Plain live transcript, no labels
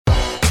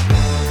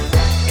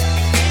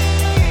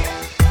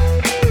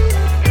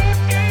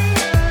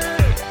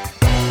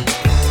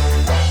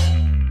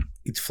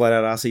Flat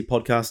Out RC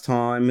podcast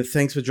time.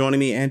 Thanks for joining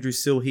me. Andrew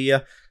Sill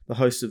here, the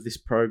host of this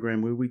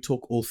program where we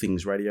talk all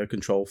things radio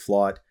control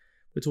flight.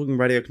 We're talking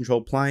radio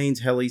control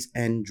planes, helis,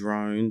 and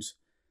drones.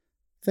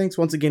 Thanks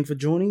once again for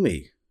joining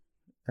me.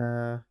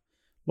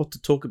 What to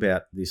talk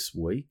about this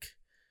week.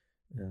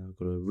 I've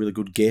got a really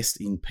good guest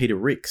in Peter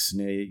Rix.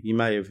 Now, you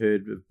may have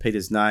heard of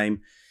Peter's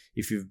name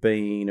if you've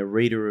been a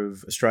reader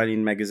of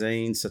Australian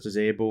magazines such as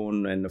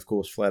Airborne and, of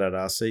course, Flat Out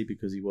RC,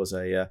 because he was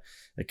a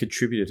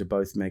contributor to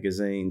both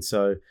magazines.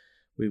 So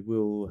we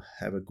will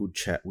have a good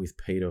chat with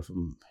Peter.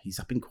 He's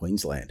up in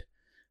Queensland,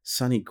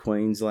 sunny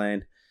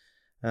Queensland.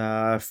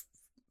 For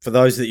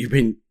those that you've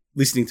been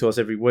listening to us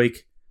every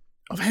week,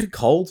 I've had a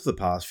cold for the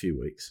past few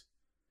weeks.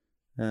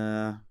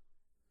 I'm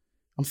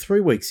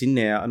 3 weeks in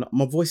now, and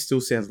my voice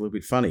still sounds a little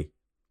bit funny.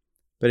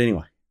 But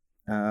anyway,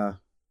 I've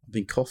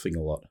been coughing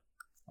a lot.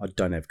 I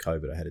don't have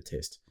COVID. I had a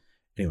test.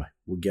 Anyway,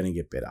 we're going to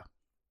get better.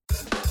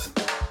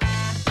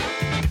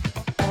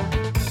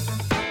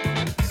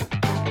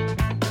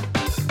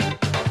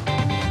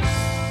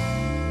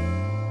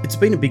 It's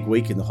been a big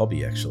week in the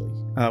hobby, actually.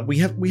 We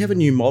have a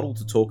new model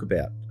to talk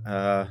about.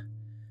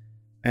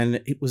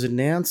 And it was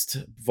announced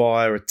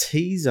via a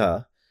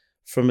teaser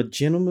from a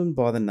gentleman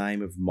by the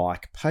name of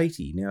Mike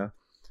Patey. Now,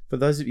 for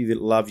those of you that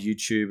love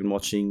YouTube and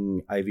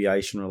watching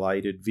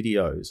aviation-related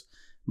videos,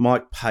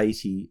 Mike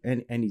Patey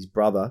and his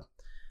brother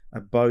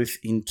are both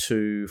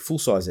into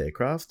full-size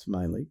aircraft,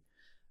 mainly,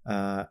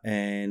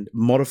 and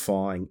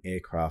modifying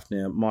aircraft.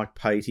 Now, Mike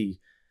Patey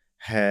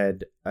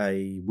had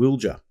a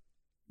Wilger,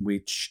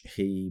 which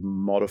he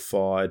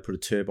modified, put a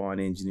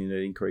turbine engine in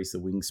it, increased the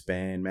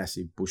wingspan,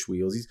 massive bush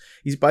wheels.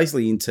 He's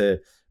basically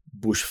into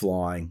bush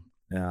flying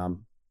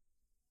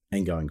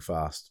and going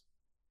fast.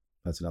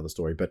 That's another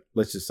story. But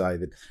let's just say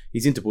that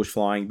he's into bush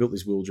flying, built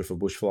this Wilger for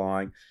bush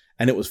flying,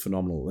 and it was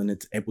phenomenal. And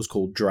it was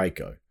called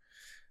Draco.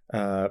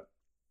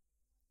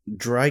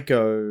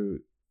 Draco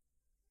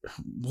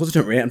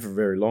wasn't around for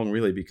very long,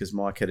 really, because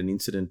Mike had an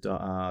incident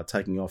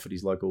taking off at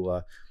his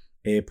local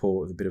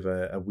airport with a bit of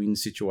a wind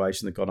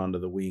situation that got under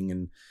the wing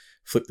and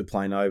flipped the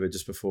plane over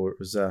just before it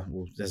was,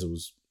 as it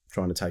was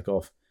trying to take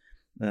off.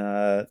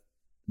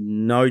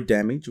 No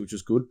damage, which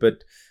was good,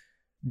 but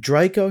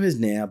Draco has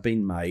now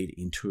been made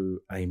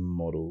into a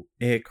model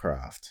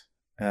aircraft.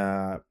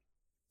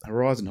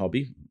 Horizon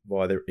Hobby,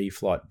 via their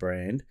E-Flight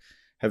brand,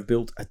 have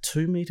built a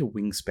 2-meter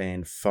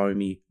wingspan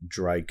foamy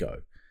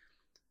Draco.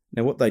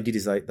 Now, what they did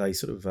is they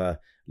sort of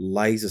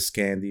laser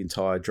scanned the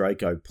entire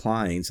Draco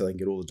plane so they can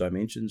get all the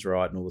dimensions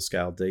right and all the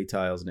scale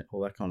details and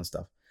all that kind of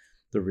stuff,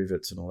 the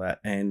rivets and all that,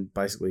 and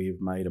basically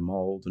have made a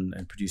mold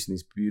and producing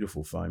this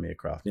beautiful foam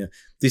aircraft. Now,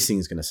 this thing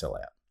is going to sell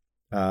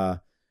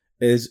out.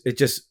 As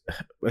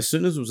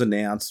soon as it was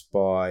announced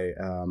by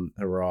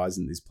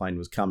Horizon this plane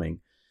was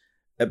coming,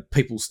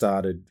 people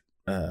started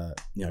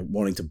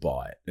wanting to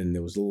buy it, and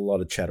there was a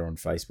lot of chatter on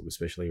Facebook,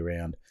 especially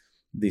around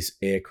this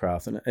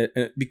aircraft, and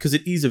because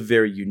it is a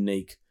very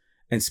unique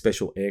and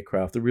special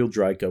aircraft. The real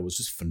Draco was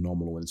just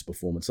phenomenal in its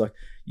performance. Like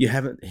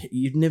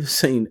you've never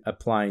seen a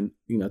plane.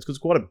 It's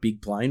quite a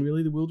big plane,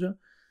 really, the Wilger,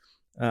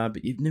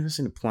 but you've never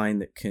seen a plane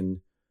that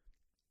can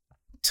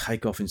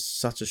take off in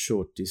such a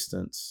short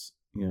distance.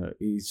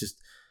 It's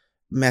just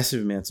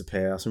massive amounts of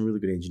power, some really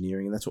good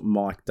engineering, and that's what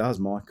Mike does.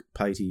 Mike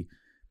Patey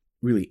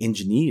really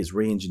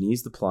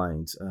re-engineers the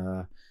planes.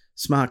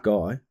 Smart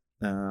guy,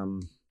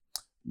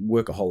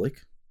 workaholic,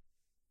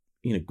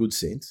 in a good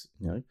sense,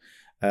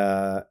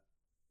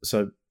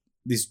 So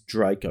this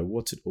Draco,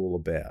 what's it all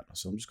about?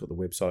 So I've just got the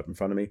website in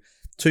front of me.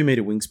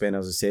 2-meter wingspan,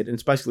 as I said, and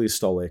it's basically a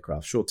STOL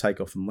aircraft, short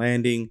takeoff and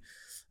landing.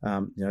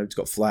 It's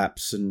got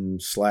flaps and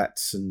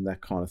slats and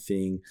that kind of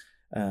thing.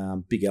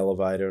 Big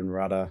elevator and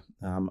rudder,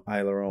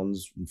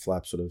 ailerons and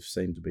flaps sort of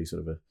seem to be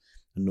sort of a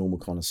normal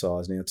kind of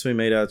size. Now, 2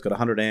 meter, it's got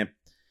 100 amp,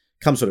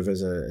 comes sort of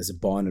as a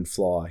bind and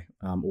fly,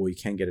 or you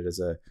can get it as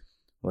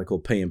what they call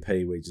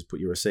PMP, where you just put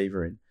your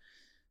receiver in.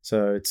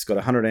 So it's got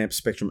 100 amp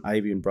Spectrum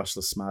Avian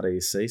brushless smart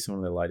ESC, so one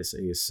of their latest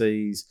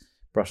ESCs,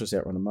 brushless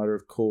outrunner motor,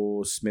 of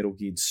course, metal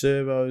geared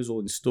servos all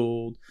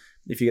installed.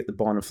 If you get the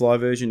bind and fly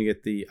version, you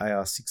get the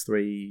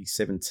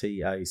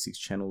AR637TA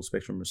 6-channel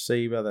Spectrum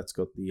receiver. That's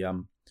got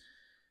the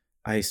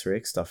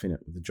AS3X stuff in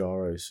it with the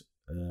gyros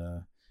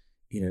in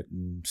it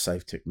and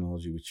safe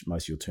technology, which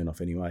most of you'll turn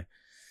off anyway.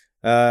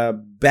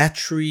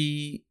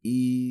 Battery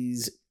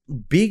is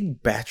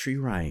big battery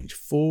range,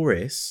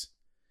 4S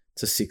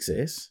to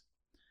 6S,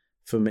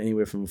 from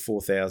anywhere from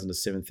 4,000 to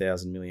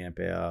 7,000 milliamp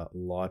hour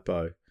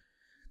LiPo.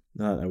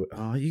 I don't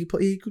know. You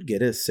could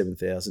get a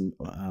 7,000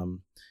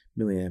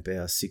 milliamp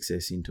hour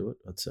 6S into it,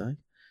 I'd say.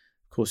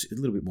 Of course, a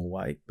little bit more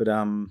weight, but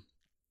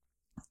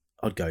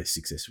I'd go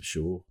 6S for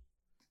sure.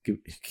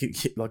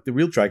 Like the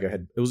real Draco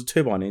it was a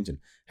turbine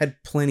engine,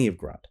 had plenty of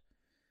grunt.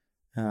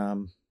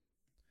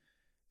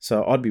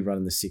 So I'd be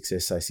running the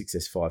 6S, say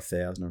 6S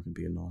 5000. I reckon it'd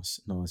be a nice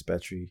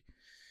battery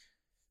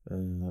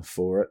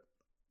for it.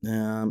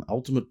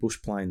 Ultimate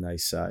bush plane, they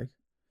say.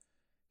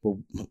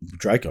 Well,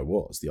 Draco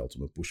was the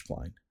ultimate bush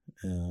plane.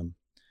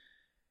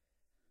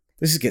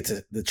 let's just get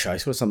to the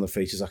chase. What are some of the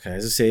features? Okay,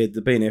 as I said,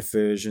 the B&F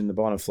version, the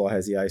Bind and Fly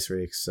has the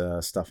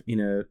A3X stuff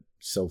in it,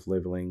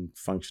 self-leveling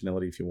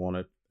functionality if you want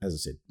it. As I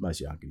said, most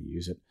of you aren't going to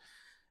use it.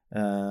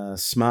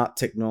 Smart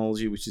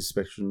technology, which is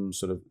Spectrum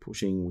sort of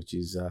pushing, which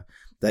is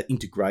that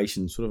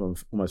integration, sort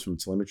of almost from a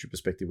telemetry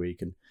perspective, where you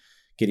can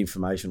get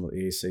information what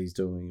the ESC is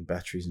doing,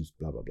 batteries and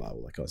blah, blah, blah,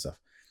 all that kind of stuff.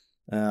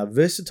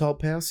 Versatile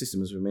power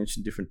system, as we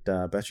mentioned, different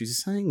batteries.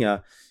 It's saying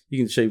you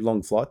can achieve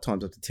long flight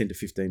times up to 10 to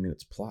 15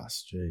 minutes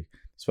plus. Gee, I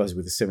suppose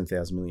with a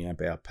 7,000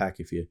 milliamp hour pack,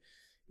 if you're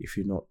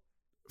not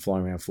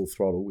flying around full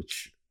throttle,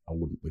 which I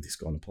wouldn't with this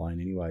kind of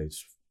plane anyway,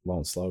 it's low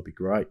and slow would be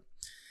great.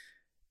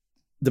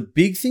 The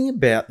big thing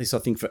about this, I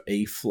think, for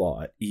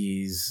E-flite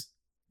is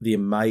the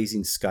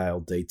amazing scale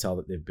detail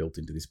that they've built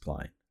into this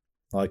plane.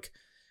 Like,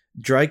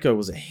 Draco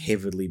was a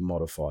heavily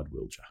modified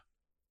Wilger.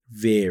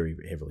 Very,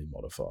 very heavily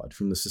modified,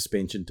 from the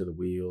suspension to the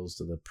wheels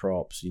to the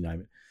props, you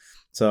name it.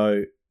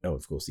 So,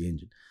 of course, the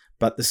engine.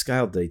 But the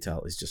scale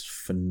detail is just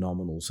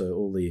phenomenal. So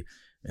all the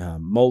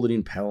molded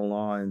in panel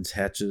lines,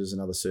 hatches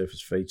and other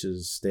surface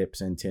features,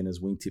 steps, antennas,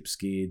 wingtip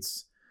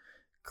skids,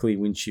 clear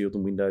windshield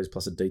and windows,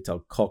 plus a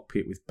detailed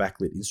cockpit with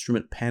backlit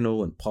instrument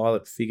panel and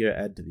pilot figure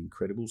add to the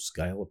incredible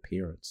scale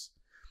appearance.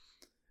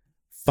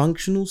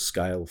 Functional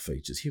scale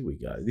features. Here we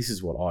go. This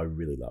is what I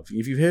really love.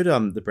 If you've heard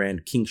the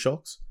brand King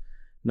Shocks,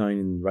 known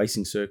in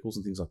racing circles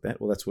and things like that,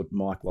 well, that's what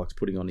Mike likes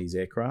putting on his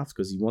aircraft,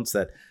 because he wants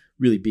that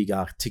really big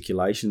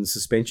articulation,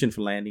 suspension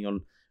for landing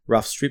on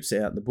rough strips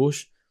out in the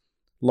bush.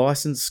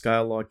 Licensed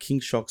scale like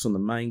King Shocks on the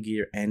main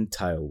gear and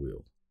tail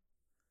wheel.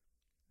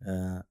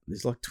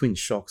 There's like twin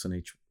shocks on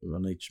each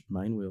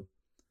main wheel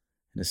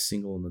and a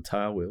single on the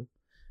tail wheel.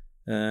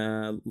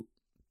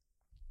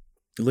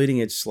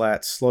 Leading edge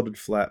slats, slotted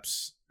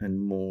flaps,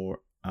 and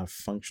more are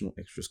functional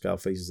extra scale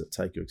features that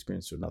take your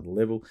experience to another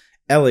level.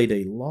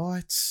 LED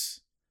lights.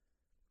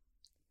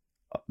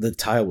 The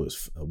tail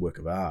wheel's a work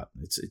of art.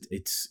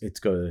 It's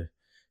got a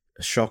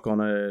shock on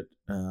it,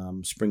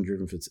 spring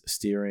driven for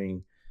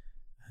steering.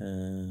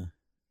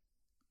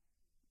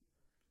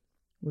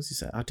 What's he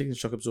say? Arctic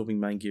shock absorbing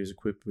main gear is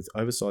equipped with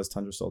oversized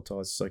Tundra style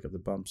tyres to soak up the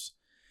bumps,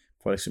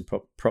 providing some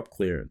prop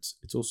clearance.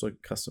 It's also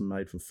custom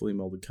made from fully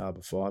molded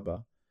carbon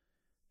fibre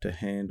to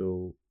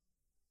handle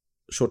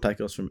short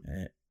takeoffs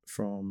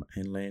from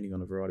and landing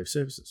on a variety of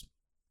surfaces.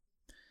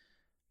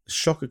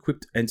 Shock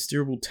equipped and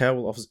steerable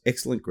tail offers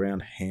excellent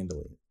ground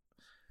handling,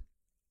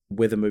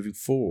 whether moving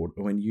forward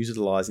or when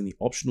utilising the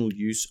optional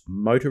use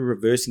motor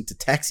reversing to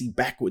taxi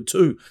backward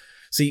too.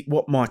 See,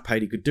 what Mike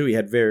Patey could do, he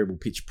had variable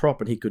pitch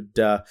prop, and he could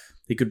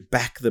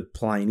back the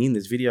plane in.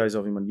 There's videos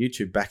of him on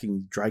YouTube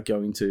backing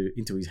Draco into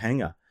his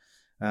hangar,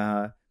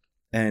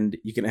 and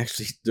you can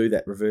actually do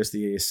that, reverse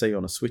the ESC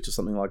on a switch or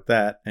something like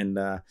that, and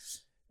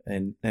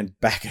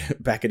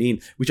back it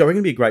in, which I reckon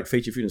would be a great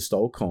feature if you're in a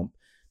stall comp,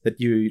 that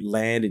you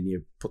land and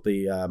you put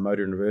the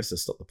motor in reverse to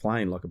stop the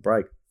plane like a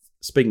brake.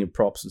 Speaking of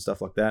props and stuff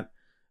like that,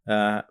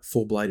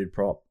 full-bladed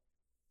prop,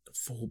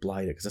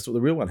 full-bladed, because that's what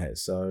the real one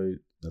has. So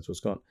that's what it's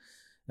got.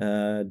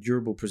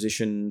 Durable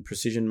precision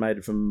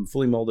made from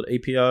fully molded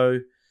EPO.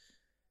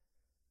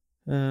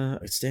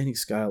 Outstanding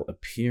scale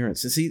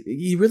appearance. And see,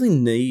 you really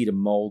need a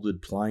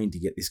molded plane to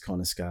get this kind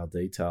of scale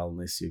detail,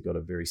 unless you've got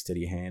a very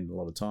steady hand and a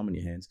lot of time on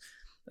your hands.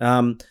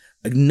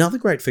 Another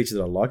great feature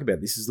that I like about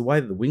this is the way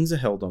that the wings are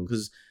held on,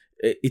 because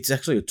it's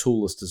actually a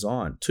toolless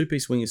design.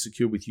 Two-piece wing is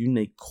secured with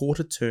unique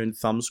quarter-turn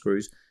thumb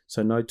screws,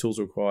 so no tools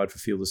are required for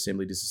field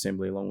assembly,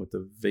 disassembly, along with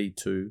the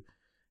V2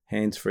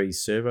 hands-free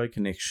servo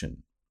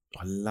connection.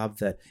 I love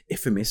that.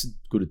 FMS is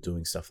good at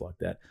doing stuff like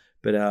that,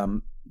 but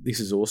this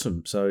is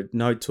awesome. So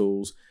no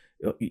tools.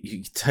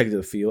 You take it to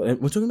the field, and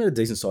we're talking about a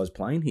decent-sized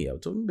plane here. We're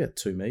talking about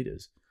 2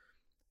 meters.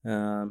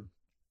 I'll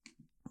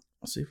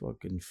see if I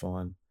can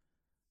find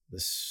the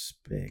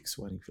specs.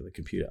 Waiting for the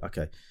computer.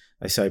 Okay,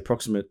 they say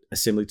approximate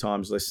assembly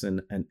times less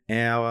than an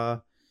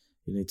hour.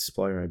 You need to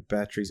supply your own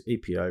batteries,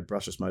 EPO,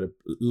 brushless motor.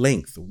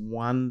 Length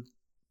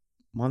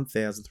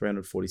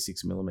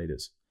 1,346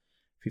 millimeters,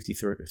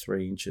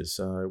 53 inches,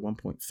 so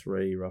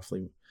 1.3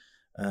 roughly.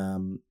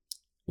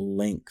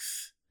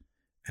 Length,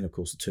 and of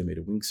course a 2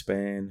 meter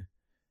wingspan.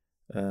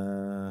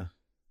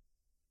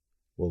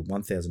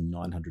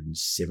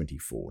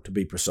 1,974 to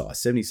be precise,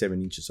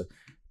 77 inches. So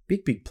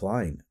big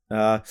plane.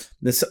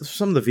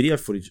 Some of the video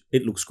footage,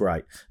 it looks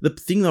great. The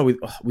thing though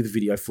with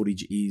video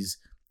footage is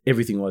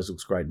everything always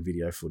looks great in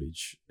video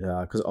footage,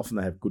 because often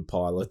they have good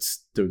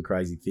pilots doing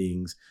crazy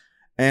things,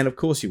 and of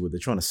course you would. They're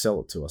trying to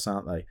sell it to us,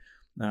 aren't they?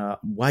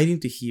 Waiting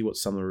to hear what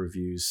some of the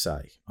reviews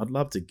say. I'd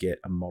love to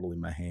get a model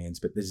in my hands,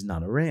 but there's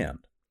none around.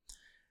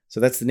 So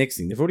that's the next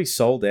thing. They've already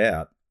sold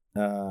out.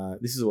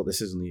 This is what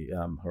this is on the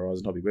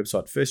Horizon Hobby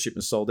website. First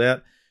shipment sold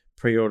out.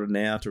 Pre-order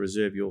now to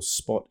reserve your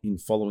spot in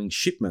following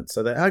shipments.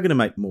 So they are going to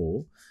make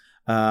more.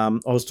 I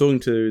was talking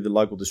to the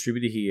local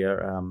distributor here,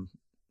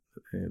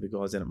 the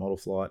guys down at Model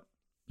Flight,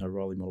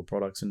 O'Reilly Model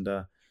Products, and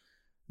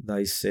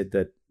they said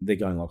that they're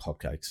going like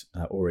hotcakes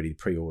already,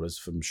 pre-orders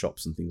from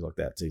shops and things like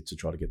that to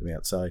try to get them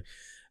out. So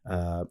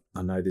I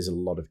know there's a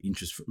lot of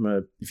interest.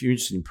 If you're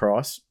interested in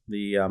price,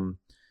 the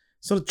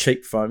It's not a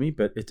cheap foamy,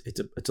 but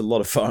it's a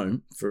lot of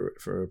foam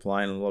for a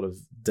plane, a lot of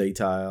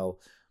detail.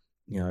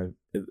 Even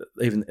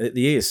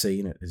the ESC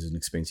unit is an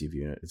expensive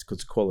unit. It's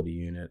a quality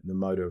unit. The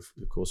motor, of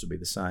course, would be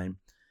the same.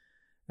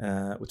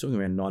 We're talking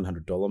around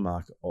 $900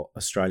 mark,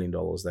 Australian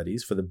dollars, that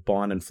is, for the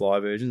bind and fly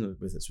version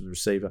with its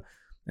receiver,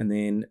 and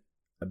then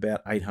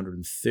about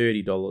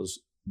 $830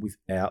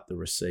 without the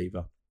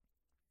receiver.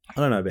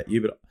 I don't know about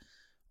you, but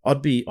I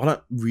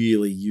don't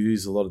really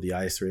use a lot of the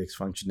AS3X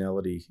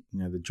functionality,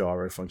 the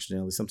gyro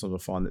functionality. Sometimes I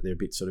find that they're a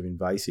bit sort of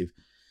invasive.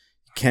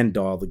 You can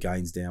dial the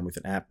gains down with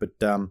an app, but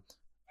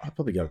I'd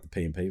probably go with the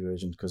PMP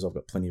version because I've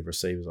got plenty of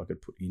receivers I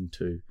could put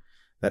into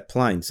that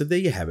plane. So there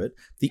you have it.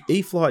 The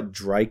E-flite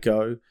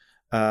Draco,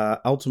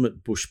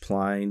 ultimate bush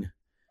plane.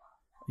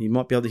 You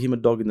might be able to hear my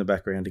dog in the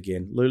background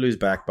again. Lulu's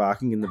back,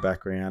 barking in the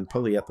background,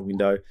 probably out the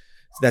window.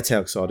 So that's how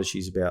excited she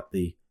is about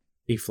the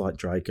E-flite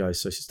Draco.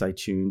 So stay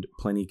tuned.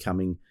 Plenty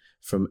coming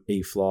from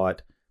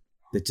E-flite.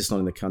 They're just not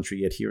in the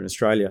country yet here in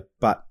Australia,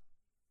 but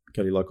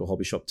go to your local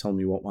hobby shop, tell them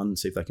you want one, and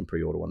see if they can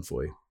pre-order one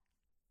for you.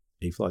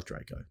 E-flite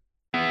Draco.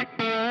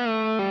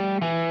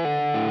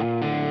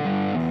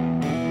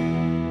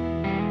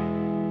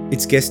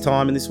 It's guest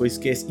time, and this week's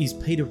guest is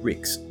Peter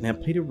Rix. Now,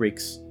 Peter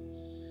Rix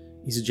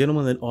is a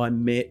gentleman that I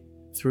met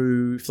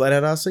through Flat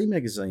Out RC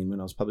magazine when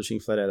I was publishing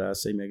Flat Out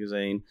RC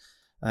magazine.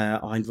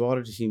 I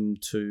invited him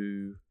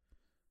to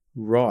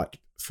write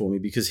for me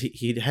because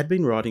he had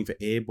been writing for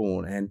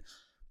Airborne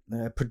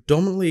and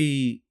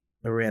predominantly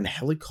around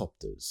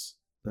helicopters.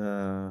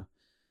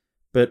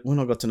 But when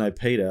I got to know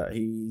Peter,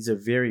 he's a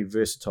very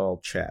versatile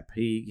chap.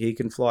 He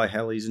can fly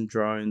helis and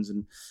drones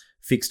and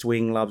fixed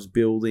wing, loves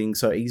building.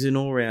 So he's an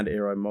all-round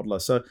aero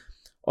modeler. So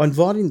I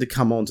invited him to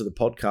come on to the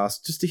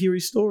podcast just to hear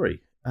his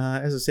story.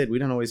 As I said, we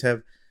don't always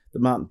have the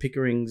Martin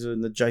Pickerings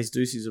and the Jace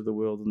Duceys of the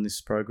world in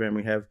this program.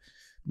 We have,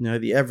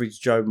 the average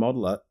Joe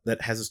modeler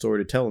that has a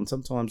story to tell, and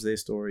sometimes their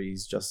story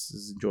is just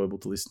as enjoyable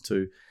to listen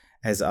to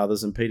as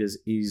others. And Peter's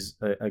is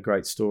a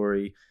great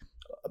story.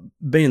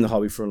 Been in the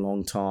hobby for a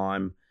long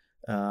time.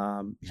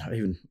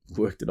 Even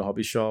worked at a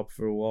hobby shop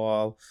for a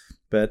while,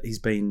 but he's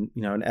been,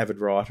 an avid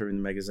writer in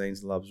the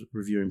magazines, loves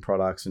reviewing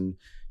products and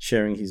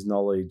sharing his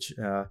knowledge.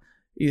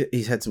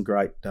 He's had some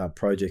great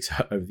projects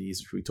over the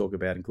years, which we talk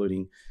about,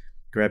 including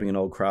grabbing an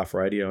old craft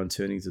radio and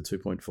turning it to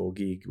 2.4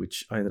 gig,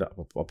 which I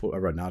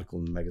wrote an article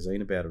in the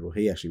magazine about it, or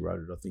he actually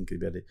wrote it, I think,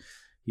 about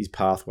his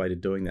pathway to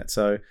doing that.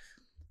 So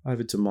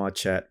over to my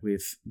chat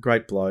with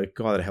great bloke,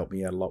 guy that helped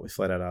me out a lot with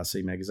Flat Out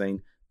RC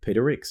magazine,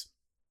 Peter Rix.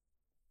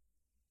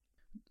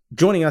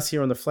 Joining us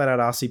here on the Flat Out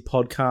RC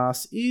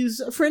podcast is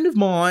a friend of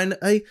mine.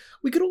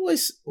 We could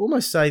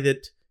almost say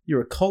that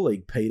you're a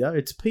colleague, Peter.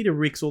 It's Peter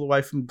Rix all the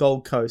way from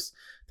Gold Coast.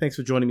 Thanks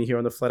for joining me here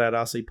on the Flat Out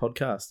RC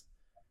podcast.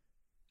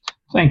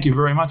 Thank you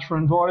very much for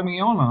inviting me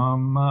on.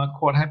 I'm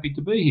quite happy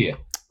to be here.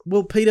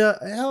 Well, Peter,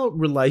 our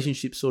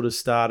relationship sort of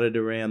started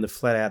around the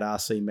Flat Out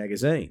RC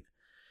magazine.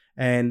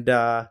 And,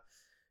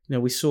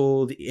 we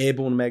saw the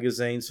Airborne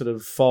magazine sort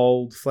of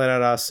fold, Flat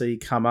Out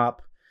RC come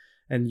up,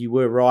 and you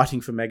were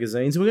writing for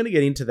magazines. And we're going to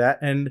get into that.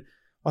 And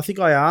I think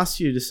I asked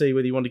you to see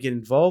whether you want to get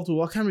involved.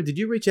 Well, I can't remember. Did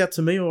you reach out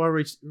to me or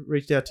I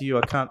reached out to you?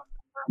 I can't.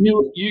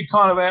 You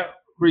kind of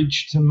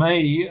outreached to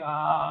me.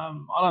 I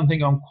don't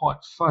think I'm quite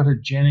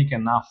photogenic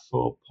enough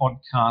for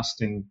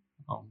podcasting.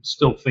 I'm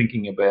still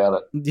thinking about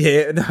it.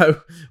 Yeah,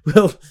 no.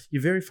 Well,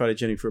 you're very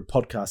photogenic for a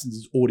podcast.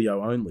 It's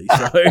audio only.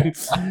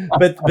 So,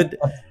 but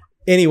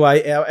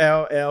anyway,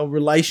 our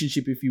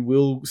relationship, if you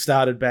will,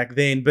 started back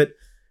then. But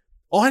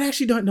I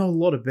actually don't know a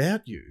lot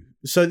about you.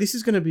 So this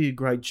is going to be a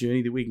great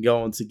journey that we can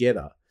go on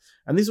together.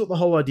 And this is what the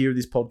whole idea of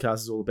this podcast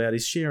is all about,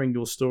 is sharing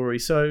your story.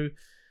 So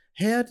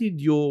how did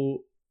your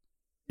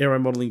aero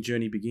modelling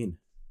journey begin?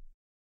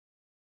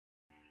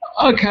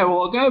 Okay,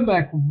 well, I'll go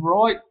back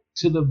right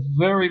to the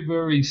very,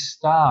 very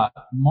start.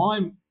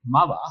 My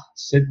mother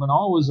said when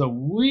I was a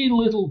wee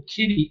little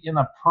kiddie in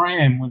a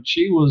pram, when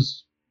she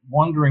was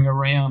wandering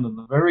around in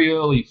the very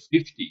early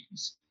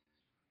 50s,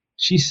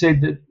 she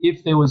said that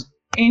if there was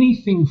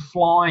anything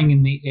flying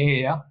in the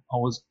air, I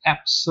was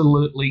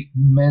absolutely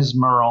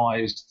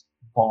mesmerized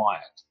by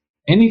it.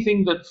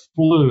 Anything that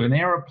flew, an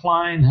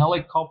aeroplane,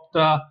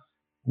 helicopter,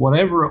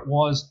 whatever it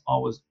was, I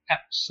was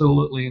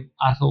absolutely and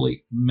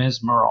utterly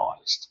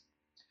mesmerized.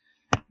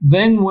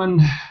 Then when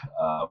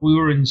we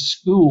were in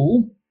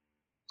school,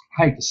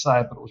 I hate to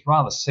say it, but it was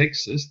rather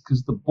sexist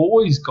because the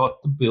boys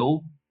got to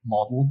build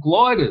model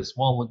gliders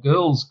while the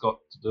girls got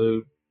to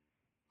do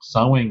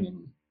sewing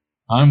and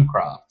home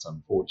crafts,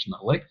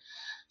 unfortunately.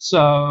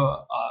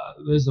 So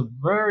there's a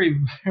very,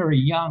 very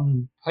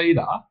young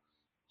Peter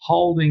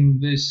holding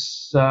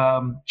this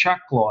chuck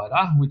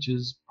glider, which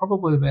is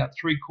probably about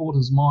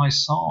 3/4 my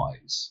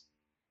size.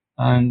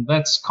 And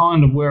that's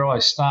kind of where I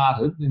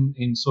started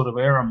in sort of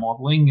aero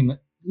modelling, and it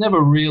never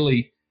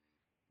really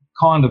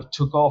kind of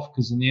took off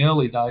because in the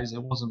early days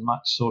there wasn't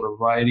much sort of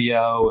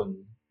radio and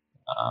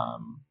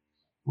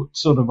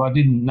I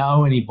didn't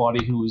know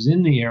anybody who was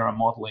in the aero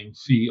modelling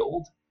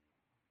field.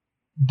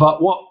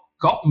 But what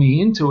got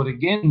me into it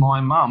again,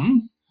 my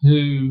mum,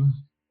 who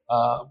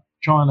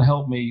trying to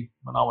help me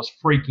when I was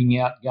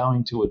freaking out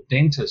going to a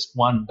dentist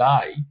one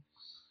day,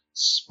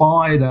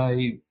 spied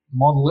a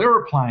model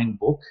aeroplane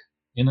book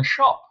in a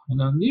shop, in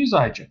a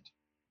newsagent.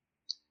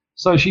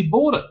 So she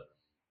bought it.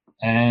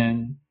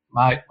 And,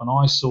 mate, when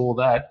I saw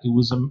that, it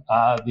was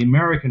the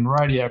American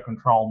Radio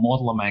Control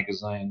Modeler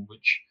magazine,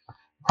 which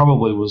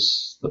probably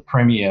was the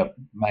premier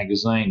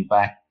magazine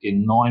back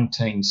in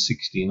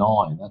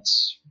 1969.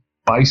 That's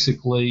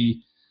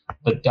basically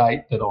the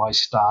date that I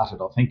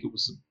started. I think it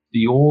was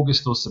the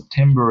August or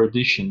September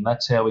edition.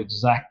 That's how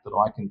exact that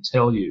I can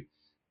tell you.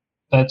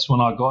 That's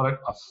when I got it.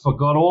 I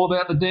forgot all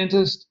about the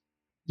dentist,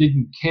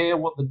 didn't care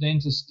what the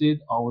dentist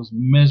did. I was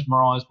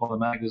mesmerised by the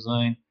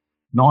magazine.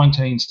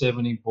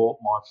 1970, bought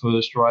my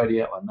first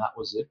radio, and that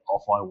was it.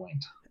 Off I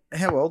went.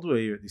 How old were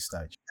you at this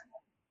stage?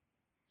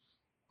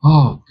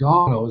 Oh,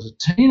 God, I was a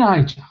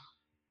teenager.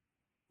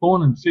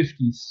 Born in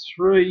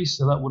 53,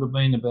 so that would have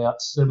been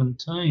about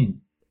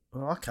 17.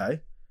 Okay.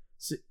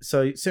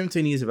 So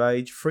 17 years of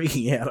age,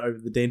 freaking out over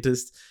the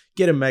dentist,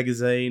 get a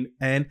magazine.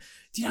 And,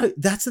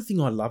 that's the thing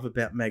I love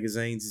about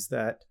magazines is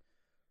that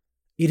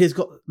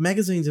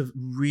magazines have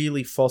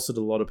really fostered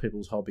a lot of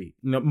people's hobby.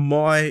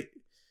 My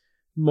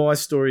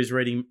story is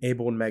reading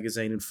Airborne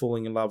magazine and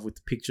falling in love with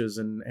the pictures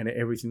and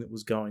everything that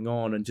was going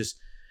on. And just,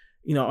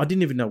 I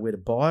didn't even know where to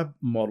buy a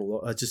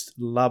model. I just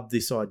loved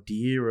this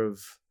idea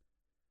of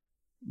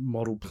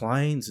model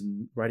planes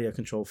and radio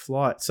control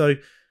flight. So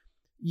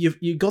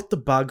you got the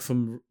bug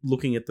from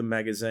looking at the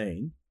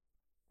magazine.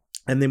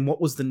 And then what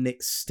was the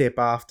next step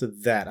after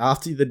that,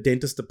 after the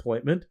dentist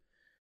appointment?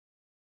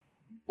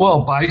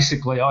 Well,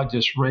 basically, I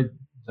just read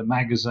the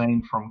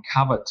magazine from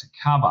cover to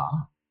cover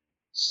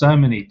so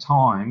many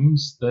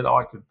times that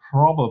I could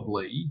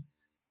probably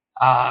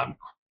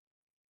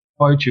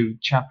quote you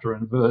chapter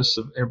and verse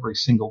of every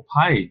single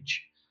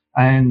page.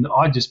 And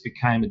I just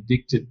became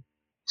addicted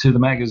to the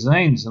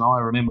magazines. And I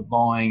remember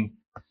buying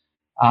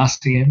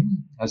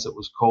RCM, as it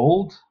was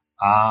called,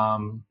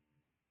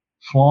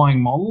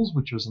 Flying Models,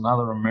 which was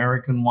another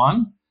American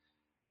one,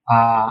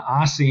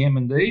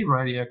 RCM&E,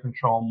 Radio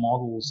Control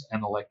Models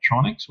and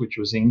Electronics, which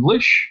was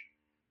English.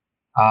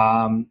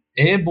 Airborne,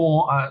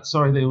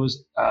 there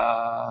was,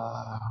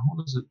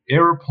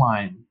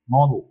 aeroplane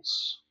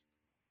models.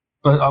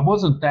 But I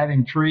wasn't that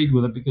intrigued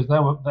with it because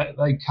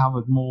they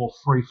covered more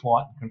free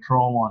flight and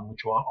control line,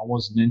 which I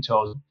wasn't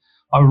into.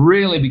 I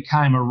really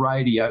became a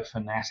radio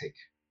fanatic,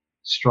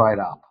 straight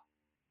up.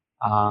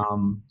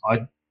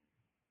 I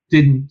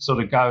didn't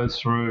sort of go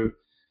through,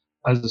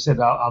 as I said,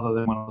 other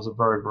than when I was a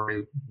very,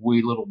 very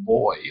wee little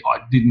boy, I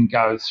didn't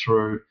go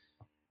through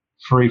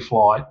free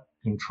flight,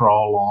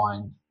 control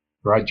line,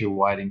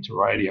 graduating to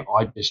radio.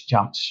 I just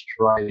jumped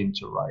straight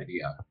into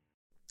radio.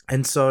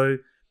 And so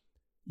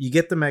you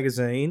get the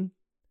magazine.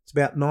 It's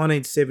about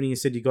 1970. You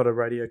said you got a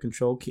radio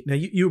control kit. Now,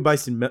 you were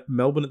based in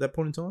Melbourne at that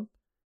point in time?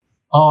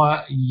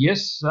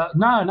 Yes.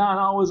 No.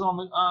 I was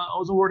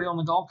already on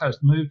the Gold Coast.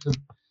 Moved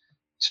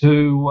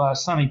to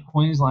sunny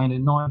Queensland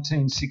in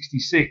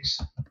 1966.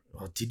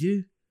 Oh, did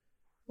you?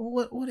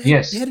 Well,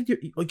 yes. How did you?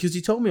 Because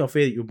you told me off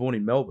air that you were born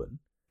in Melbourne.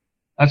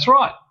 That's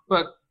right,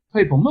 but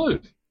people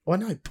move. I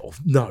know.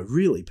 No,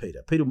 really,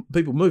 Peter.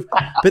 People move.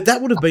 But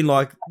that would have been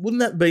wouldn't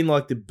that have been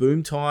like the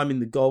boom time in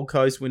the Gold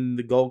Coast when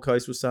the Gold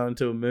Coast was starting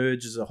to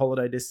emerge as a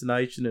holiday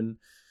destination and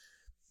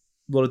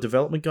a lot of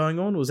development going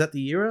on? Was that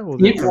the era? Or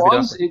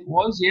it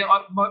was, yeah.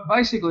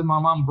 Basically, my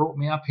mum brought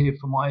me up here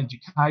for my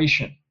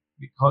education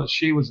because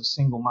she was a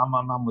single mum.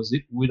 My mum was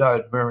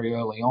widowed very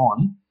early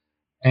on,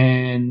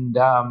 and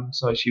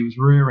so she was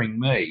rearing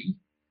me.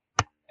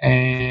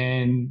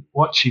 And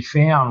what she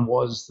found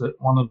was that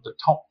one of the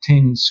top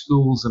 10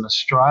 schools in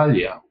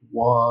Australia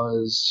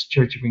was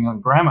Church of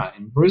England Grammar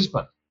in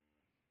Brisbane.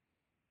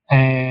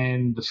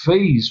 And the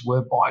fees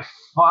were by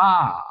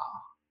far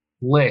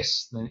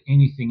less than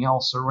anything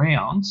else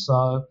around.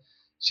 So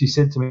she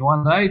said to me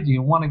one day, "Do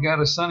you want to go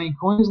to sunny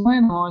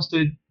Queensland?" And I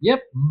said,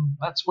 "Yep."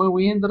 That's where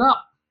we ended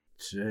up.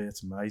 Gee,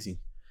 that's amazing.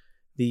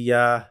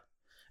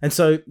 And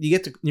so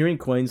you're in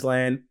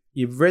Queensland,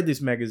 you've read this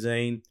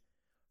magazine.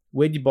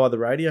 Where'd you buy the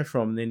radio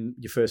from and then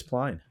your first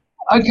plane?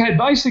 Okay,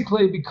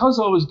 basically because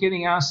I was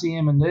getting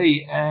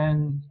RCM&E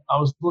and I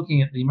was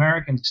looking at the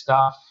American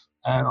stuff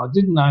and I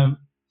didn't know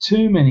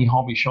too many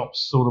hobby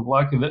shops sort of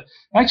locally.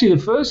 Actually,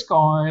 the first guy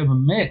I ever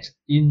met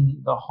in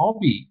the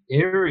hobby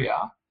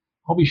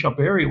shop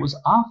area was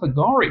Arthur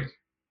Gorrie.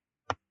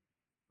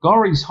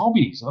 Gorrie's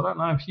Hobbies. I don't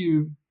know if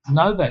you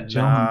know that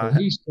gentleman,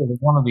 but he's sort of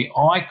one of the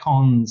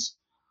icons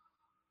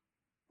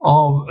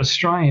of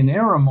Australian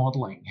era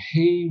modelling.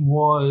 He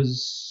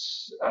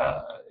was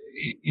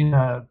in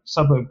a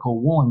suburb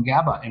called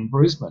Woolloongabba in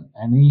Brisbane,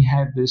 and he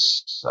had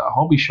this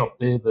hobby shop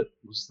there that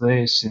was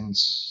there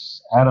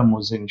since Adam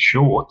was in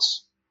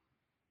shorts,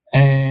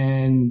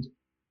 and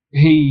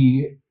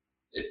he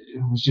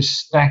was just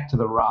stacked to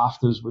the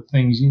rafters with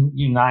things.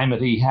 You name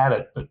it, he had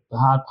it, but the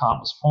hard part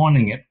was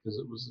finding it because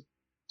it was a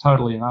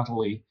totally and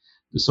utterly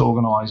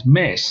disorganised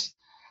mess.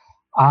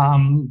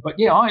 But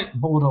yeah, I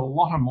bought a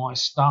lot of my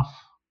stuff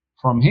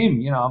from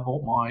him. I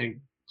bought my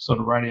sort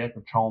of radio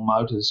control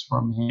motors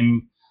from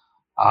him.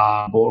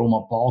 Bought all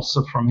my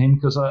balsa from him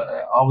because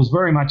I was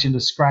very much into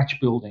scratch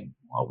building.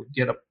 I would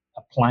get a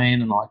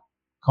plan and I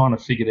kind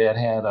of figured out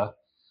how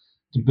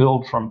to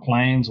build from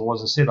plans. Or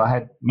as I said, I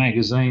had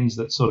magazines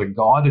that sort of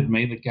guided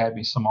me, that gave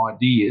me some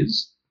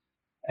ideas.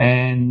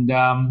 And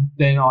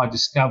then I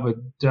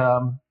discovered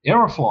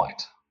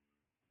Aeroflight.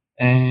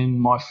 And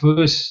my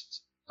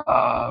first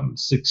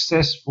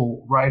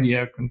successful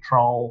radio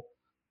control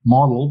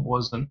model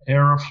was an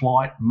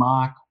Aeroflight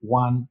Mark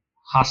I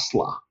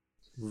Hustler.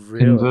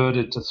 Really?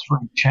 Converted to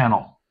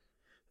 3-channel.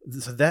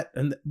 So that,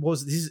 and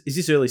is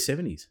this early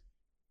 70s?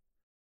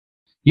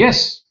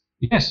 Yes.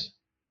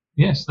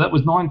 That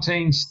was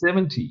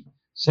 1970,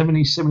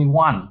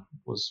 71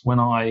 was when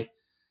I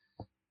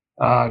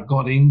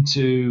got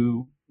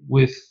into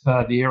with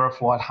the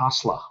Aeroflight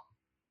Hustler.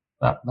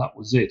 That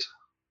was it.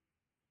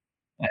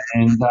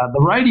 And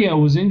the radio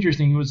was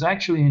interesting. It was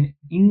actually an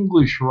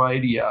English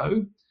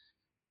radio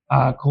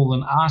called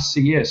an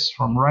RCS,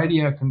 from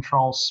Radio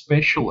Control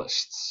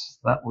Specialists.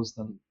 That was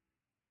the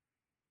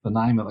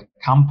name of the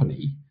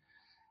company.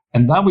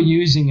 And they were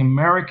using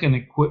American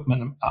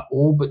equipment,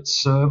 Orbit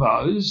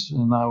servos,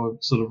 and they were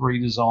sort of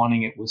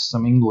redesigning it with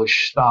some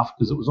English stuff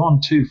because it was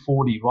on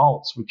 240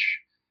 volts,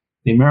 which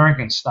the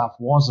American stuff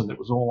wasn't. It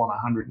was all on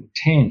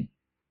 110.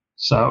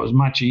 So it was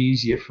much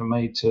easier for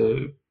me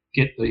to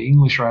get the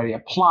English radio.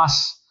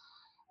 Plus,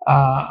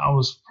 I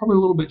was probably a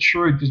little bit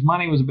shrewd because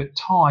money was a bit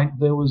tight.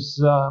 There was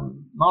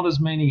not as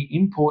many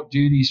import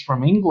duties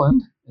from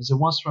England as there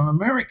was from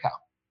America.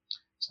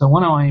 So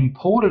when I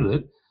imported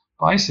it,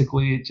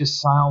 basically it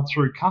just sailed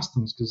through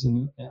customs because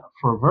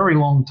for a very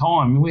long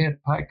time we had to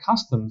pay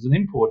customs and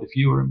import if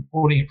you were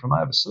importing it from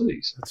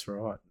overseas. That's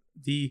right.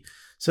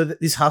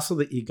 This Hustler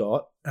that you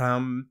got,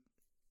 so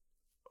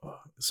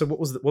what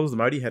was the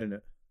motor you had in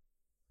it?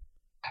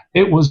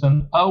 It was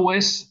an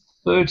OS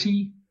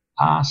 30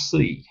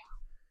 RC.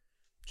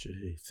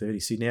 Gee, 30.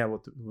 See now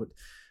what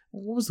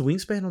was the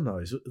wingspan on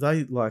those? Were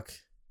they like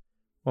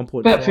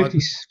 1.5? About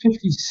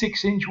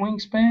 56-inch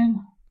wingspan.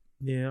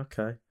 Yeah,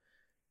 okay.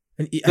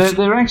 And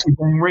they're actually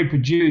being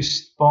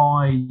reproduced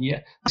by,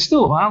 they're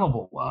still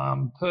available.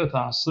 Perth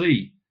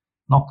RC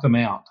knocked them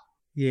out.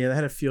 Yeah, they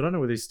had a few. I don't know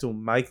whether he's still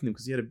making them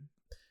because he had a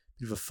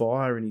bit of a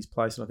fire in his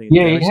place. And I think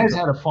he has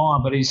had a fire,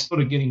 but he's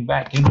sort of getting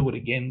back into it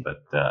again.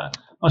 But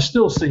I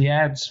still see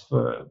ads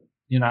for,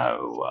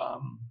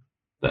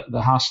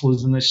 the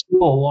Hustlers, and there's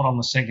still a lot on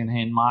the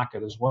second-hand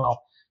market as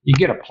well. You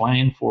get a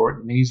plan for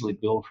it and easily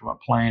build from a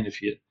plan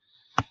if you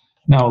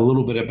know a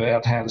little bit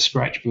about how to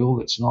scratch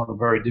build. It's not a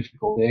very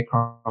difficult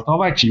aircraft.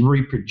 I've actually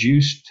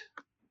reproduced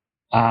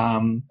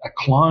a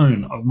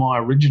clone of my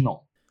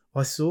original.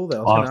 I saw that.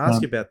 I was going to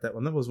ask you about that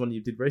one. That was one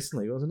you did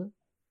recently, wasn't it?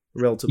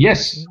 Relatively.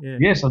 Yes. Yeah.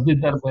 Yes, I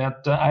did that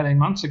about 18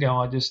 months ago.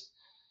 I just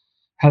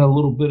had a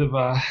little bit of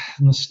a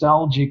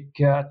nostalgic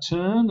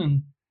turn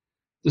and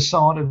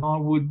decided I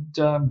would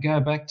go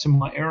back to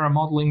my aero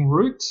modelling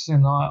roots,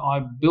 and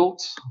I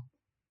built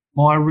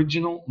my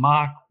original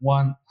Mark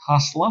I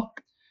Hustler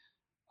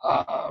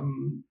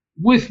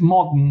with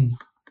modern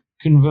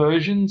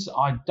conversions.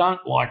 I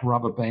don't like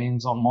rubber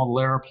bands on model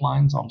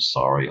aeroplanes. I'm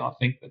sorry. I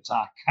think that's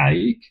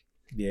archaic.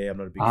 Yeah, I'm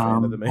not a big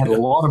fan of them either. I had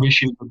a lot of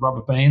issues with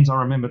rubber bands.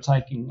 I remember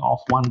taking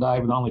off one day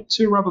with only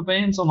 2 rubber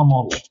bands on the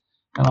model.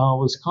 And I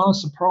was kind of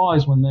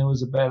surprised when there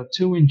was about a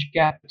 2-inch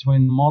gap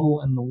between the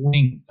model and the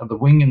wing and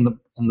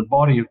the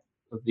body of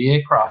the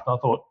aircraft. I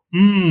thought,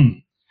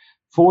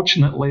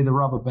 fortunately the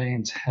rubber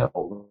bands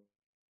held.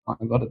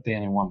 I got it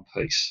down in one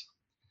piece.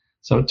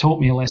 So it taught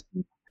me a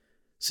lesson.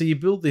 So you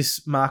built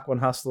this Mark I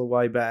Hustler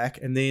way back,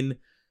 and then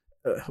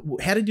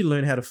how did you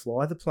learn how to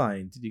fly the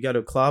plane? Did you go to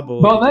a club?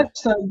 Well,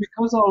 that's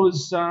because I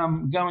was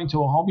going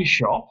to a hobby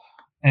shop,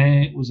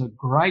 and it was a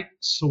great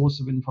source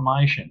of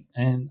information.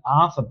 And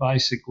Arthur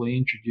basically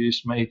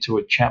introduced me to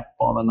a chap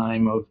by the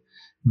name of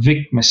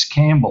Vic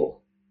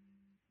Miscampbell,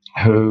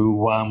 who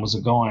was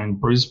a guy in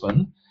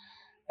Brisbane.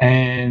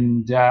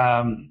 And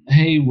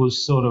he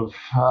was sort of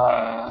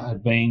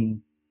had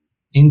been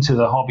into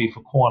the hobby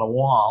for quite a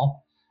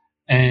while.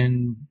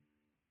 And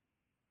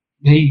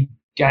he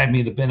gave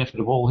me the benefit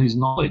of all his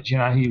knowledge.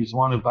 He was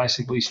one who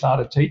basically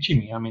started teaching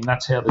me. I mean,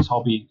 that's how this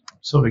hobby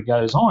sort of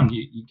goes on.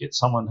 You get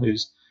someone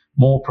who's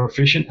more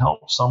proficient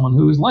helps someone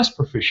who is less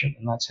proficient,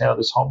 and that's how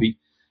this hobby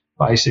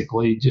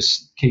basically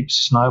just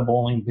keeps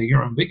snowballing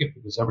bigger and bigger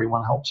because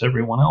everyone helps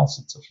everyone else.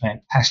 It's a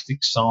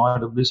fantastic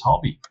side of this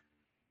hobby.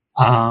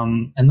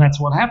 And that's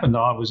what happened.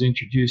 I was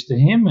introduced to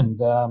him, and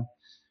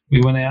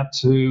we went out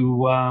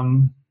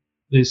to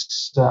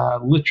this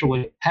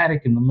literally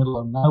paddock in the middle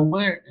of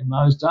nowhere in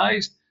those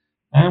days,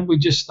 and we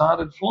just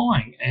started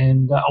flying.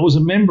 And I was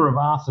a member of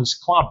Arthur's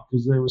club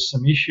because there were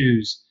some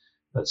issues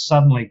that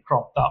suddenly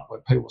cropped up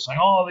where people were saying,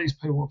 these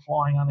people are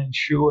flying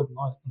uninsured,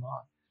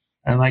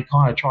 and they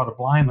kind of tried to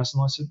blame us.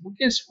 And I said, well,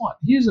 guess what?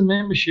 Here's a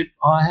membership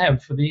I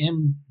have for the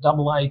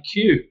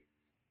MAAQ.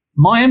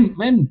 My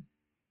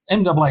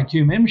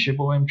MAAQ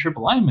membership or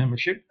MAAA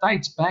membership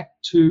dates back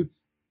to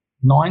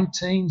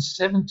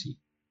 1970.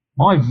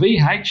 My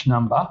VH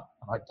number,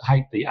 I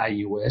hate the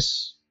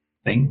AUS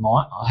thing,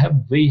 I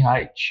have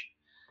VH,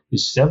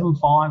 is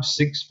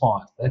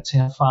 7565. That's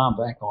how far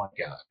back I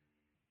go.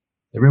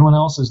 Everyone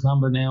else's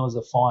number now is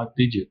a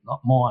 5-digit,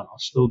 not mine. I've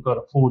still got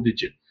a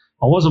 4-digit.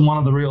 I wasn't one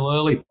of the real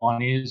early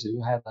pioneers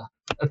who had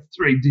a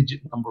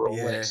 3-digit number or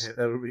less. Yeah,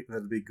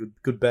 that'd be a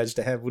good badge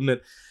to have, wouldn't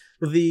it?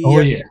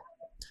 Yeah.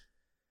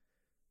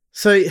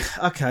 So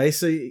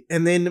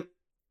and then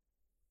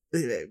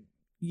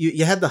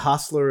you had the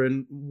Hustler,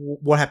 and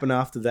what happened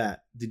after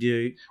that? Did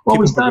you? Well,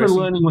 we started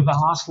learning with the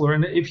Hustler,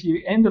 and if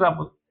you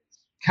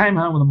came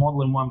home with a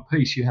model in one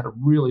piece, you had a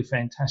really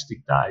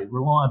fantastic day.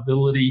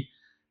 Reliability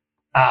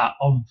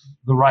of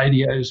the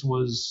radios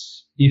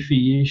was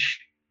iffy-ish.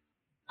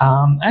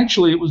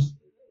 Actually, it was,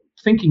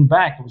 thinking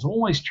back, it was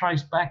always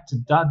traced back to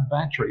dud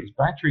batteries.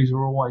 Batteries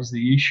are always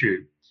the issue.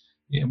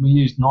 Yeah, we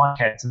used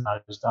NiCads in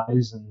those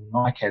days, and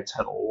NiCads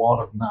had a lot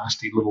of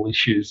nasty little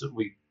issues that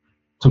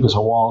took us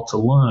a while to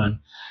learn.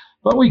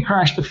 But we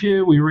crashed a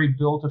few, we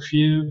rebuilt a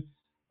few.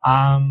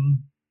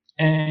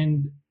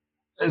 And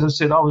as I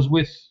said, I was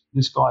with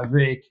this guy,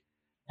 Vic,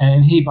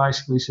 and he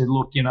basically said,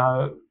 look,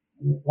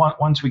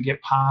 once we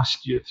get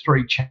past your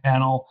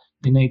 3-channel,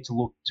 you need to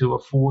look to a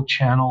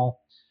 4-channel.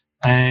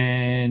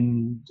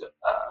 And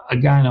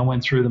again, I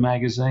went through the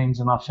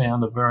magazines and I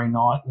found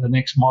the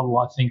next model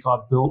I think I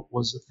built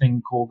was a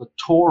thing called the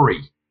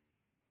Tory,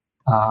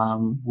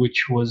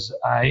 which was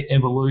a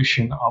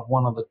evolution of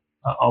one of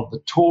the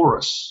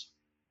Taurus,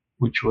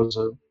 which was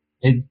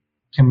Ed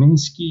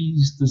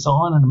Kaminsky's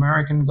design, an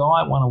American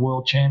guy, won a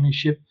world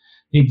championship.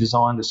 He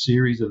designed a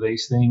series of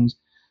these things,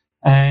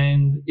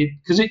 and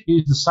because it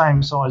used the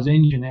same size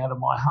engine out of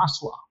my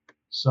Hustler,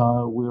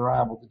 so we were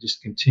able to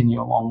just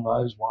continue along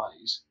those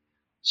ways.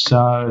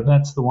 So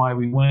that's the way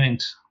we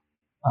went.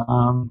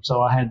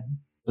 So I had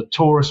the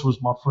Taurus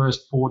was my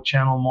first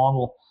 4-channel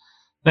model.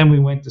 Then we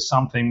went to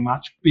something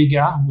much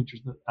bigger, which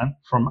was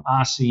from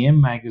RCM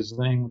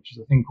magazine, which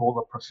was a thing called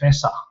the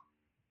Professor,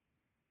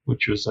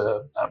 which was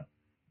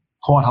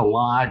quite a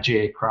large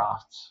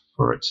aircraft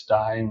for its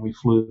day, and we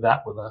flew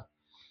that with a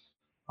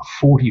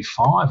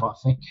 45, I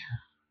think.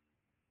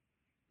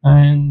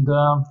 And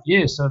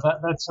so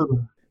that's sort of.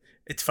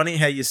 It's funny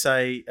how you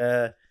say,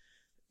 a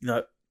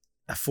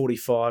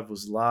 45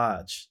 was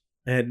large,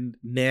 and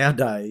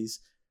nowadays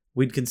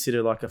we'd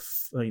consider like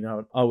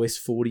an OS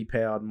 40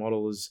 powered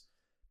model as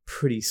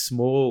pretty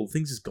small.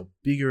 Things just got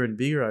bigger and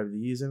bigger over the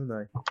years, haven't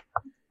they?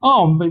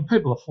 Oh, I mean,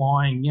 people are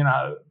flying,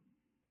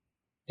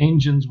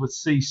 engines with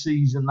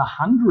CCs in the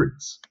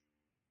hundreds.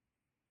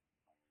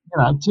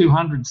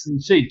 200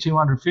 cc,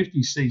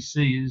 250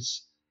 cc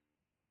is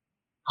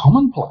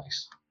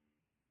commonplace.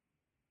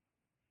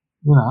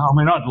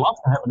 I'd love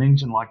to have an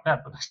engine like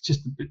that, but it's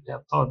just a bit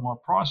outside my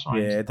price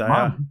range. Yeah,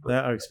 they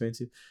are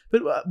expensive.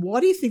 But why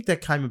do you think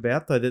that came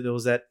about, though, that there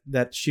was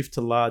that shift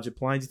to larger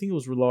planes? Do you think it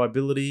was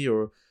reliability,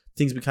 or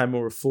things became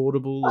more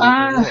affordable?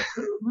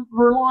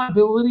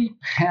 Reliability,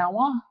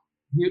 power.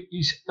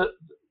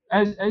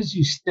 As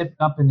you stepped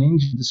up in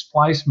engine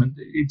displacement,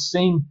 it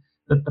seemed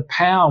that the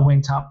power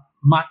went up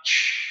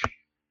much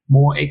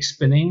more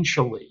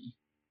exponentially,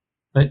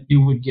 that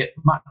you would get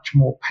much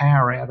more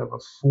power out of a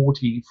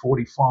 40,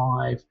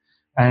 45,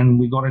 and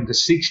we got into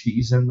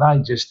 60s, and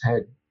they just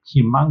had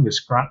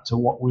humongous grunt to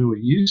what we were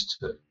used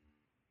to.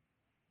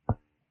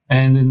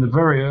 And in the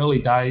very early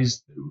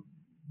days,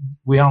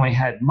 we only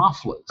had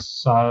mufflers.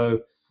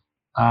 So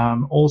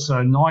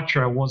also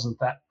nitro wasn't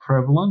that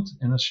prevalent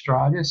in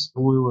Australia,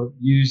 so we were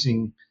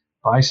using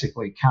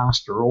basically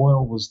castor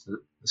oil was the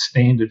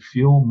standard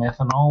fuel,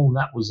 methanol, and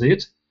that was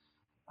it.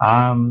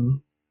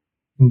 And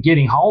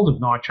getting hold of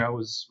nitro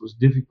was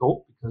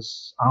difficult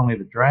because only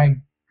the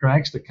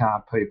dragster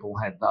car people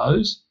had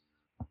those,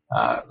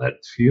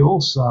 that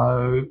fuel.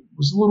 So it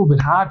was a little bit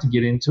hard to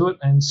get into it.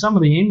 And some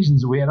of the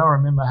engines we had, I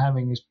remember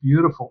having this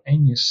beautiful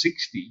Enya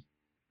 60,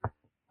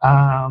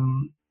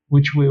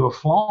 which we were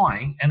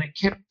flying, and it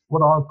kept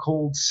what I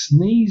called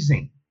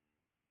sneezing.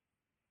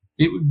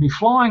 It would be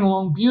flying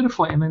along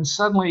beautifully, and then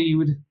suddenly you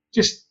would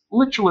just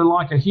literally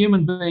like a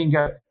human being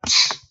go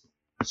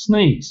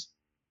sneeze.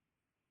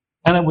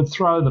 And it would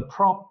throw the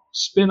prop,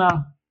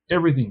 spinner,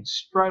 everything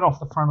straight off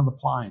the front of the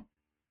plane.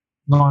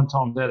 9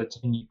 times out of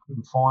 10, you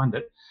couldn't find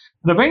it.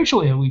 And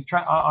eventually,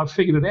 I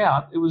figured it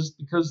out. It was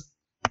because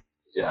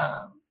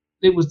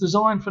it was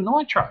designed for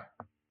nitro,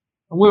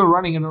 and we were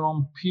running it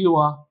on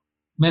pure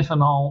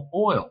methanol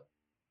oil,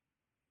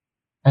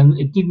 and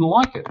it didn't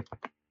like it.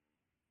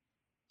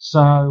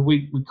 So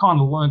we kind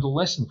of learned a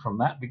lesson from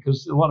that,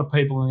 because a lot of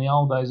people in the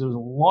old days, there was a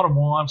lot of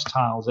wives'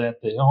 tales out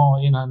there.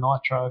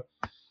 Nitro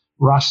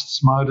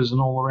rusts motors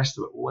and all the rest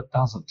of it. Well, it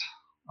doesn't.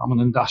 I'm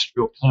an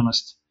industrial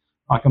chemist.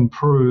 I can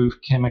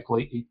prove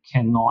chemically it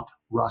cannot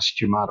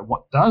rust your motor.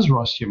 What does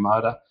rust your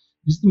motor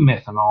is the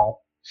methanol.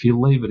 If you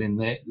leave it in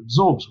there, it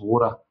absorbs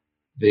water.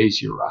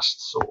 There's your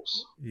rust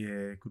source.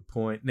 Yeah, good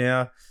point.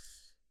 Now,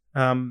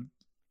 I've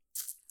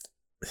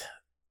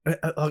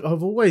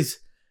always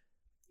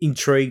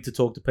intrigued to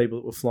talk to people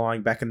that were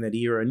flying back in that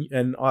era,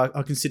 and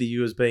I consider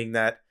you as being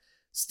that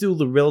still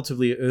the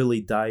relatively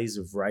early days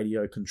of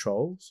radio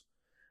controls.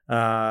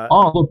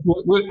 Oh,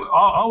 look,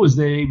 I was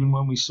there even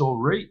when we saw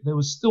reed. There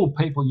was still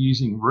people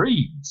using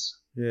reeds.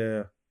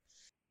 Yeah.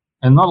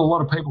 And not a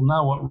lot of people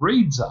know what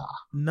reeds are.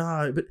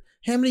 No, but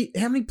how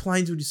many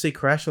planes would you see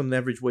crash on an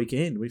average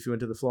weekend if you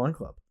went to the flying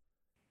club?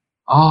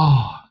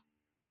 Oh,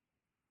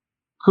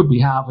 could be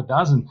half a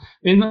dozen.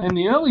 In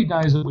the early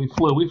days that we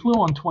flew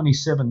on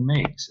 27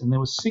 megs, and there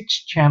were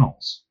 6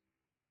 channels,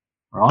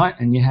 right?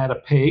 And you had a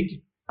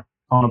peg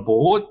on a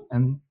board,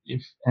 and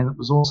it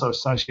was also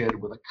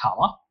associated with a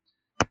colour.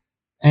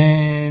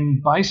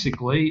 And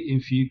basically,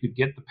 if you could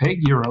get the peg,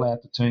 you're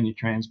allowed to turn your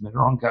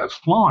transmitter on, go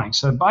flying.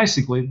 So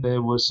basically,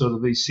 there were sort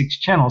of these 6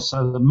 channels.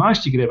 So the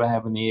most you could ever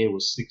have in the air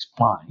was 6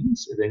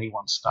 planes at any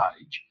one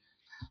stage.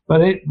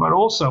 But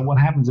also what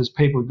happens is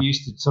people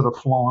used to sort of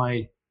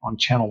fly on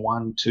channel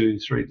 1, 2,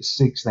 3 to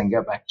 6, then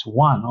go back to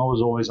 1. I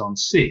was always on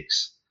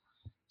 6.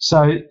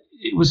 So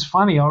it was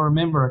funny. I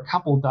remember a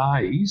couple of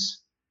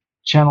days,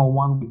 channel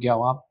 1 would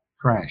go up,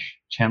 crash.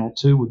 Channel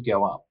 2 would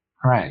go up,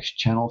 crash.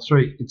 Channel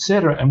 3,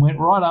 etc. And went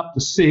right up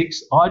to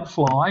 6. I'd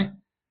fly,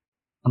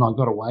 and I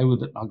got away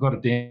with it. I got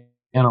it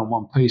down on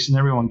one piece, and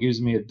everyone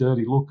gives me a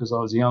dirty look because I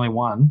was the only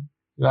one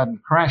who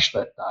hadn't crashed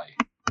that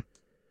day.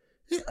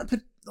 Yeah, but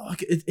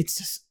like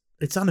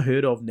it's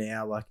unheard of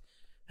now. Like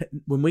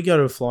when we go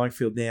to a flying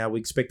field now, we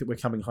expect that we're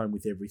coming home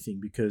with everything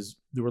because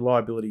the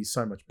reliability is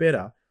so much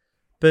better.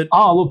 But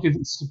look,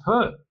 it's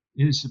superb.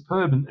 It is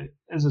superb. And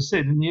as I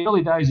said, in the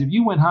early days, if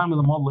you went home with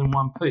a model in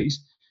one piece,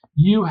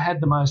 you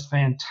had the most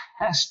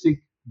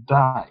fantastic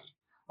day.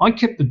 I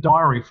kept the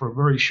diary for a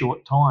very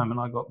short time, and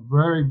I got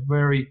very,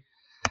 very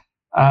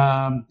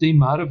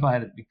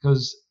demotivated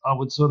because I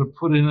would sort of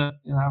put in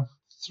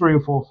 3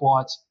 or 4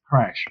 flights,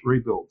 crash,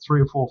 rebuild.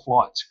 3 or 4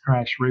 flights,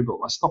 crash,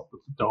 rebuild. I stopped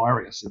with the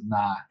diary. I said,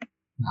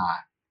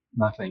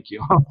 no, thank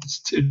you. It's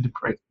too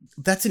depressing.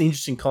 That's an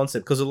interesting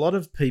concept because not a lot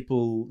of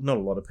people,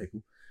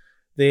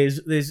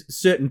 there's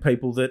certain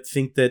people that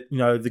think that,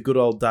 the good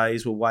old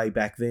days were way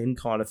back then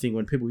kind of thing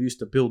when people used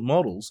to build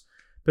models.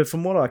 But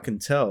from what I can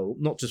tell,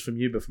 not just from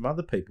you, but from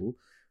other people,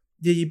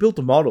 yeah, you built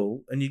a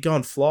model and you go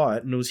and fly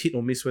it and it was hit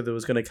or miss whether it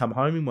was going to come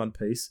home in one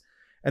piece.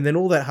 And then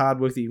all that hard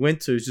work that you went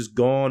to is just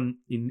gone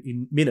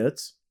in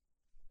minutes.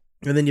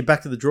 And then you're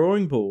back to the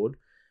drawing board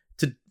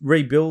to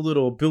rebuild it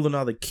or build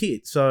another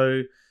kit.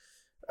 So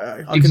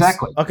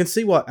exactly. I can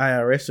see why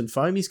ARS and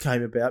foamies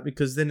came about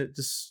because then it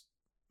just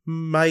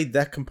made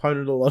that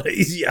component a lot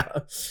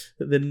easier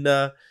than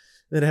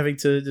having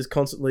to just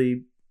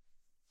constantly,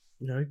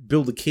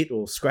 build a kit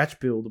or scratch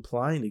build a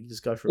plane. You can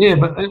just go for it. Yeah,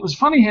 but it was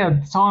funny how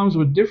times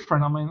were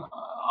different. I mean,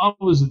 I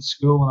was at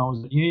school and I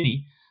was at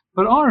uni,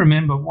 but I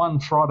remember one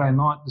Friday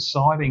night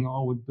deciding I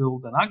would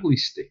build an ugly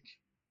stick.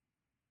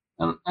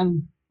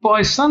 And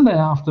by Sunday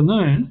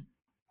afternoon,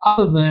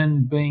 other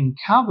than being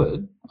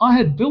covered, I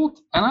had built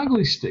an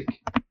ugly stick.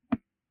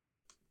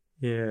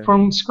 Yeah.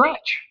 From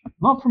scratch,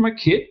 not from a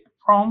kit,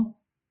 from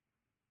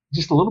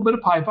just a little bit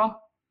of paper.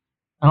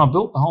 And I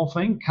built the whole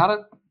thing, cut it,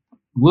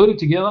 glued it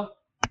together.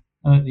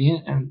 And at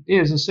the end,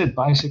 as I said,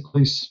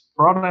 basically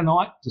Friday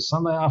night to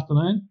Sunday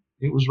afternoon,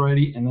 it was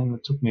ready. And then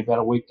it took me about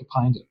a week to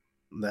paint it.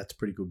 That's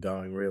pretty good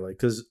going, really.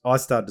 Because I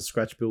started to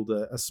scratch build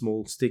a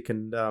small stick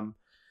and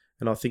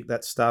I think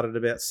that started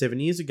about 7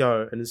 years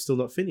ago and it's still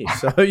not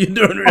finished. So you're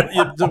doing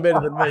better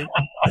than me.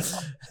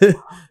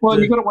 Well,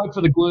 you've got to wait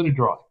for the glue to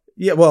dry.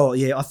 Yeah, well,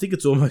 yeah, I think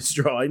it's almost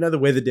dry. The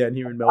weather down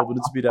here in Melbourne,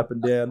 it's a bit up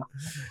and down.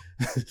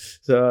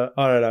 So,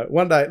 I don't know.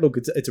 One day, look,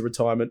 it's a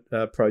retirement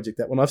project,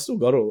 that one. I've still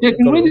got all of it.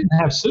 Yeah, we didn't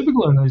have super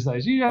glue in these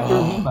days. You have to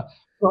remember.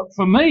 But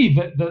for me,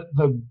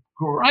 the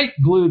great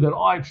glue that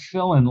I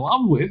fell in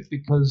love with,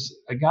 because,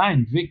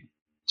 again, Vic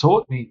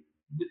taught me,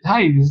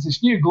 hey, there's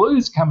this new glue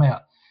that's come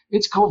out.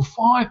 It's called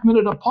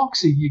 5-minute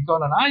epoxy. You've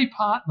got an A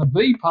part and a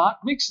B part,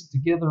 mix it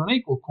together in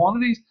equal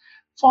quantities.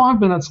 5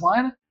 minutes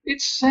later,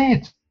 it's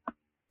set.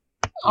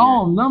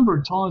 Yeah. A number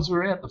of times we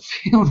were out in the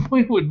field,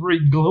 we would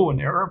re-glue an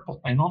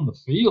aeroplane on the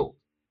field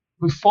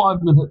with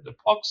 5-minute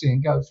epoxy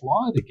and go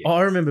fly it again.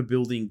 I remember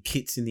building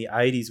kits in the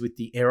 80s with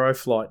the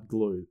Aeroflite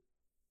glue.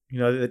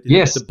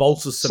 Yes, the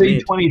balsa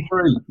cement.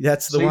 C23.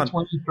 That's the C23.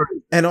 one.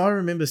 And I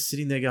remember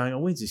sitting there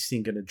going, when's this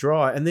thing going to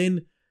dry? And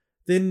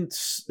then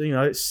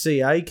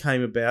CA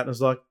came about and I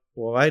was like,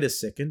 well, wait a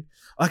second.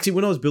 Actually,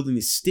 when I was building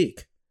this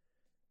stick,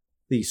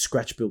 the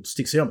scratch build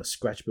stick, see, I'm a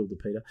scratch builder,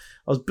 Peter.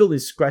 I was building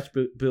this scratch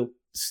build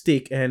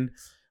stick and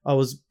I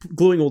was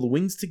gluing all the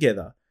wings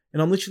together and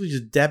I'm literally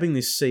just dabbing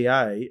this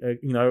CA,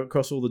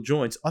 across all the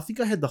joints. I think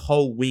I had the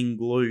whole wing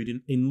glued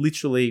in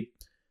literally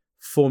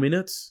 4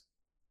 minutes.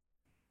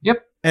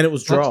 Yep. And it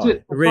was dry,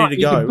 ready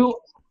to go.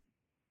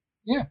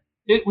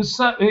 It was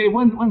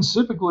when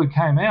super glue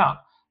came out.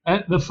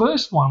 The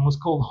first one was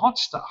called Hot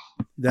Stuff.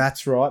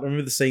 That's right. I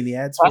remember seeing the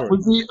ads for it.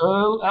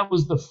 That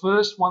was the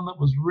first one that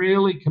was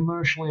really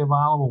commercially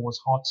available, was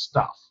Hot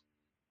Stuff.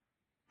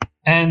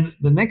 And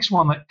the next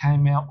one that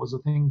came out was a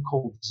thing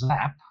called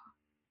Zap.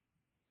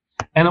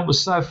 And it was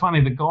so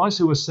funny. The guys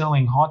who were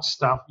selling Hot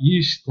Stuff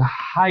used to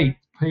hate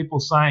people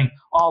saying,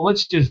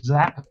 let's just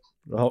zap it.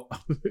 Oh.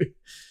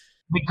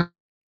 Because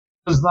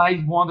because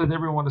they wanted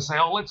everyone to say,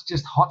 "Oh, let's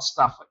just hot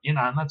stuff it,"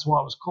 and that's why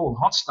it was called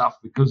hot stuff,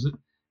 because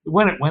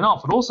when it went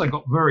off, it also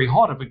got very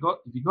hot. If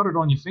you got it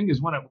on your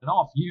fingers when it went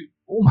off, you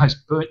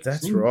almost burnt your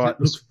That's fingers. right. It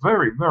was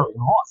very, very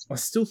hot. I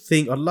still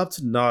think I'd love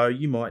to know.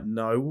 You might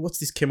know what's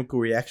this chemical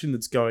reaction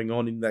that's going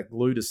on in that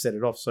glue to set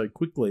it off so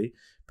quickly.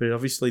 But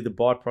obviously, the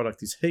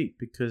byproduct is heat,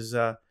 because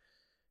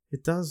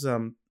it does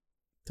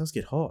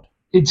get hot.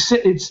 It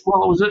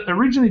was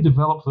originally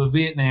developed for the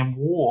Vietnam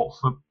War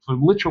for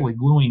literally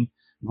gluing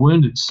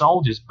wounded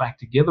soldiers back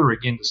together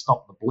again to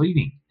stop the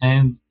bleeding.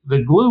 And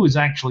the glue is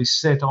actually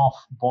set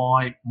off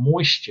by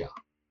moisture.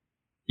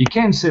 You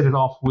can set it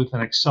off with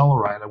an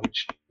accelerator,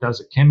 which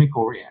does a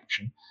chemical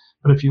reaction.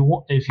 But if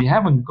you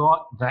haven't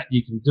got that,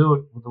 you can do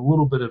it with a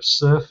little bit of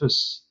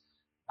surface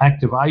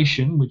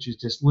activation, which is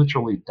just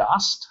literally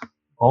dust,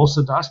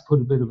 balsa dust.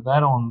 Put a bit of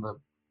that on the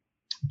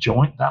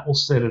joint. That will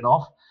set it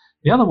off.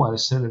 The other way to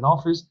set it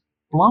off is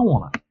blow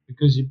on it,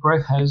 because your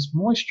breath has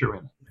moisture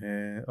in it.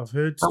 Yeah, I've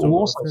heard. That will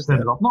also set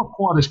it off. Not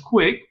quite as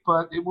quick,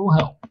 but it will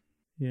help.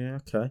 Yeah,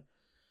 okay.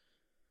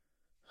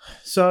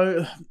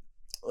 So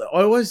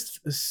I always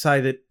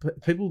say that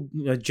people,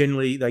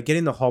 generally they get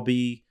in the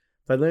hobby,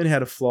 they learn how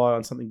to fly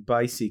on something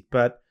basic,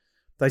 but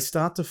they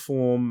start to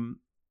form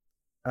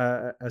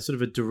a sort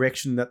of a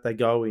direction that they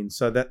go in.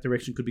 So that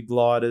direction could be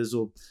gliders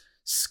or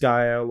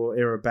scale or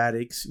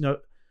aerobatics.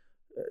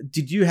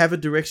 Did you have a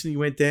direction you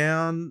went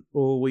down,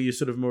 or were you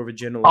sort of more of a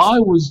generalist? I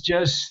was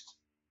just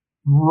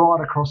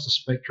right across the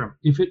spectrum.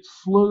 If it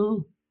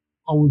flew,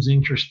 I was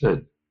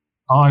interested.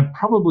 I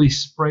probably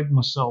spread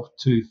myself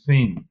too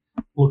thin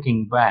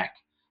looking back.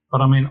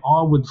 But,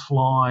 I would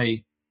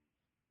fly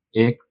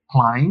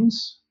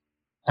airplanes.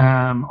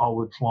 I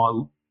would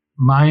fly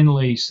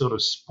mainly sort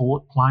of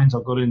sport planes. I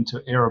got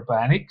into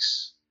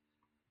aerobatics.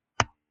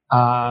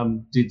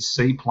 Did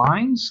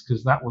seaplanes,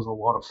 because that was a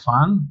lot of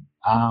fun.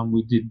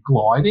 We did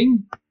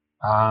gliding,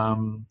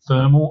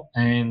 thermal,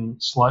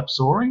 and slope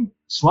soaring.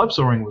 Slope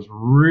soaring was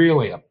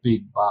really a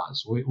big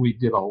buzz. We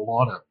did a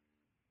lot of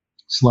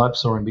slope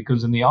soaring,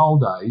 because in the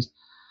old days,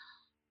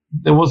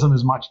 there wasn't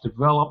as much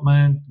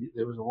development.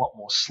 There was a lot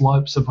more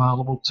slopes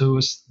available to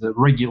us. The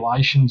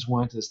regulations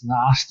weren't as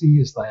nasty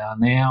as they are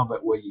now,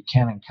 but where you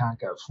can and can't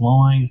go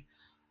flying.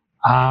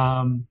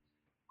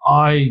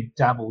 I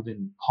dabbled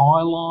in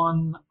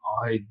pylon.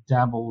 I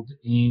dabbled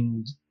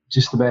in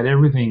just about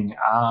everything.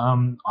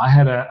 I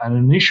had an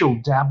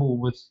initial dabble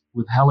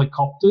with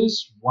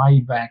helicopters way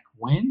back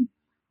when.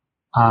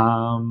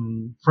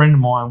 Friend of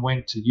mine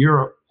went to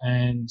Europe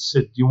and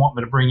said, "Do you want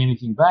me to bring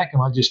anything back?"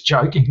 And I just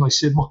jokingly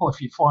said, "Well, if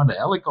you find a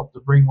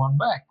helicopter, bring one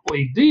back." Well,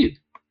 he did.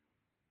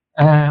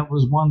 It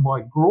was won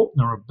by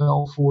Graupner, a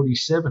Bell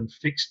 47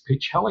 fixed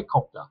pitch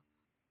helicopter.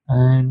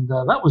 And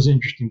that was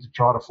interesting to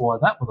try to fly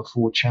that with a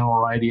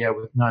 4-channel radio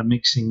with no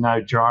mixing,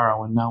 no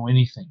gyro, and no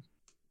anything.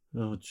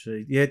 Oh,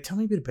 gee. Yeah, tell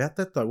me a bit about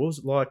that, though. What was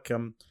it like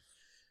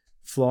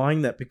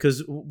flying that?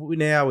 Because we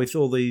now, with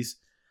all these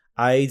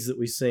aids that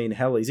we see in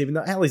helis, even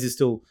though helis is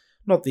still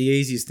not the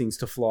easiest things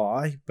to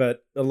fly,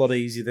 but a lot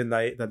easier than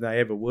they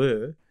ever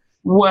were.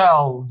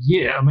 Well,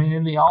 yeah.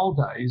 In the old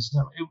days,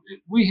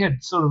 we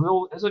had sort of,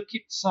 as I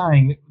keep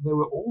saying, there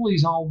were all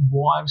these old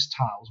wives'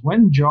 tales.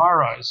 When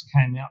gyros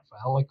came out for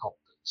helicopters,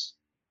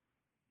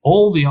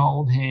 all the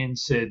old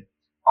hands said,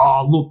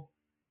 "Oh, look,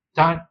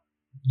 don't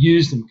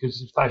use them,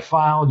 because if they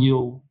fail,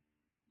 your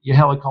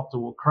helicopter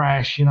will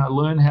crash.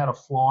 Learn how to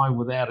fly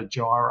without a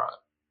gyro."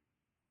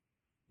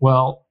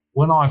 Well,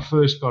 when I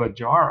first got a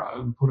gyro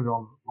and put it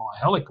on my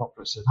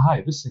helicopter, I said,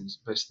 "Hey, this thing's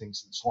the best thing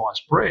since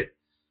sliced bread."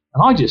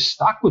 And I just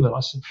stuck with it.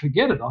 I said,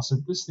 "Forget it." I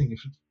said, "This thing,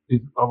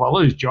 if I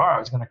lose gyro,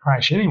 it's going to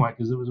crash anyway,"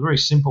 because it was a very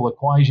simple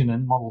equation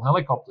in model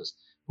helicopters.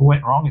 If it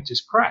went wrong, it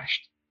just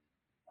crashed.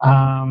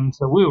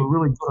 So we were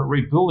really good at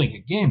rebuilding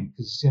again,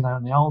 because, in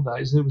the old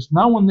days, there was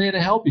no one there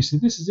to help you. So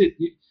this is it.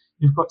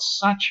 You've got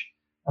such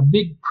a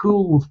big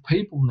pool of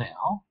people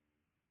now,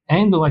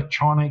 and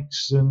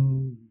electronics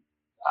and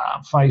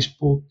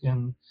Facebook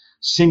and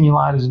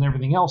simulators and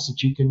everything else,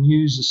 that you can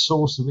use as a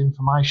source of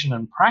information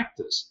and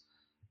practice.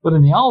 But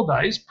in the old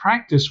days,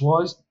 practice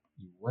was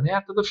you went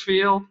out to the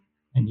field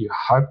and you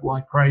hoped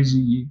like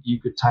crazy you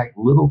could take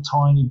little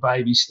tiny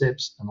baby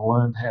steps and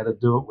learn how to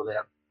do it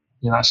without,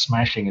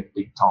 smashing it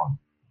big time.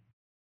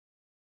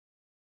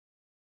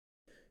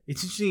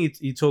 It's interesting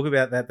you talk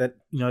about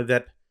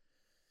that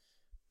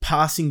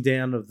passing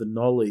down of the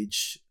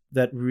knowledge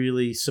that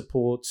really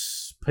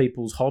supports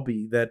people's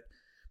hobby, that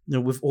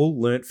we've all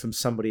learnt from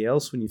somebody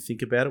else when you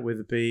think about it,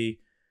 whether it be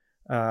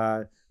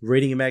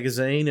reading a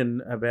magazine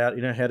and about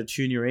how to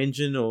tune your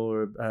engine,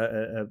 or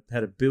how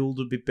to build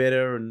a bit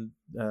better, and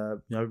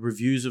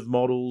reviews of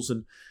models,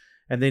 and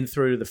then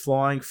through to the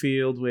flying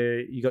field where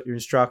you got your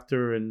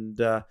instructor and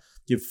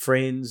your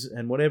friends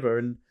and whatever.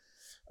 And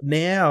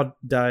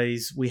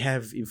nowadays we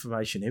have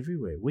information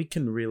everywhere. We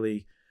can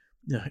really,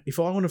 if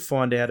I want to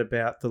find out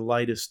about the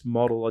latest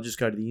model, I just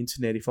go to the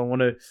internet. If I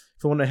want to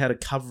know how to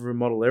cover a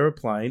model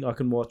aeroplane, I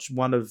can watch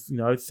one of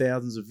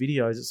thousands of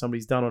videos that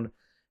somebody's done on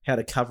how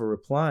to cover a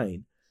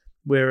plane.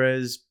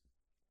 Whereas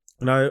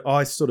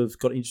I sort of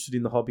got interested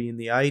in the hobby in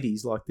the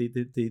 80s, like the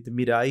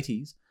mid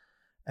 80s,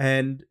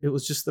 and it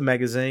was just the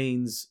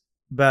magazines.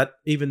 But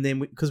even then,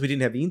 because we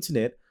didn't have the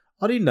internet,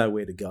 I didn't know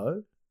where to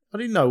go. I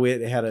didn't know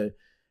how to,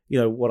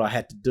 what I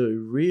had to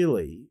do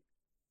really,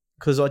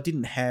 because I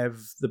didn't have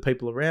the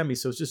people around me.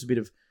 So it was just a bit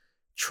of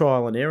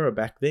trial and error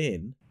back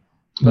then.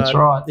 That's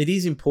right. It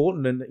is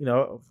important, and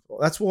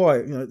that's why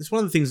it's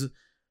one of the things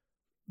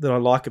that I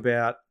like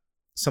about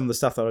some of the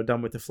stuff that I've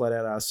done with the Flat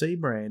Out RC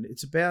brand.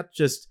 It's about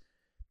just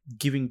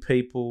giving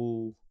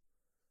people,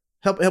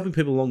 helping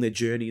people along their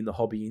journey in the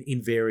hobby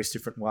in various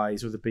different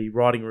ways, whether it be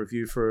writing a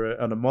review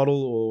on a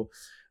model or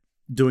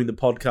doing the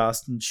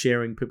podcast and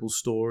sharing people's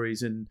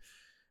stories and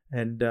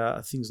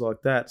things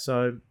like that.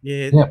 So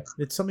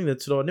it's something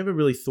that I never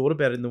really thought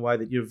about in the way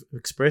that you've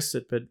expressed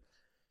it, but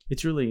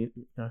it's really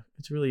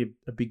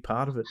a big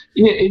part of it.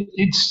 Yeah,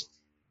 it's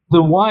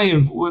the way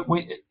of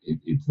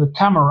it's the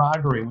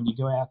camaraderie when you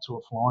go out to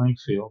a flying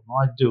field.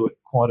 And I do it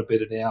quite a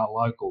bit at our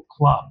local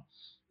club.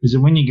 Is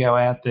that when you go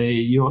out there,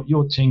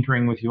 you're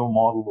tinkering with your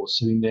model or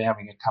sitting there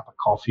having a cup of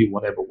coffee,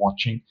 whatever,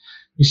 watching.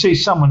 You see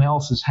someone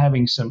else is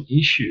having some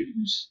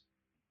issues.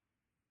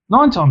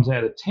 9 times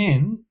out of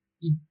 10,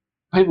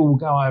 people will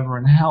go over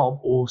and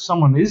help, or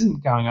someone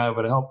isn't going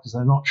over to help because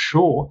they're not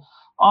sure.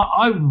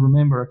 I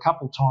remember a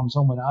couple of times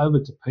I went over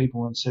to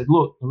people and said,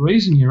 look, the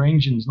reason your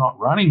engine's not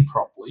running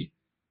properly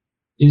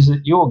is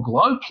that your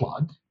glow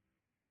plug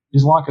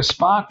is like a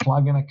spark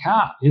plug in a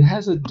car. It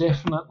has a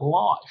definite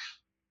life.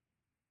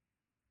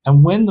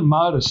 And when the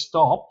motor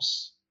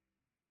stops,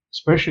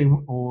 especially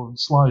or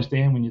slows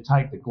down when you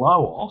take the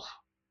glow off,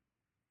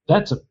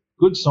 that's a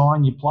good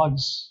sign your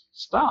plug's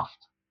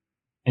stuffed.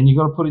 And you've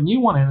got to put a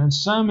new one in. And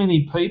so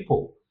many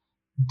people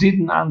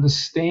didn't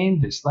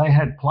understand this. They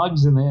had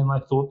plugs in there and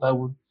they thought they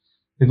would,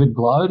 if it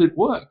glowed, it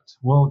worked.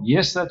 Well,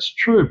 yes, that's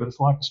true, but it's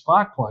like a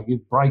spark plug.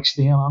 It breaks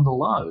down under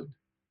load.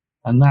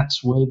 And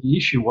that's where the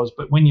issue was.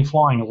 But when you're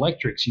flying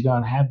electrics, you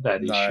don't have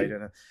that issue. No, you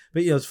don't know.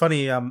 But it's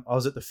funny, I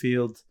was at the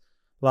field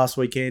last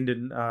weekend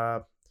and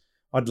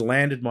I'd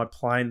landed my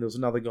plane. There was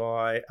another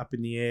guy up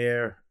in the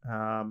air.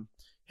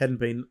 Hadn't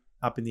been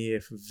up in the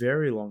air for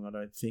very long, I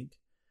don't think.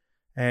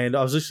 And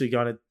I was literally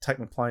going to take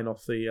my plane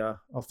off the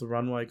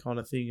runway kind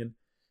of thing. And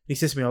he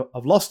says to me,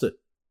 I've lost it.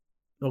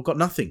 I've got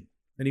nothing.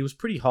 And he was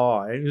pretty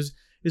high. He was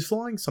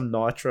flying some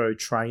nitro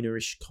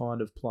trainer-ish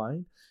kind of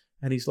plane.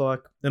 And he's like,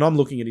 and I'm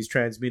looking at his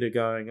transmitter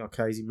going,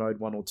 okay, is he mode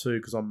 1 or 2?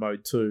 Because I'm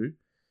mode 2.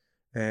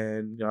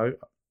 And,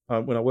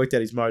 when I worked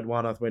out his mode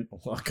 1, I went,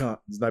 I can't.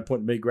 There's no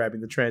point in me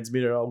grabbing the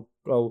transmitter.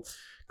 I'll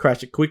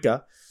crash it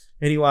quicker.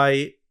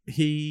 Anyway,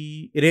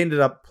 it ended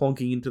up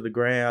plonking into the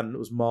ground. It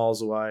was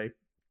miles away.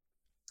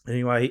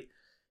 Anyway,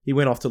 he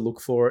went off to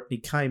look for it. He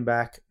came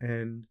back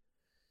and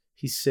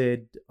he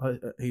said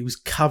he was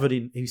covered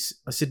in.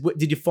 I said,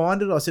 "Did you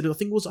find it?" I said, "I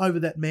think it was over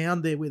that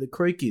mound there where the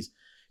creek is."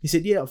 He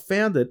said, "Yeah, I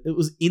found it. It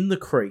was in the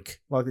creek.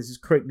 Like there's this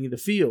creek near the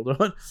field,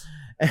 right?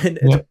 And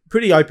it's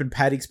pretty open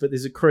paddocks, but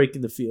there's a creek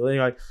in the field."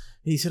 Anyway,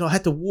 he said, "I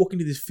had to walk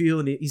into this field,"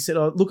 and he said,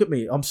 "Oh, look at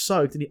me, I'm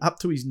soaked." And up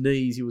to his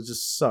knees, he was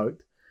just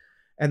soaked,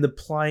 and the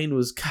plane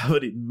was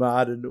covered in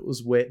mud and it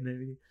was wet and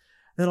everything.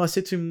 And I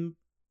said to him,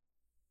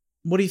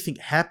 "What do you think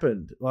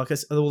happened?"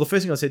 The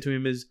first thing I said to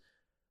him is,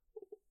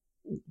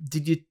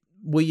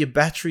 were your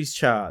batteries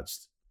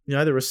charged?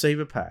 The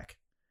receiver pack.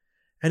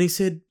 And he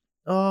said,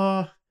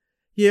 "Oh,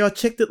 yeah, I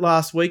checked it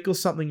last week or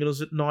something and it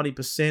was at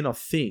 90%, I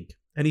think."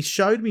 And he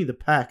showed me the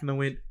pack and I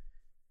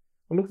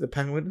looked at the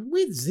pack and I went,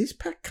 "Where does this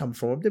pack come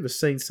from? I've never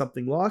seen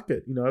something like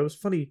it." It was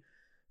funny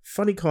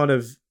kind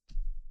of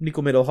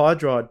nickel metal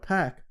hydride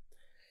pack.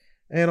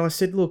 And I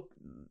said, "Look,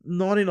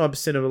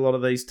 99% of a lot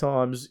of these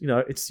times,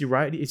 it's your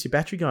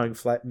battery going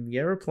flat in the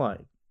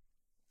aeroplane."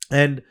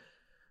 And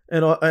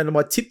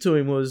my tip to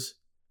him was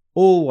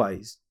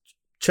always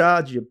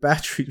charge your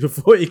batteries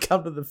before you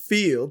come to the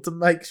field to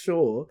make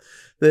sure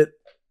that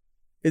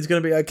it's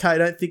going to be okay.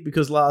 Don't think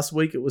because last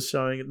week it was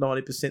showing at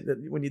 90%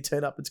 that when you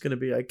turn up it's going to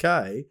be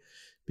okay,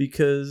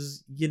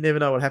 because you never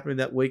know what happened in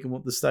that week and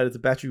what the state of the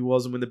battery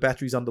was. And when the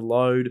battery's under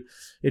load,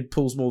 it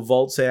pulls more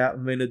volts out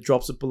and then it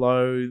drops it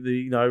below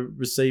the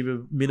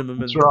receiver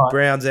minimum and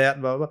browns out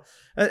and blah, blah,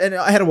 blah. And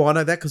how do I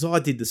know that? Because I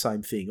did the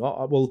same thing.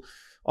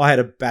 I had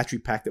a battery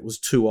pack that was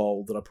too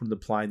old that I put in the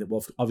plane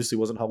that obviously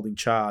wasn't holding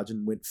charge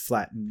and went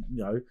flat and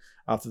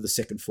after the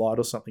second flight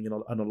or something, and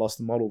I lost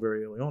the model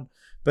very early on.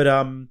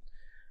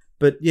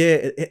 But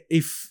yeah,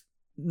 if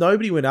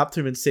nobody went up to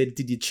him and said,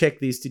 "Did you check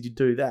this? Did you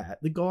do that?"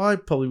 the guy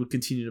probably would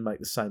continue to make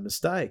the same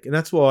mistake. And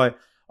that's why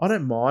I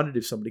don't mind it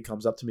if somebody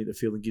comes up to me at the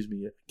field and gives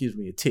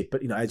me a tip.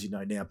 But as you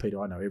know now,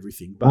 Peter, I know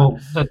everything. But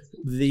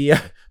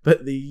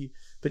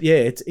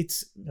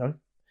it's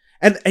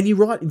And you're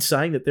right in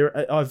saying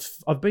that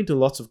I've been to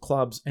lots of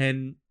clubs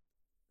and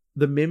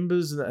the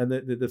members and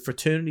the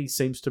fraternity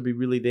seems to be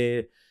really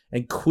there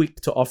and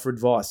quick to offer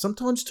advice.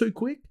 Sometimes too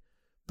quick,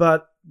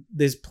 but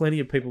there's plenty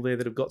of people there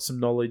that have got some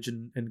knowledge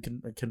and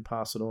can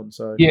pass it on.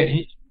 So yeah,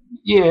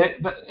 Yeah,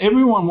 but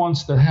everyone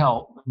wants to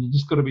help, and you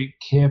just got to be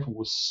careful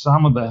with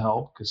some of the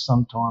help because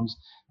sometimes,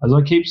 as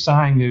I keep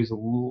saying, there's a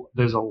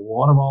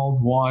lot of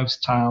old wives'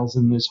 tales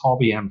in this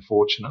hobby,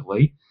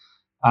 unfortunately.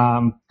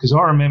 Because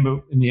I remember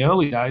in the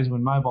early days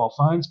when mobile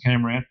phones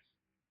came around,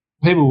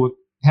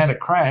 had a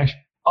crash.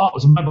 Oh, it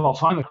was a mobile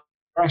phone that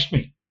crashed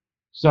me.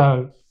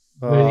 So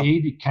the Oh,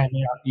 edict came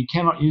out: you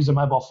cannot use a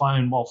mobile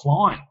phone while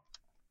flying.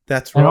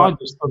 that's And I right.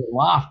 just sort of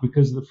laughed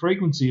because the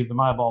frequency of the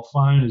mobile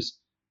phone is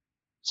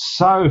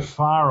so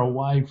far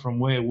away from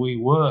where we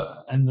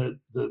were, and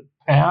the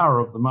power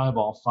of the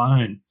mobile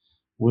phone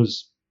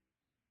was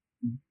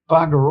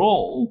bugger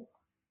all.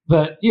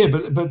 That yeah,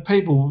 but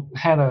people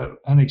had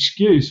an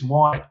excuse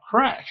why it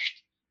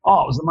crashed.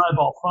 Oh, it was the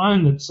mobile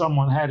phone that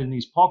someone had in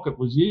his pocket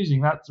was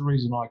using. That's the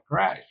reason I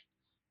crashed,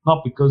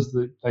 not because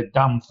they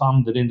dumb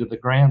thumbed it into the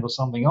ground or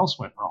something else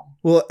went wrong.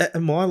 Well,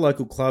 at my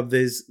local club,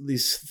 there's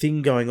this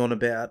thing going on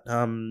about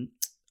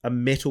a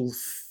metal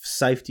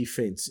safety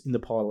fence in the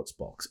pilot's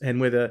box, and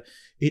whether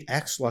it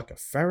acts like a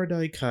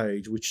Faraday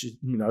cage, which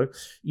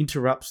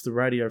interrupts the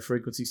radio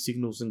frequency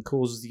signals and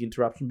causes the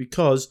interruption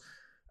because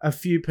a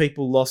few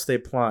people lost their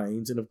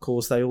planes, and of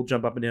course they all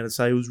jump up and down and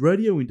say it was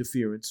radio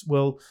interference.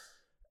 Well,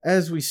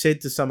 as we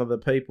said to some of the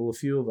people, a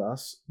few of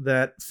us,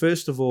 that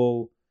first of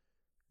all,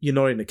 you're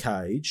not in a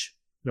cage,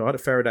 right? A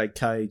Faraday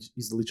cage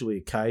is literally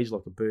a cage,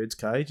 like a bird's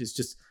cage. It's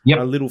just a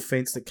Yep. little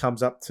fence that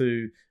comes up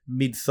to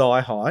mid-thigh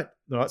height,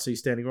 right? So you're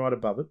standing right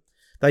above it.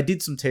 They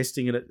did some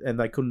testing in it, and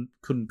they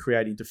couldn't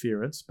create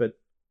interference, but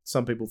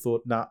some people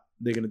thought, nah,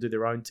 they're going to do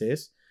their own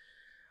test.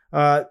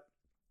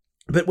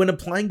 But when a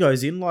plane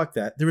goes in like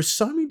that, there are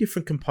so many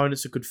different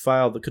components that could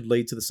fail that could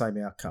lead to the same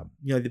outcome.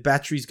 The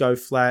batteries go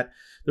flat,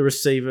 the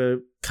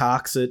receiver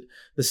carks it,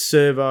 a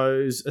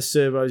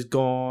servo's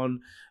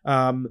gone,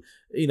 a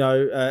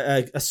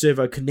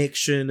servo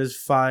connection has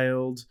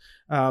failed,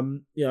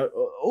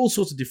 all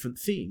sorts of different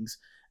things.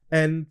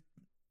 And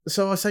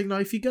so I say,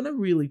 if you're going to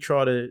really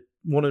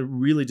want to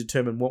really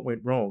determine what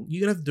went wrong,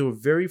 you're going to have to do a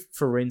very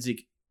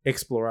forensic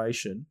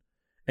exploration.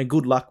 And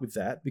good luck with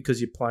that because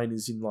your plane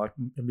is in like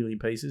a million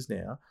pieces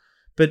now.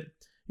 But,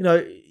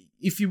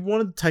 if you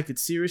want to take it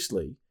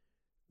seriously,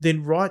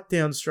 then write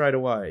down straight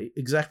away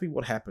exactly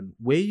what happened,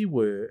 where you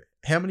were,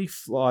 how many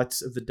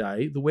flights of the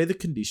day, the weather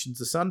conditions,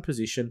 the sun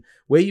position,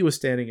 where you were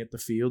standing at the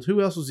field,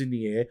 who else was in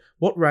the air,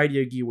 what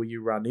radio gear were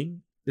you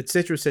running,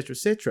 etc., etc.,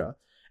 etc.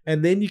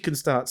 And then you can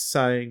start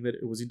saying that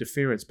it was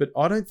interference. But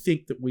I don't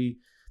think that we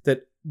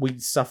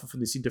suffer from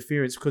this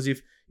interference because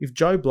if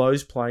Joe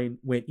Blow's plane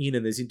went in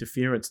and there's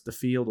interference at the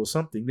field or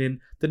something, then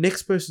the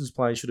next person's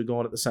plane should have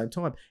gone at the same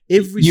time.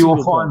 You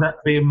will find that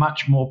to be a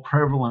much more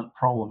prevalent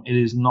problem. It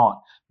is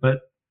not,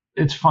 but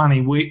it's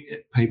funny.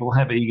 People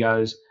have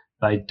egos.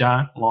 They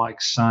don't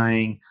like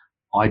saying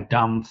I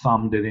dumb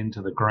thumbed it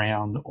into the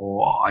ground,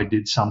 or I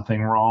did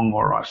something wrong,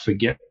 or I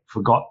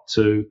forgot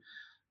to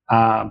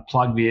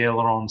plug the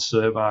aileron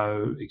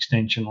servo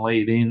extension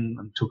lead in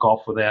and took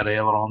off without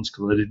ailerons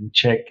because I didn't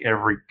check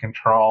every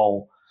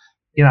control.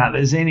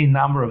 There's any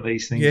number of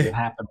these things that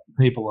happen.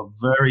 People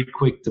are very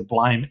quick to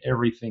blame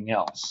everything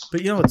else.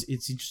 But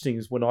it's interesting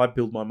is when I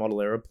build my model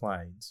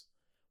aeroplanes,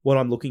 what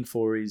I'm looking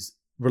for is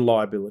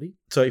reliability.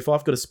 So if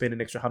I've got to spend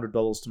an extra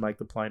 $100 to make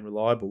the plane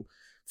reliable,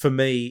 for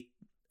me,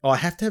 I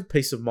have to have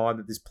peace of mind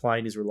that this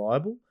plane is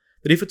reliable.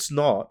 That if it's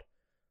not,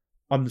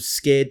 I'm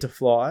scared to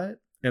fly it.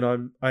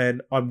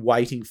 And I'm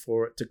waiting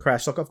for it to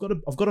crash. Like I've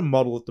got a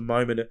model at the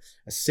moment,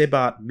 a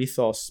Sebart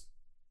Mythos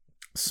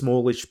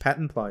smallish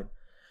pattern plane,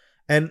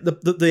 and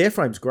the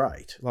airframe's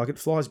great. Like it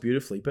flies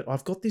beautifully, but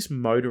I've got this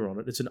motor on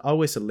it. It's an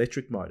OS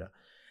electric motor,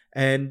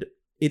 and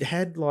it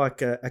had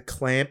like a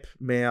clamp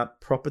mount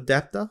prop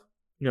adapter,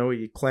 where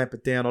you clamp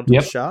it down onto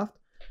the shaft.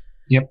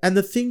 Yep. And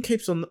the thing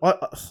keeps on.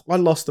 I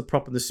lost the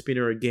prop and the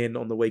spinner again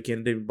on the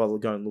weekend. Didn't bother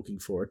going looking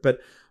for it,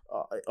 but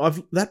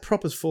that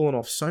prop has fallen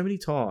off so many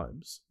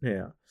times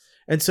now,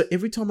 and so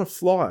every time I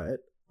fly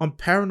it, I'm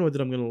paranoid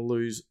that I'm going to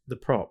lose the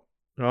prop.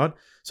 Right,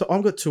 so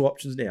I've got two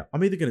options now.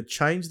 I'm either going to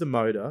change the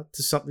motor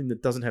to something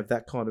that doesn't have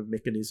that kind of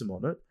mechanism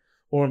on it,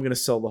 or I'm going to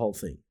sell the whole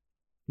thing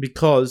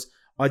because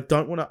I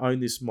don't want to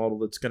own this model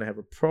that's going to have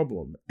a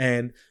problem.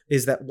 And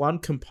there's that one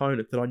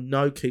component that I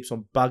know keeps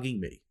on bugging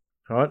me.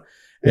 Right,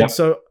 and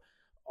so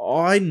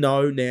I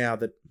know now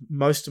that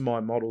most of my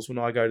models, when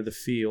I go to the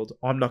field,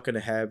 I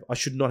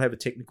should not have a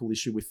technical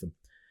issue with them.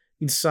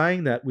 In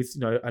saying that, with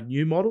a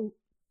new model,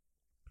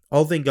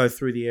 I'll then go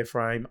through the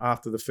airframe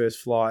after the first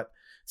flight,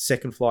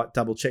 second flight,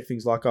 double check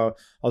things. Like I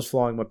was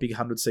flying my big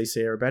 100cc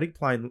aerobatic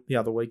plane the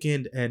other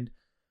weekend, and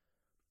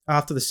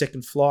after the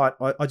second flight,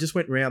 I just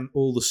went around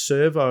all the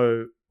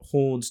servo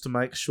horns to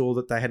make sure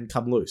that they hadn't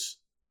come loose,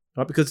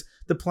 right? Because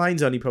the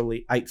plane's only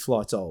probably 8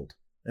 flights old,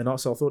 and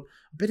so I thought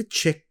I better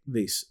check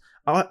this.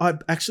 I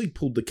actually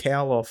pulled the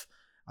cowl off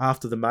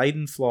after the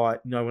maiden flight,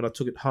 when I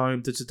took it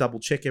home to double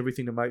check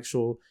everything to make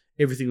sure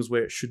everything was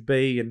where it should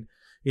be, and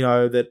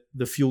that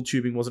the fuel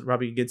tubing wasn't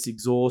rubbing against the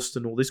exhaust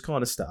and all this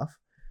kind of stuff.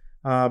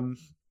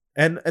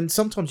 And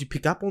sometimes you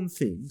pick up on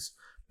things,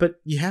 But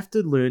you have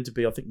to learn to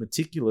be, I think,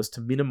 meticulous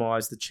to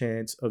minimize the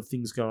chance of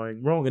things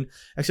going wrong. And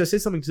actually, I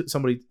said something to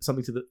somebody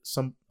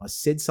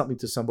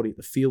at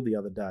the field the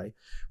other day,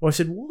 where I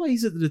said, why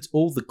is it that it's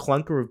all the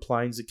clunker of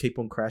planes that keep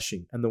on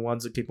crashing and the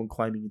ones that keep on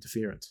claiming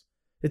interference?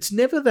 It's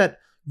never that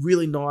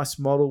really nice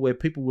model where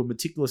people were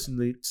meticulous in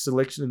the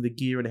selection of the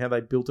gear and how they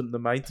built it and the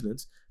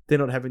maintenance. They're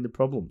not having the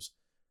problems.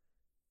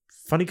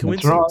 Funny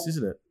coincidence, right,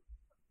 isn't it?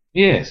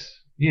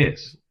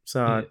 Yes.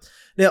 So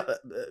now,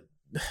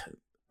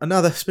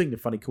 speaking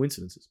of funny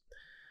coincidences,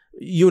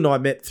 you and I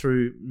met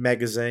through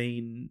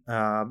magazine,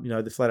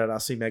 the Flat Out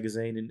RC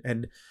magazine,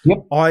 and yep.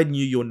 I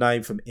knew your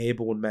name from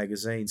Airborne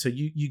magazine. So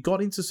you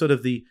got into sort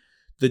of the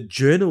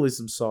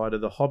journalism side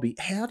of the hobby.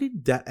 How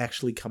did that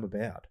actually come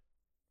about?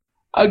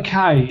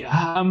 Okay.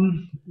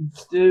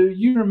 Do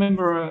you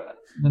remember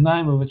the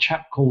name of a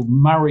chap called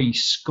Murray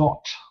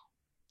Scott?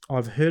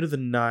 I've heard of the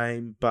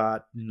name,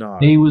 but no.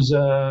 He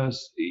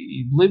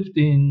lived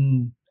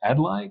in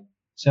Adelaide,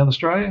 South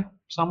Australia,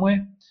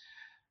 somewhere.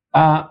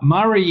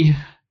 Murray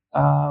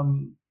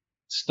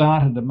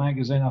started a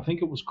magazine. I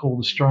think it was called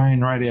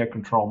Australian Radio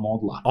Control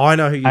Modeler. I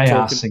know who you're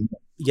talking.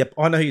 Yep,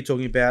 I know who you're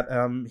talking about.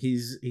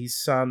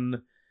 His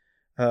son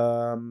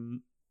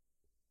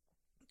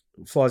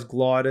flies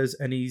gliders,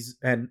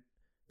 and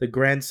the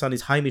grandson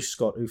is Hamish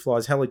Scott, who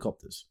flies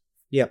helicopters.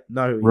 Yep,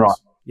 know who he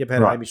is. Yep,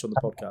 had Hamish on the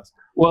podcast.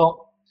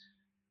 Well,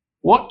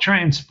 what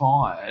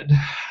transpired,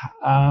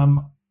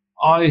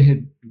 I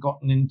had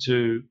gotten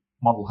into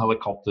model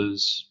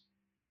helicopters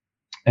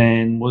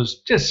and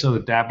was just sort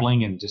of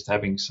dabbling and just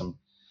having some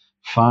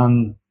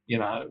fun,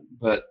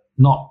 but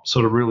not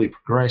sort of really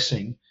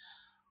progressing,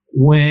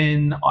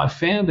 when I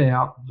found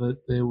out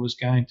that there was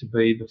going to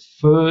be the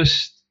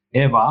first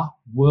ever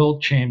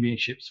World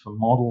Championships for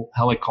model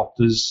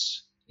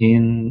helicopters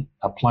in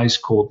a place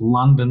called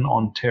London,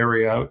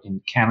 Ontario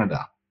in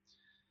Canada.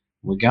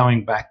 We're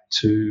going back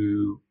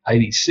to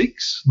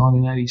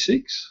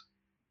 1986.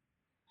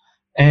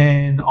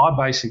 And I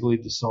basically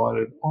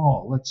decided,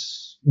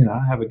 let's,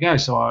 have a go.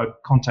 So I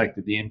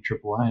contacted the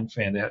MAAA and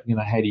found out,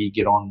 how do you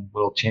get on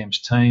World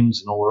Champs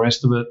teams and all the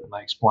rest of it. And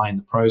they explained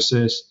the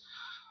process.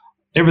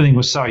 Everything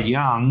was so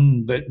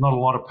young that not a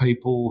lot of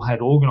people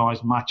had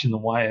organised much in the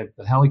way of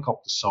the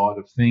helicopter side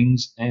of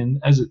things.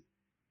 And as it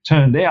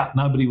turned out,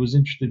 nobody was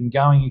interested in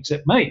going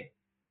except me.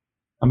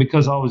 And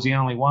because I was the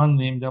only one,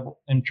 the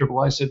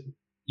MAAA said,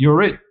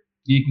 you're it.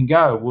 You can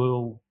go.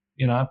 We'll,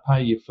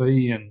 pay your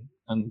fee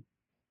and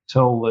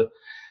tell the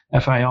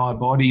FAI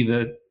body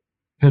that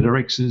Peter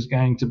Rix is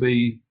going to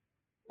be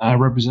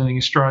representing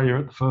Australia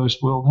at the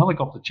first World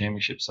Helicopter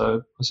Championship.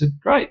 So I said,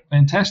 great,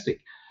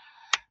 fantastic.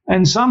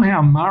 And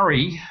somehow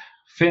Murray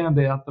found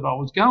out that I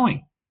was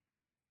going.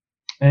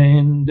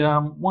 And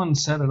one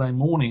Saturday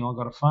morning, I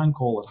got a phone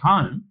call at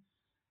home,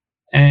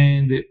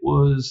 and it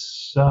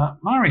was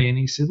Murray, and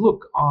he said,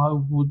 look, I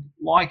would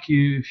like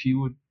you if you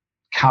would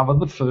cover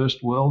the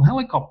first World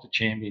Helicopter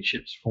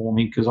Championships for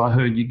me because I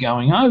heard you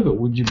going over.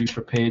 Would you be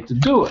prepared to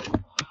do it?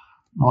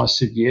 And I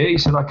said, yeah. He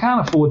said, I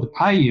can't afford to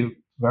pay you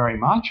very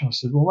much. I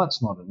said, well,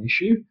 that's not an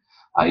issue.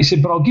 He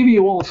said, but I'll give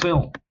you all the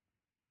film.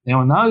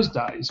 Now, in those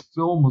days,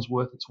 film was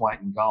worth its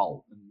weight in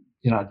gold. And,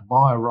 to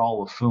buy a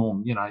roll of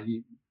film,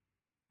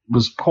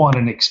 was quite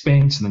an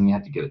expense, and then you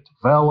had to get it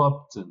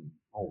developed and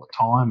all the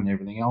time and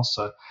everything else.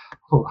 So I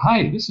thought,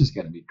 hey, this is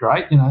going to be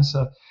great.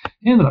 So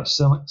he ended up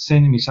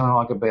sending me something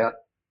like about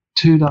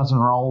 24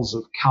 rolls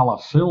of colour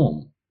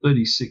film,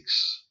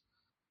 36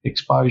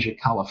 exposure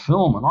colour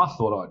film, and I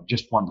thought I'd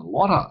just won the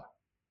lotto.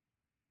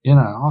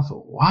 I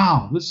thought,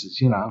 wow, this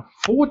is,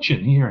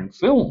 fortune here in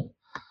film.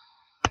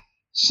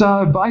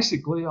 So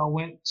basically I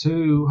went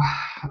to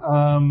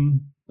the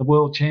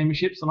World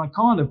Championships, and I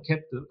kind of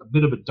kept a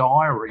bit of a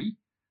diary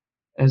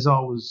as I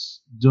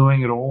was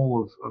doing it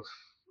all of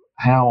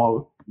how I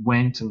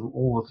went and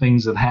all the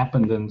things that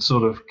happened, and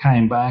sort of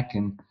came back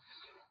and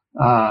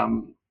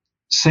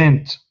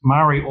sent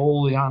Murray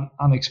all the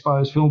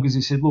unexposed film because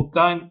he said, look,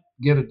 don't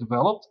get it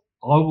developed.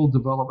 I will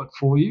develop it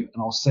for you,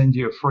 and I'll send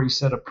you a free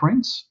set of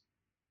prints.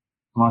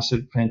 And I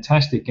said,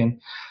 fantastic.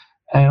 And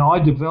I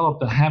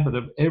developed a habit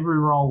of every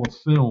roll of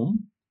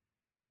film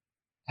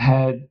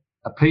had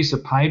a piece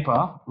of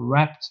paper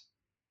wrapped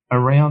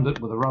around it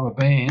with a rubber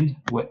band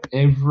where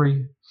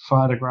every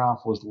photograph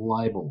was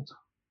labelled.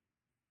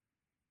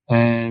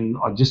 And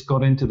I just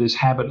got into this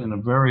habit in a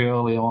very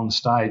early on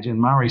stage.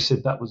 And Murray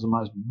said that was the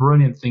most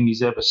brilliant thing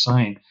he's ever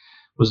seen,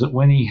 was that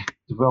when he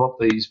developed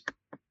these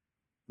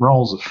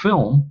rolls of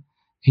film,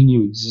 he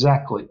knew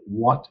exactly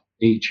what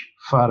each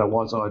photo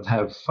was. I'd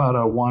have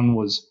photo one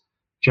was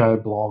Joe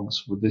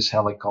Bloggs with this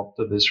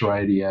helicopter, this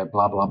radio,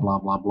 blah, blah, blah,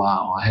 blah,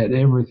 blah. I had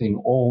everything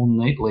all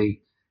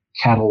neatly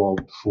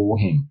catalogued for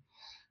him.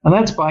 And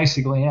that's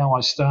basically how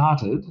I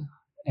started.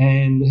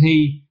 And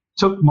he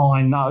took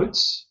my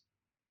notes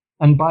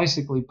and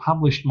basically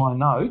published my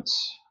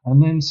notes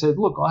and then said,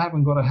 look, I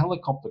haven't got a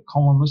helicopter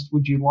columnist.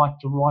 Would you like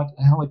to write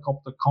a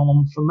helicopter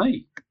column for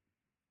me?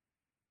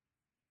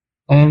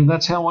 And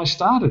that's how I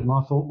started. And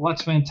I thought, well,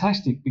 that's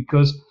fantastic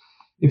because,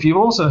 if you've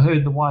also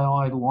heard the way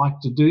I like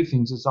to do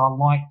things is I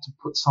like to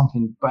put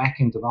something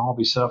back into the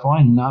hobby. So if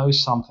I know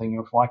something,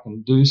 or if I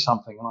can do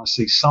something and I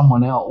see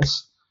someone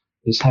else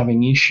is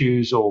having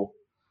issues, or,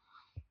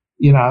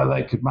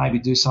 they could maybe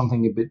do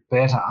something a bit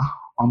better,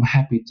 I'm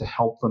happy to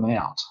help them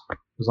out,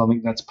 because I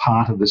think that's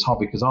part of this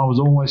hobby. Because I was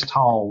always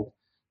told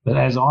that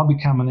as I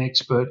become an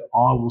expert,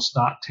 I will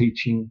start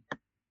teaching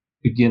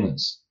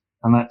beginners.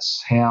 And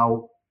that's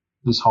how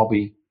this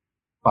hobby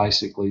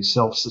basically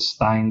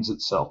self-sustains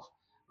itself.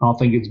 I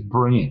think it's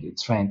brilliant.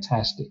 It's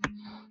fantastic.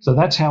 So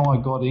that's how I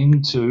got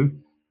into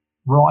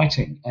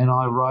writing. And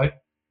I wrote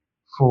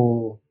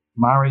for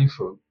Murray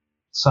for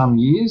some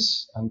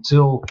years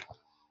until,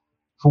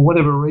 for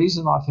whatever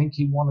reason, I think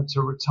he wanted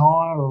to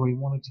retire or he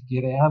wanted to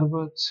get out of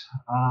it.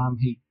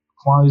 He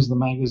closed the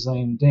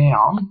magazine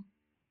down.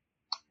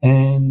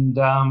 And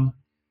a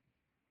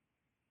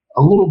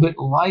little bit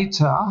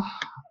later,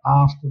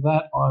 after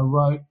that, I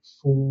wrote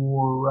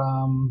for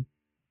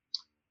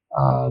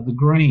the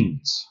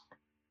Greens.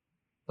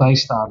 They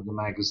started the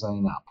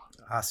magazine up.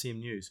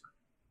 RCM News.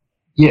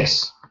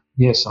 Yes,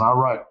 and I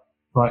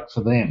wrote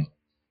for them.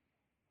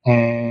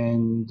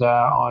 And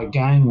I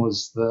again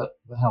was the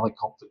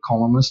helicopter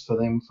columnist for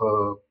them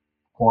for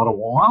quite a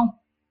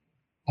while.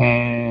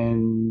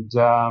 And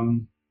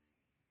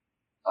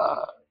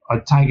I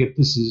take it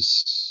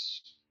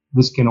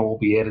this can all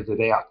be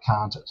edited out,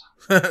 can't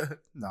it?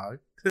 No.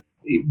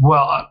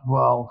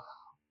 Well,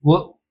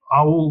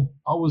 I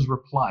was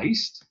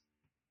replaced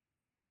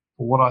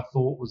for what I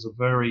thought was a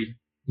very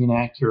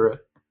inaccurate,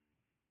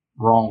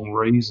 wrong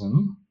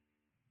reason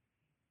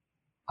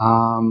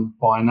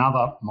by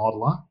another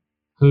modeller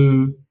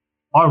who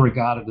I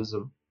regarded as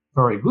a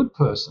very good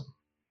person,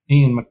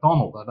 Ian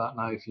McDonald. I don't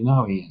know if you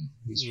know Ian.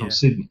 He's from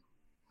Sydney.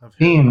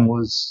 Ian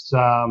was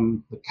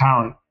the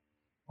current,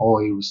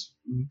 he was,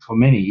 for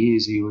many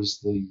years, he was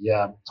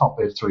the top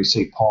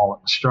F3C pilot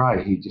in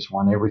Australia. He just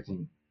won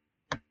everything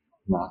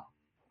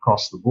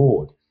across the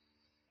board.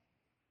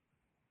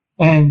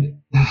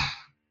 And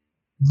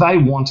they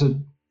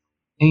wanted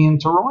Ian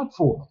to write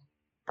for them.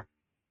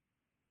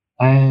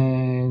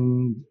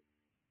 And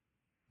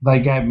they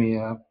gave me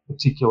a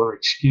particular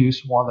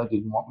excuse why they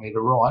didn't want me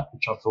to write,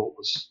 which I thought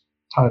was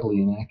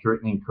totally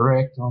inaccurate and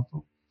incorrect. And I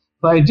thought,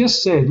 they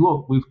just said,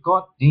 look, we've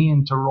got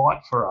Ian to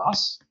write for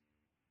us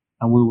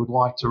and we would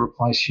like to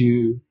replace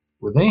you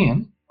with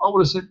Ian. I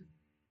would have said,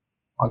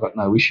 I got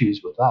no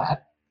issues with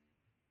that,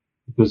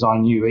 because I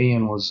knew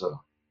Ian was a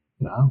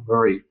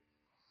very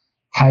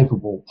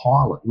capable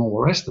pilot and all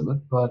the rest of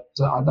it, but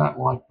I don't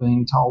like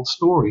being told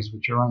stories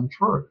which are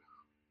untrue.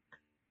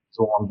 That's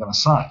all I'm going to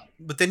say.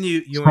 But then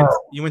you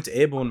went to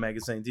Airborne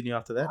magazine, didn't you,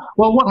 after that?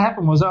 Well, what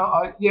happened was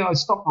I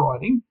stopped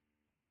writing,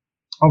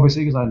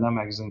 obviously, because I had no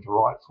magazine to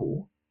write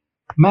for.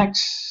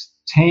 Max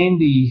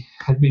Tandy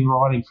had been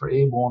writing for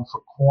Airborne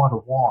for quite a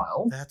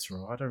while. That's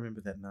right. I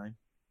remember that name.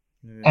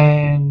 Yeah.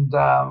 And,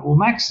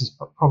 Max is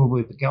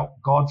probably the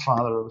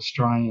godfather of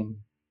Australian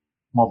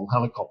model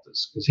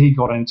helicopters, because he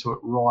got into it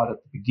right at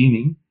the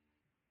beginning,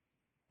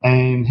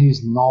 and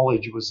his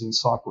knowledge was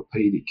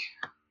encyclopedic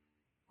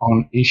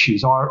on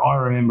issues. I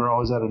remember I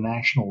was at a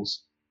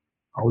Nationals.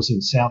 I was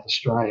in South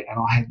Australia, and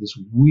I had this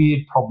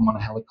weird problem on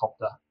a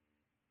helicopter,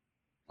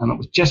 and it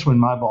was just when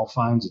mobile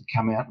phones had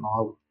come out, and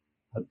I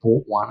had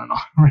bought one, and I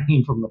rang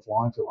him from the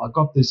flying field. I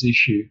got this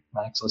issue,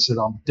 Max. I said,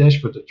 I'm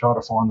desperate to try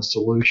to find a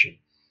solution.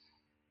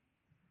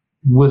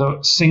 With a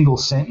single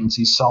sentence,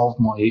 he solved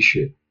my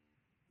issue.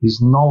 His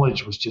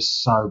knowledge was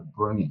just so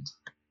brilliant,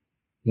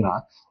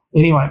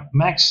 Anyway,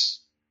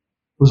 Max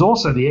was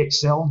also the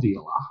XL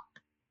dealer,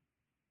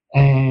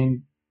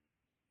 and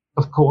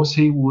of course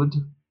he would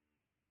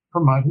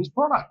promote his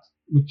product,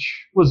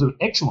 which was an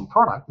excellent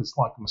product. It's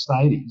like a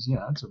Mercedes,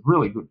 it's a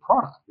really good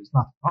product. There's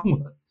nothing wrong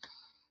with it.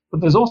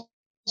 But there's also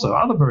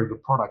other very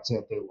good products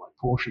out there, like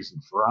Porsches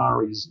and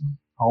Ferraris and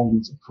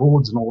Holdens and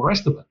Fords and all the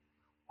rest of it.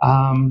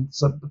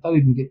 But they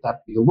didn't get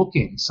that big a look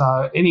in.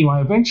 So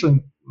anyway,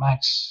 eventually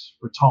Max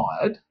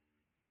retired,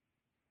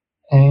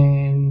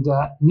 and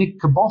Nick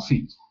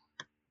Kaboffi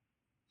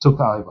took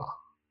over.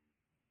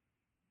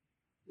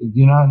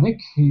 You know Nick?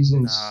 He's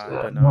in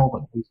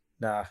Melbourne.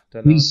 Don't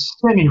know. He's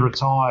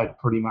semi-retired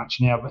pretty much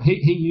now, but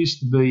he used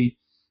to be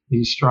the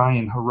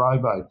Australian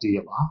Horobo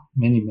dealer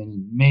many,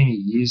 many, many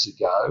years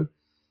ago.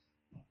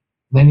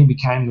 Then he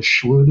became the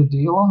Schluter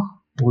dealer,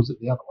 or was it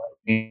the other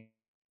way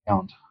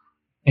around?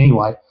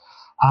 Anyway,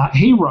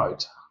 he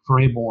wrote for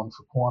Airborne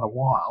for quite a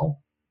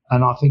while,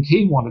 and I think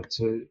he wanted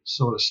to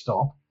sort of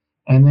stop.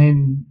 And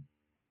then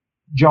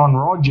John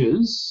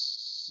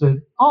Rogers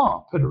said,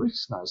 Peter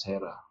Rix knows how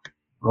to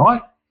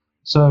write.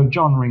 So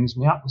John rings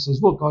me up and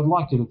says, look, I'd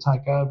like you to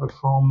take over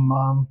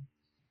from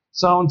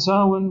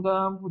so-and-so, and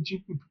would you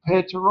be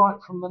prepared to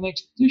write from the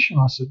next edition?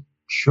 I said,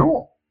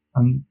 sure.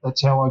 And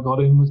that's how I got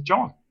in with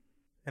John.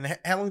 And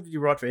how long did you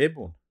write for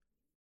Airborne?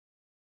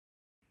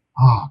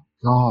 Oh,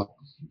 God,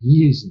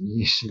 years and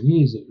years and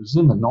years. It was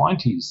in the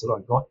 90s that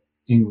I got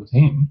in with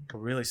him. Oh,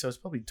 really? So it's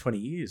probably 20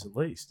 years at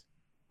least.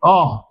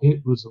 Oh,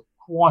 it was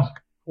quite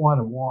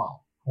a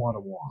while. quite a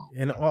while.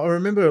 And I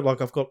remember,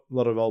 like, I've got a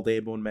lot of old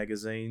Airborne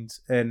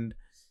magazines, and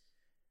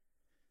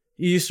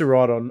you used to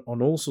write on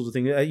all sorts of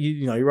things.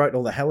 You wrote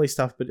all the heli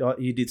stuff, but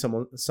you did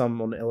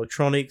some on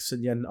electronics,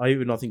 and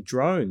I think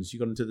drones. You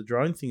got into the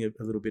drone thing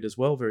a little bit as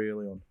well very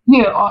early on.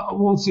 Yeah,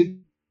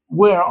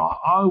 where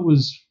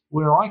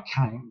I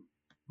came,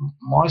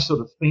 my sort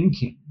of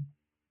thinking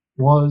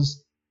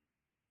was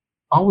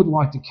I would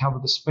like to cover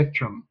the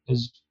spectrum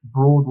as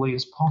broadly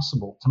as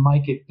possible to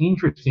make it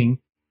interesting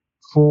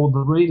for the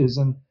readers.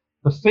 And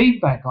the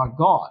feedback I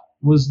got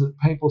was that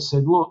people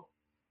said, look,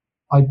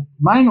 I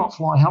may not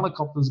fly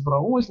helicopters, but I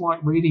always like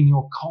reading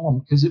your column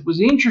because it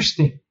was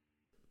interesting.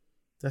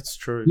 That's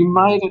true. You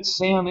made it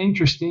sound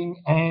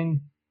interesting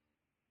and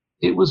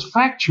it was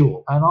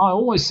factual. And I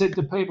always said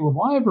to people, if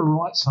I ever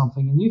write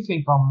something and you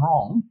think I'm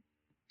wrong,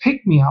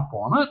 pick me up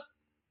on it,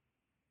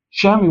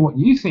 show me what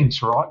you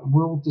think's right, and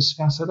we'll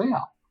discuss it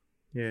out.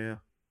 Yeah.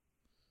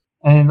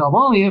 And I've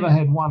only ever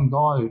had one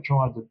guy who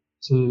tried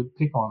to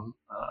pick on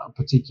a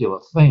particular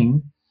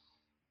thing,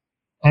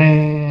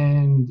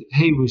 and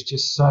he was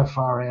just so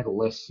far out of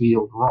left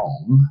field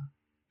wrong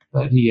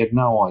that he had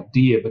no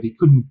idea, but he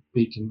couldn't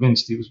be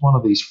convinced. He was one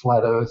of these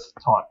flat earth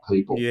type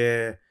people.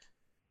 Yeah.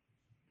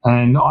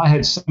 And I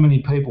had so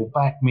many people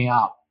back me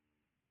up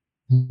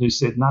who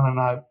said,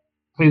 no,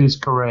 Peter's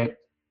correct.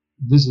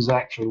 This is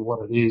actually what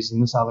it is.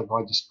 And this other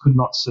guy just could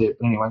not see it.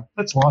 But anyway,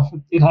 that's life.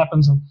 It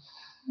happens. And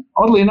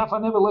oddly enough, I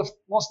never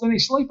lost any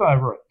sleep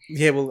over it.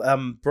 Yeah,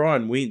 well,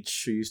 Brian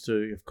Winch, who used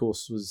to, of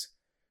course, was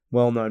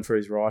well known for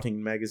his writing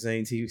in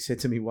magazines, he said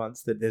to me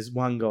once that there's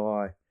one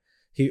guy,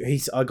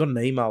 I got an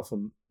email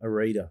from a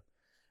reader,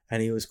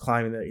 and he was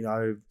claiming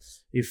that,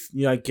 if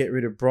you don't get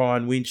rid of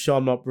Brian Winch,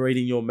 I'm not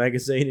reading your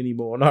magazine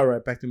anymore. And I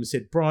wrote back to him and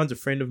said, Brian's a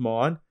friend of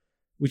mine,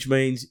 which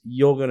means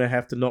you're going to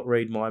have to not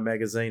read my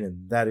magazine,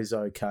 and that is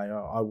okay.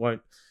 I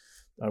won't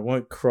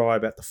cry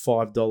about the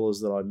 $5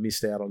 that I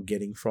missed out on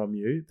getting from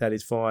you. That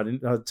is fine.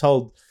 And I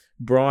told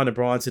Brian, and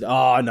Brian said,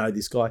 I know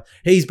this guy.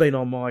 He's been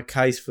on my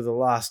case for the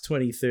last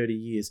 20, 30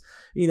 years.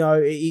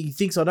 He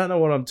thinks I don't know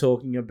what I'm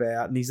talking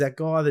about, and he's that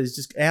guy that is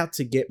just out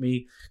to get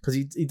me because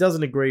he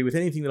doesn't agree with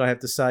anything that I have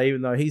to say,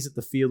 even though he's at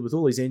the field with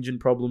all his engine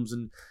problems,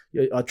 and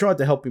I tried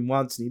to help him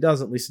once, and he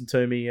doesn't listen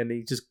to me, and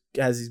he just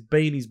has his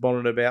beanie's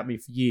bonnet about me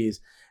for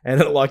years.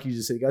 And like you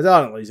just said, he goes,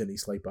 I don't lose any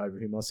sleep over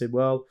him. I said,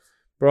 well,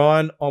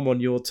 Brian, I'm on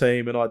your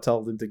team, and I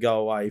told him to go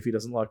away if he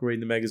doesn't like reading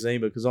the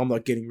magazine, because I'm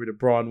not getting rid of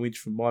Brian Winch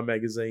from my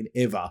magazine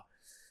ever.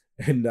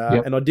 And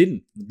and I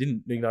didn't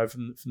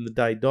from the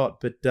day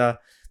dot. But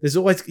there's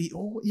always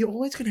you're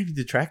always going to have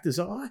detractors.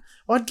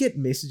 I'd get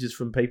messages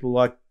from people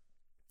like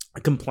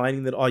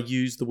complaining that I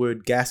use the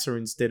word gasser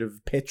instead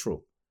of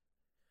petrol.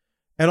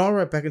 And I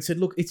wrote back and said,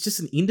 look, it's just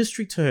an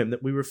industry term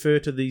that we refer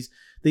to these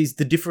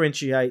to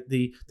differentiate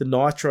the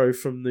nitro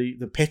from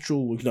the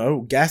petrol,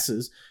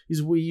 gases,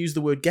 is we use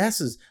the word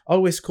gases.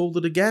 OS called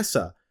it a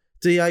gasser.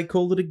 DA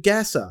called it a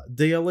gasser.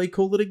 DLE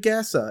called it a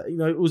gasser.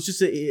 It was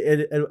just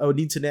an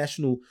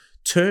international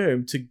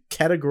term to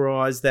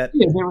categorize that.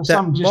 Yeah, there are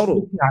some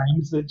model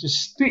names that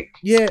just stick.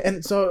 Yeah,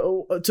 and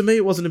so to me,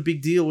 it wasn't a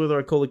big deal whether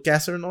I call it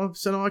gasser, and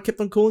I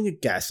kept on calling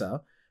it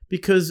gasser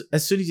because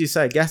as soon as you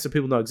say gasser,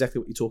 people know exactly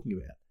what you're talking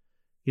about.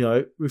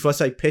 If I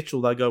say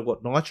petrol, they go,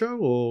 what, nitro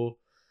or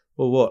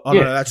what? Oh,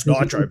 yeah, no, that's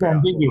nitro. It's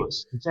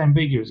ambiguous. It's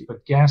ambiguous,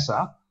 but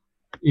gasser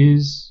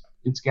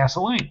it's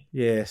gasoline.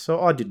 Yeah,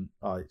 so I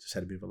just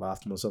had a bit of a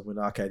laugh to myself when,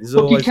 okay, this is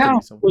Look, always you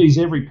can't please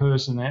every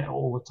person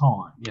all the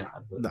time.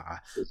 Nah.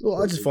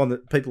 Well, I just find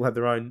that people have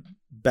their own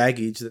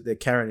baggage that they're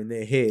carrying in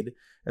their head,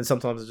 and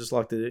sometimes I just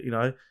like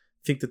to,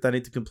 think that they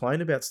need to complain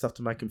about stuff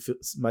to make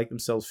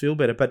themselves feel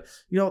better. But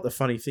you know what the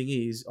funny thing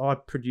is? I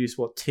produced,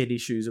 10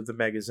 issues of the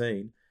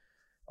magazine.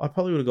 I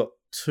probably would have got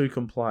 2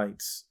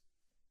 complaints,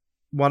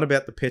 one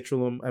about the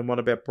petrol and one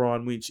about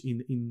Brian Winch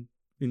in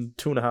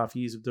 2.5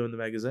 years of doing the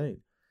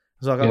magazine.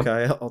 I was like,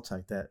 okay, I'll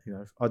take that.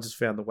 I just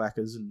found the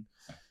whackers, and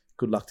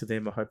good luck to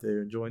them. I hope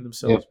they're enjoying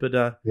themselves.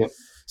 But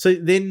so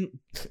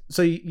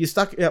you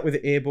stuck out with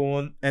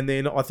Airborne, and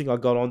then I think I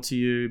got onto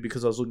you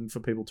because I was looking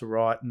for people to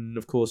write, and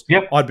of course,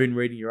 I'd been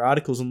reading your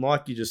articles, and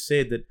like you just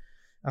said, that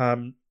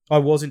I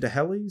was into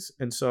helis,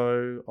 and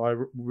so I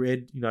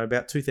read,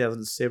 about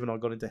 2007, I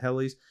got into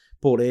helis,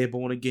 bought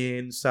Airborne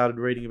again, started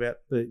reading about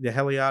the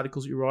heli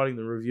articles you're writing,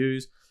 the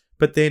reviews,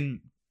 but then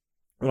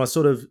when I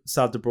sort of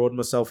started to broaden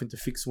myself into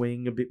fixed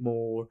wing a bit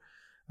more,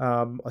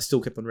 I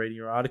still kept on reading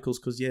your articles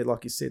because,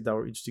 like you said, they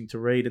were interesting to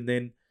read. And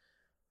then,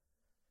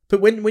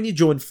 but when you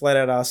joined Flat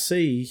Out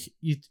RC,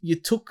 you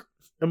took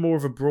a more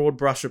of a broad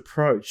brush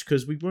approach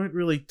because we weren't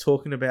really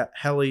talking about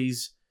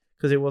helis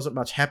because there wasn't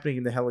much happening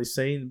in the heli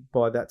scene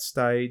by that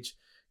stage.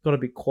 Got a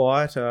bit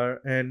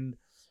quieter,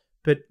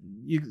 but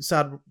you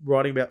started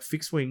writing about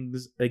fixed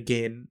wings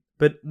again.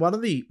 But one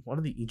of the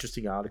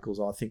interesting articles,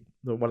 I think,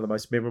 one of the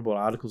most memorable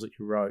articles that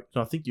you wrote,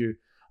 and I think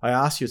I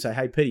asked you to say,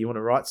 hey, Peter, you want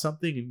to write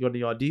something? And you got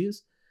any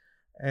ideas?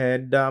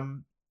 And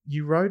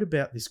you wrote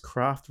about this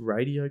craft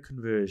radio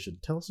conversion.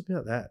 Tell us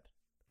about that.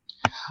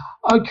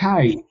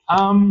 Okay.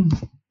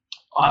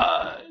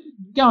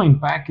 going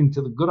back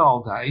into the good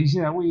old days,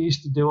 we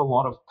used to do a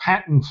lot of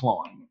pattern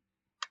flying,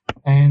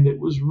 and it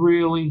was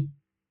really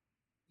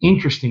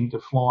interesting to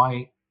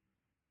fly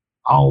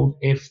old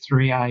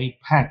F3A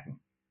pattern,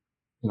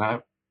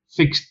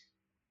 fixed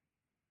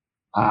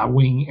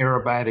wing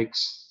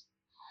aerobatics.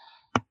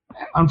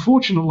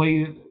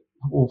 Unfortunately,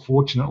 or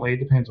fortunately, it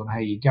depends on how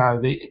you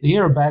go, the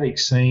aerobatic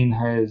scene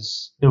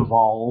has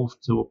evolved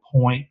to a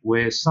point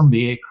where some of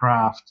the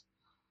aircraft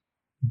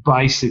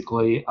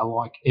basically are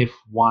like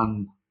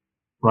F1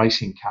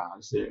 racing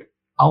cars. They're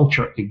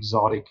ultra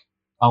exotic,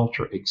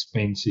 ultra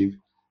expensive,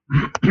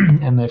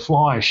 and they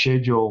fly a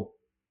schedule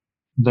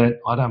that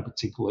I don't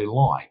particularly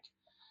like.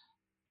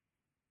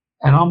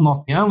 And I'm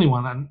not the only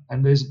one,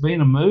 and there's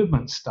been a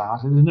movement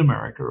started in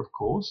America, of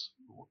course,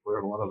 where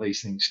a lot of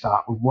these things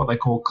start with what they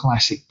call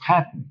classic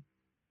pattern,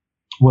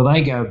 where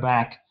they go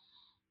back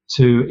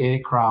to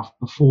aircraft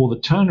before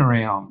the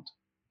turnaround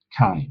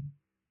came,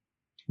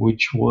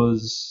 which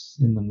was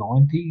in the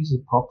 90s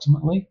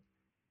approximately.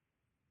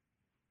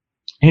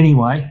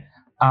 Anyway,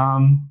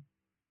 and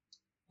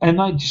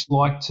they just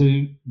like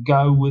to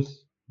go with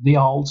the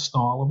old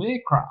style of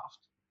aircraft.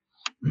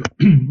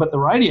 But the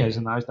radios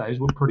in those days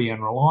were pretty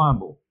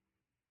unreliable.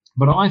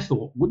 But I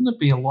thought, wouldn't it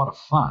be a lot of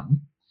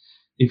fun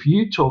if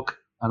you took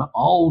an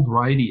old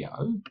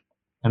radio,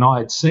 and I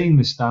had seen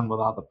this done with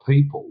other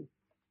people,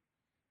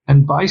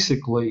 and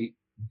basically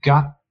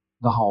gut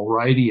the whole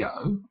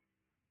radio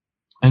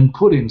and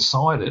put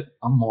inside it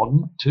a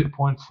modern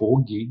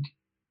 2.4 gig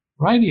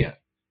radio.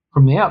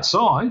 From the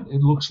outside,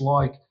 it looks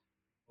like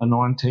a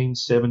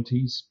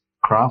 1970s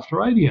craft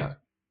radio.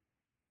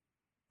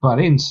 But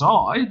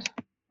inside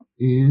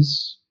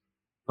is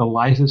the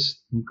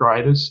latest and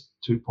greatest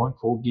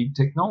 2.4 gig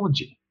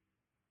technology.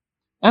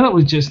 And it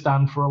was just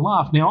done for a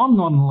laugh. Now, I'm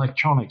not an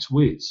electronics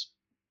whiz.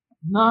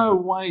 No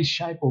way,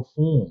 shape or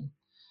form.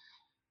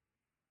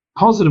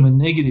 Positive and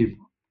negative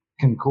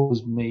can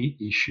cause me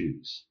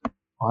issues.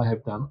 I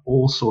have done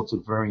all sorts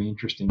of very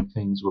interesting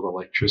things with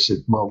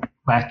electricity. Well,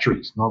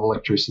 batteries, not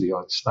electricity.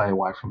 I'd stay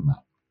away from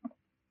that.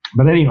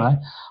 But anyway, I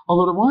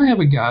thought, if I have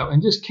a go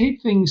and just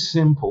keep things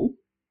simple,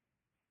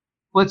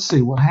 let's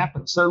see what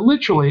happens. So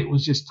literally it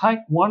was just take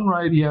one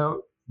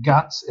radio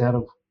guts out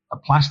of a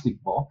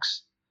plastic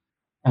box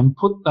and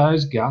put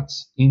those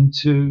guts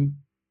into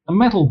a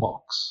metal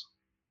box,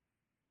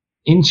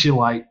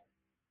 insulate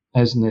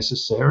as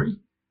necessary.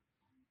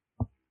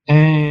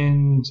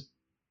 And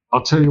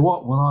I'll tell you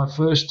what, when I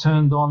first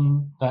turned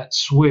on that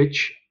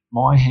switch,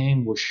 my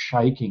hand was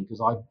shaking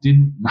because I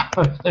didn't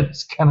know that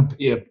it's going to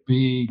be a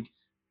big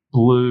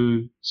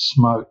blue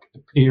smoke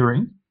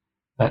appearing.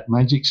 That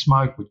magic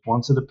smoke, which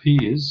once it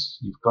appears,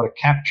 you've got to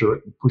capture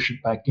it and push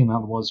it back in,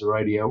 otherwise the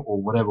radio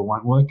or whatever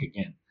won't work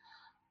again.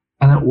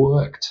 And it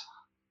worked.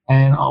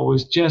 And I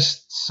was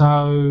just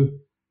so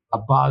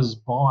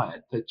abuzzed by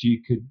it that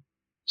you could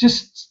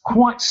just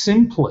quite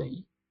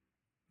simply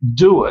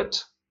do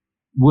it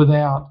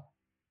without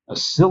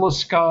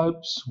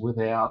oscilloscopes,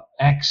 without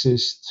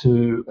access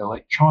to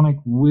electronic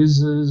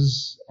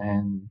whizzes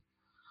and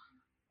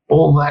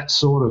all that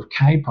sort of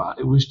caper.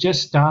 It was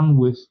just done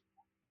with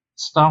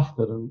stuff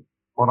that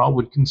what I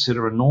would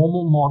consider a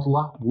normal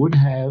modeler would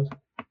have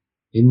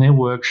in their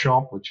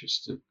workshop, which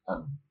is a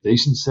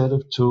decent set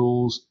of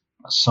tools,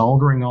 a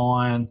soldering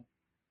iron,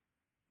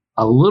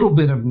 a little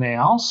bit of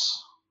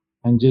nous,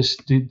 and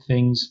just did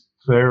things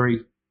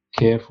very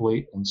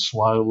carefully and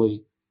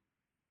slowly.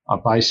 I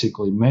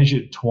basically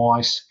measured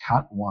twice,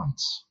 cut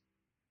once.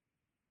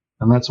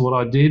 And that's what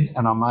I did,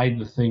 and I made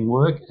the thing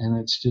work, and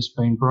it's just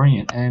been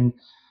brilliant. And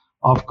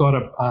I've got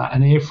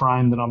an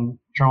airframe that I'm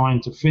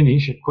trying to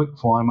finish, a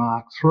Quickfly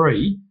Mark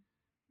III,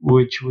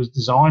 which was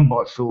designed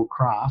by Phil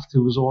Craft,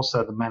 who was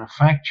also the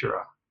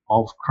manufacturer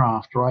of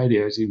Craft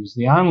radios. He was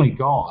the only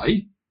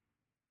guy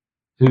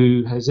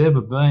who has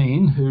ever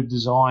been who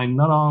designed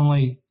not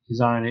only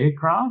his own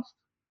aircraft,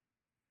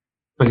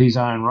 but his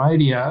own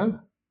radio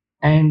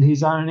and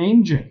his own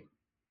engine.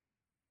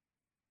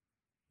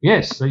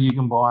 Yes, so you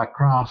can buy a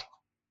Craft.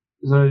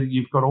 So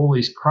you've got all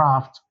these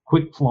Craft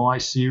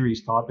Quickfly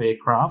series type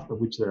aircraft, of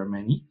which there are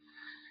many.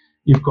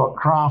 You've got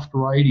Craft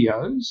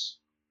radios,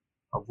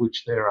 of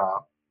which there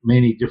are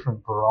many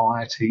different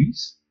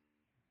varieties.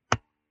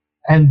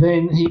 And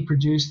then he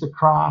produced the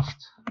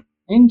Craft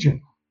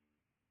engine,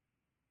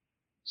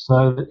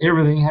 so that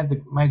everything had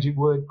the magic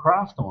word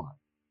Craft on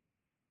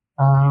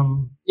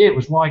it. It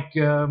was like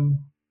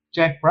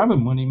Jack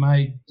Brabham when he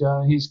made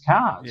his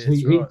cars. Yeah,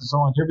 he right.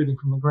 designed everything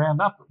from the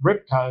ground up.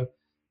 Repco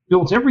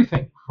built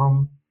everything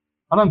from,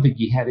 I don't think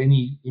he had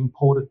any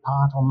imported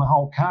part on the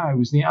whole car. He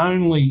was the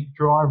only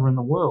driver in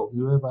the world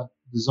who ever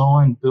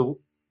designed, built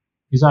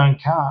his own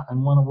car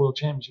and won a world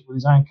championship with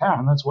his own car.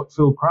 And that's what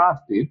Phil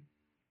Craft did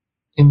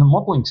in the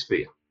modelling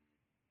sphere.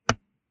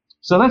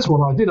 So that's what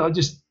I did. I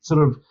just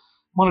sort of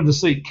wanted to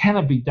see, can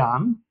it be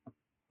done?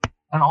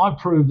 And I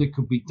proved it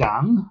could be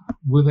done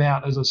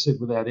without, as I said,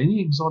 without any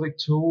exotic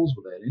tools,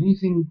 without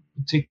anything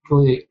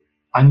particularly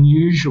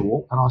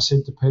unusual. And I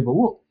said to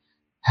people, look,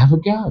 have a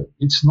go.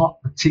 It's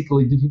not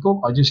particularly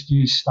difficult. I just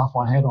used stuff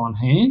I had on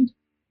hand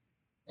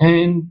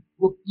And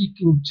look, you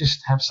can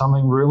just have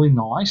something really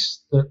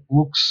nice that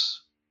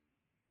looks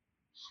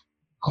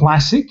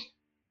classic,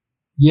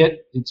 yet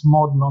it's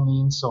modern on the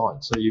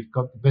inside. So you've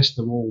got the best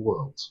of all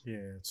worlds.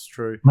 Yeah, it's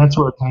true. And that's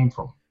where it came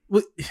from.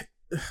 Well,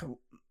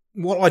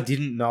 what I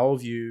didn't know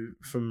of you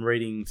from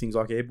reading things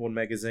like Airborne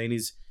magazine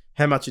is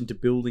how much into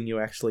building you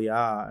actually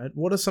are.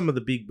 What are some of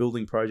the big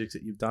building projects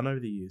that you've done over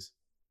the years?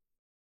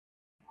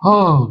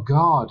 Oh,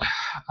 God.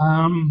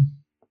 I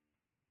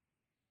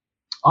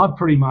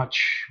pretty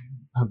much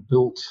have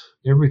built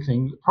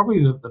everything.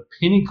 Probably the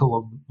pinnacle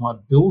of my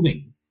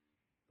building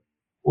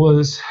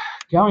was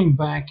going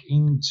back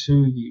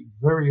into the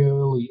very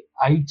early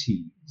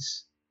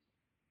 80s.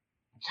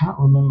 I can't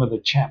remember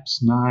the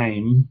chap's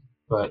name,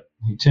 but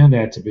he turned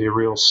out to be a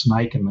real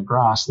snake in the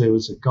grass. There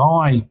was a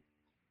guy, I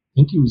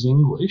think he was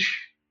English,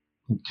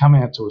 he'd come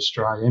out to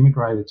Australia,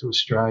 emigrated to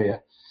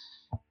Australia,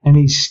 and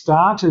he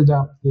started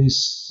up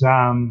this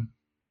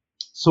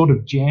sort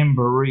of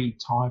jamboree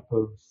type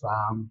of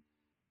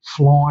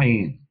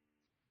fly-in.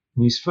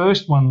 And his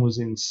first one was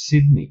in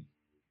Sydney.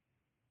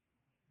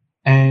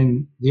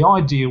 And the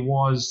idea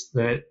was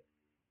that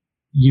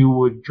you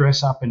would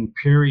dress up in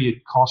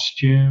period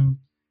costume,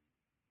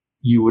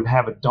 you would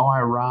have a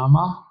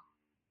diorama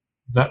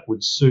that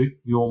would suit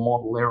your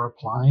model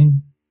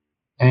aeroplane,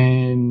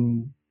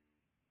 and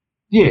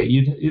yeah,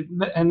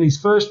 and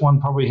his first one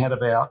probably had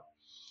about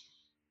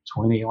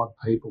 20 odd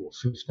people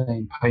or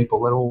 15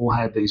 people that all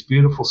had these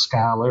beautiful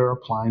scale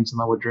aeroplanes, and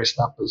they were dressed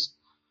up as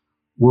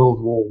World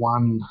War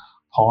One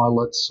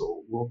pilots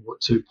or World War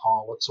Two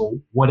pilots or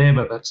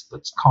whatever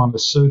that's kind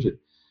of suited.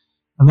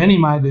 And then he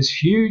made this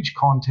huge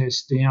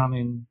contest down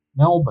in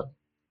Melbourne.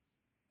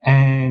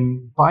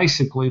 And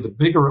basically, the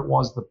bigger it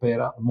was, the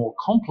better. The more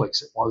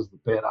complex it was, the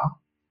better.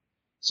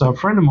 So a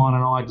friend of mine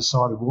and I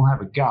decided we'll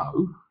have a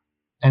go.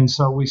 And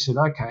so we said,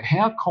 okay,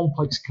 how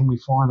complex can we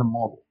find a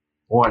model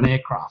or an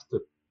aircraft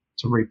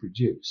to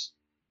reproduce?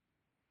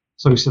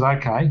 So we said,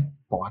 okay,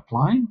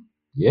 biplane.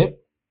 Yep,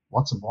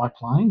 lots of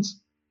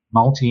biplanes.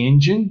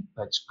 Multi-engine,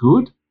 that's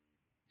good.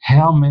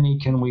 How many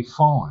can we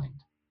find?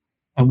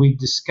 And we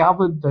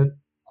discovered that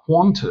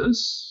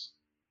Qantas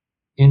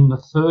in the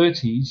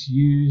 30s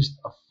used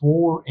a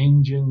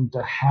 4-engine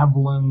de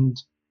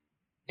Havilland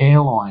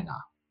airliner,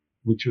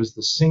 which was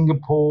the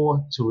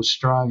Singapore to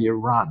Australia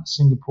run,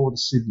 Singapore to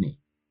Sydney.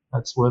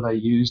 That's where they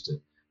used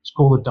it. It's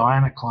called the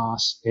Diana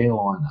class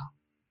airliner,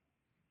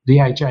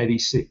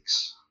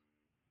 DH-86.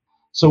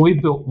 So we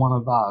built one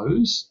of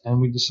those,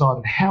 and we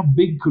decided how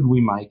big could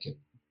we make it.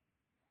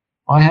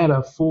 I had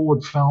a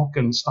Ford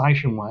Falcon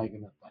station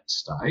wagon at that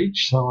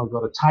stage, so I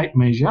got a tape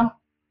measure,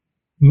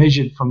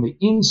 measured from the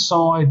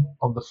inside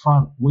of the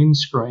front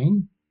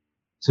windscreen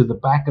to the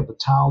back of the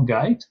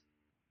tailgate,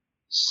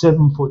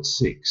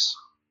 7'6".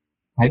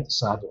 I hate to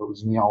say that, it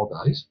was in the old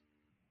days.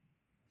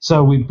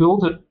 So we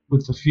built it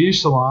with the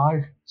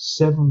fuselage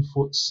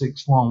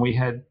 7'6" long. We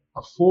had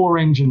a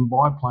 4-engine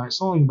biplane,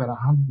 something about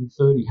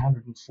 130,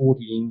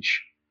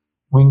 140-inch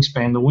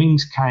wingspan. The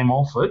wings came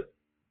off it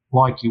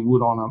like you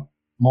would on a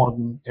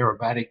modern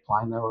aerobatic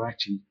plane. They were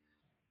actually,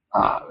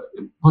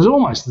 it was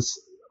almost this.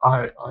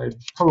 I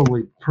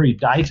probably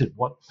predated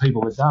what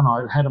people had done.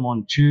 I had them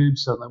on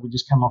tubes so they would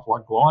just come off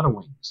like glider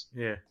wings.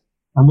 Yeah.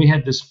 And we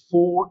had this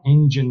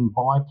 4-engine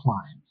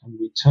biplane, and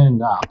we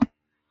turned up,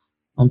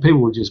 and people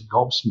were just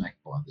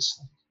gobsmacked by this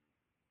thing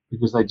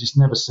because they'd just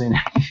never seen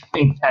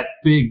anything that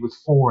big with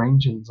 4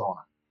 engines on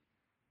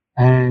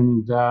it.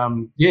 And,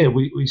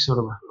 we sort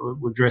of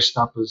were dressed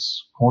up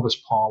as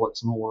Qantas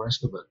pilots and all the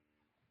rest of it.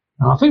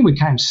 And I think we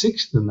came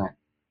 6th in that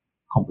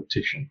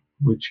competition,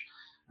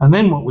 and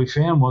then what we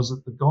found was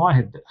that the guy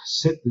had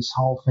set this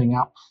whole thing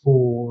up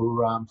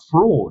for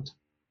fraud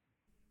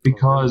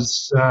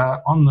because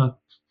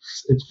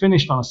it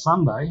finished on a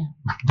Sunday,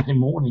 Monday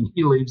morning,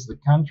 he leaves the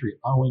country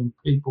owing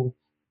people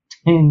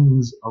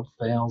tens of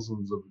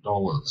thousands of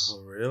dollars.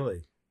 Oh,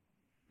 really?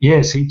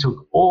 Yes, he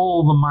took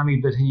all the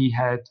money that he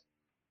had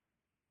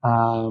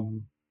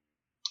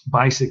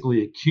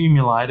basically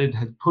accumulated,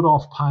 had put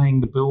off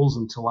paying the bills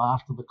until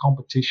after the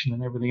competition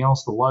and everything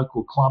else. The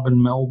local club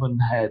in Melbourne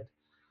had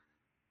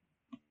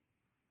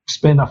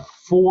spent a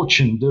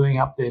fortune doing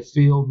up their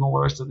field and all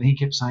the rest of it. And he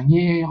kept saying,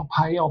 yeah, I'll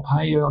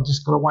pay you. I've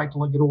just got to wait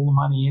till I get all the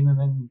money in, and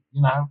then,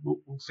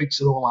 we'll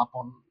fix it all up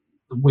on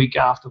the week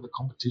after the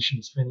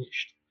competition's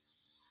finished.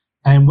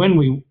 And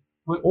when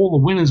all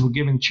the winners were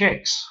given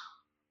checks,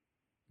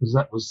 because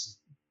that was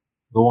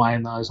the way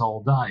in those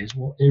old days,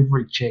 well,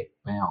 every check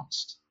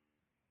bounced.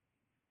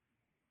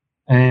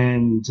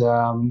 And,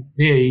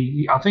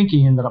 I think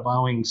he ended up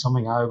owing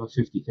something over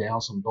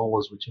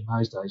 $50,000, which in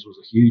those days was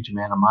a huge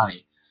amount of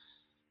money.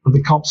 But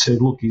the cops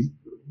said, look,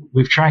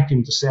 we've tracked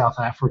him to South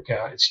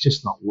Africa. It's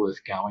just not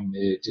worth going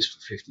there just for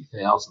 $50,000.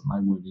 They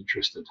weren't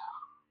interested.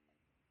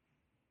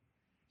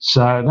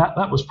 So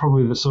that was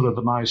probably the sort of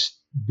the most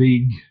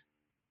big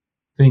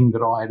thing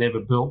that I had ever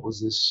built,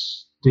 was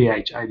this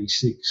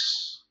DH-86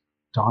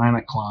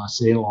 Diana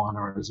class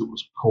airliner, as it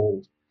was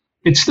called.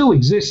 It still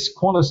exists.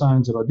 Qantas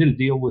owns it. I did a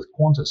deal with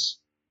Qantas.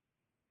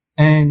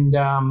 And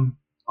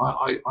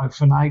I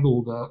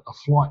finagled a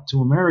flight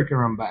to America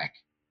and back.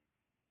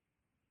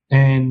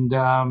 And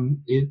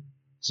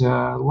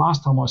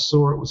last time I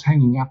saw it was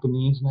hanging up in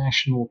the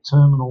international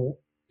terminal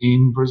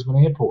in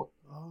Brisbane Airport.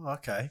 Oh,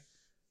 okay.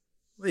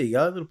 There you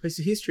go, a little piece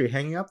of history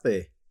hanging up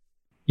there.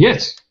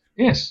 Yes.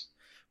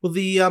 Well,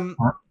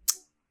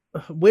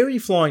 where are you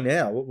flying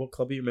now? What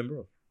club are you a member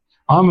of?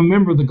 I'm a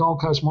member of the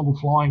Gold Coast Model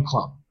Flying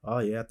Club. Oh,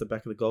 yeah, at the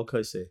back of the Gold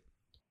Coast there.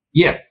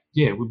 Yeah.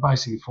 We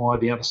basically fly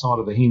the other side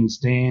of the Hinds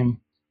Dam,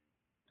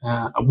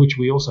 which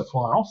we also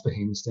fly off the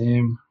Hinds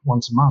Dam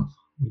once a month.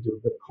 We do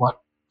a bit of flat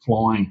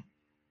flying.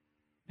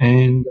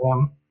 And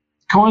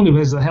kind of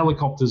as the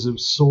helicopters have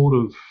sort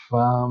of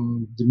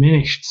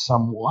diminished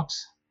somewhat,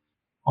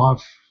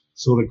 I've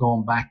sort of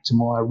gone back to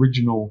my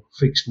original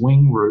fixed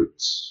wing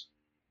routes,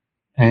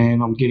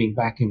 and I'm getting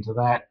back into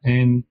that.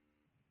 And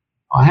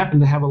I happen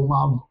to have a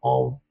love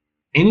of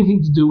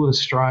anything to do with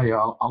Australia.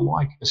 I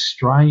like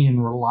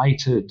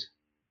Australian-related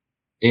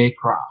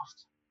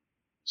aircraft.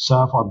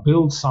 So if I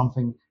build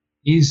something,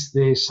 is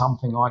there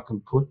something I can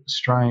put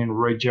Australian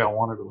rego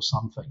on it or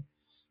something?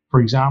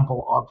 For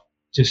example, I've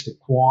just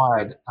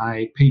acquired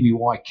a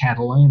PBY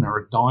Catalina,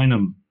 a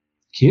Dynam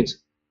kit.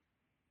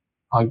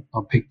 I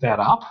picked that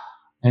up,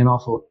 and I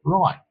thought,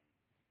 right,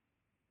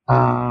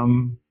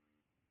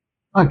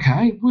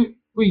 okay,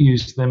 we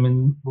used them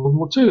in World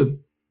War II.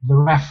 The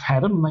RAF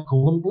had them, and they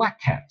called them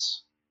Black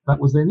Cats. That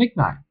was their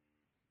nickname.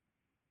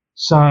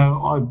 So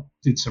I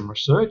did some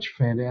research,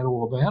 found out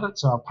all about it.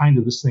 So I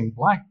painted this thing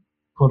black,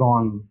 put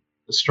on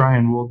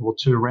Australian World War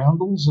II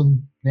roundels,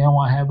 and now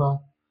I have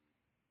a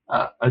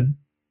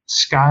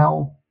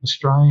scale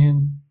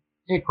Australian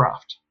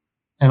aircraft.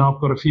 And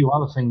I've got a few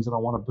other things that I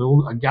want to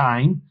build,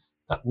 again,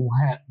 that will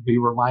be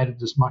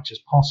related as much as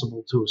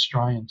possible to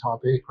Australian type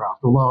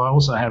aircraft. Although I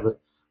also have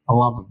a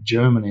love of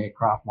German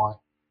aircraft.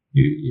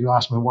 You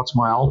asked me what's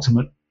my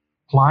ultimate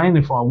plane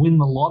if I win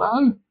the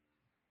lotto.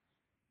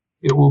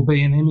 It will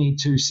be an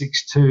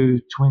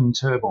ME-262 twin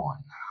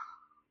turbine.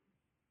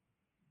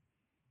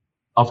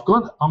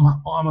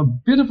 I'm a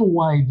bit of a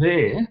way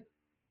there.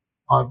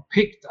 I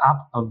picked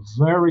up a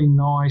very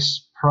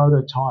nice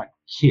prototype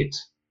kit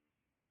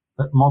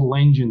that Model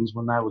Engines,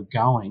 when they were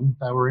going,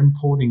 they were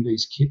importing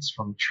these kits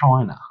from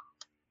China.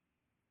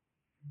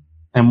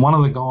 And one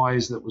of the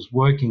guys that was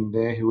working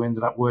there, who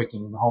ended up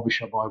working in the hobby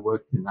shop I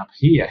worked in up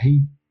here,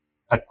 he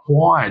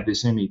acquired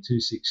this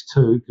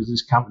ME-262 because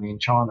this company in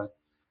China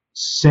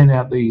sent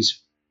out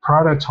these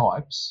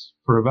prototypes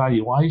for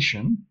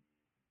evaluation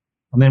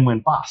and then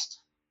went bust.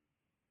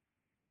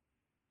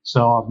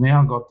 So I've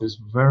now got this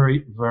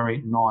very,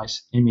 very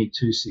nice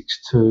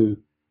ME-262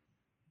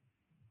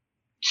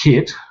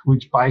 kit,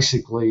 which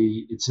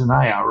basically it's an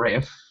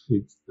ARF.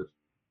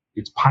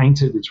 It's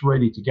painted, it's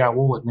ready to go.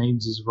 All it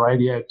needs is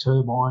radio,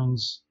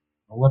 turbines,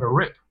 and let it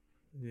rip.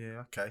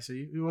 Yeah, okay. So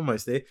you're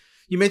almost there.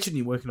 You mentioned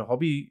you work in a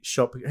hobby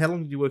shop. How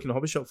long did you work in a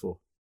hobby shop for?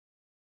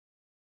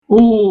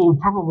 Oh,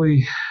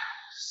 probably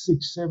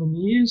 6-7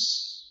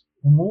 years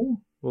or more.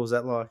 What was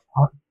that like?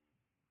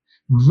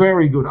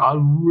 Very good. I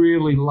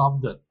really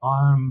loved it.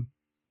 I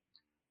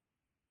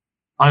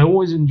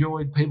always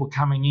enjoyed people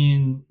coming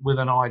in with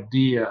an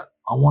idea.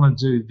 I want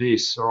to do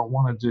this, or I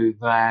want to do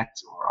that,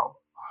 or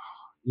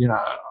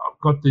I've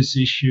got this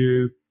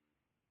issue,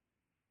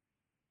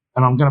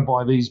 and I'm going to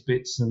buy these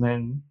bits. And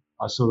then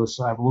I sort of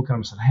say, I look at them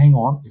and said, hang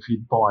on, if you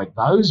buy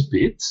those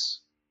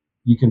bits,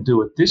 you can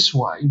do it this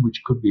way,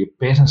 which could be a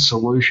better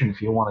solution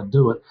if you want to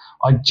do it.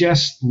 I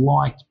just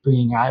liked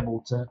being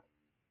able to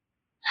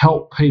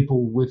help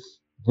people with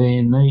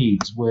their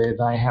needs where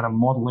they had a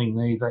modelling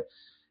need that,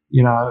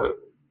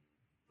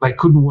 they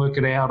couldn't work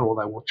it out, or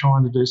they were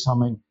trying to do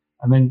something.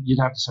 And then you'd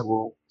have to say,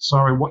 well,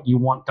 sorry, what you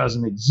want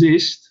doesn't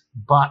exist,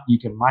 but you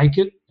can make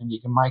it, and you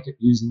can make it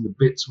using the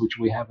bits which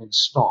we have in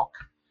stock.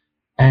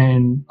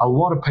 And a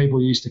lot of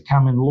people used to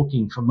come in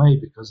looking for me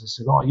because they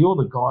said, oh, you're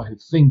the guy who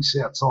thinks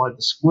outside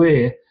the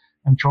square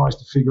and tries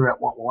to figure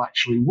out what will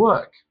actually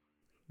work.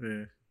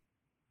 Yeah.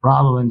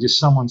 Rather than just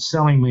someone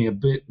selling me a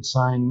bit and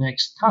saying,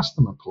 next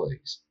customer,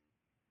 please.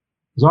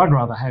 Because I'd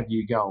rather have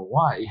you go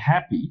away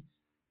happy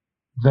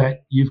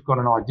that you've got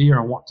an idea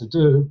on what to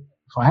do.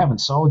 If I haven't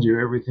sold you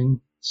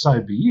everything,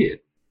 so be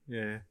it.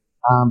 Yeah.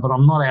 But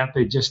I'm not out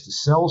there just to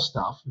sell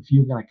stuff. If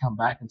you're going to come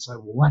back and say,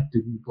 well, that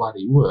didn't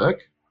bloody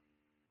work,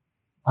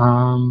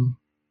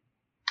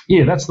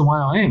 that's the way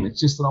I am.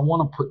 It's just that I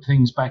want to put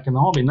things back in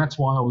the hobby, and that's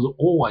why I was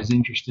always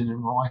interested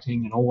in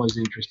writing and always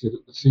interested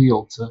at the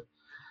field to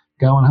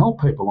go and help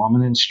people. I'm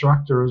an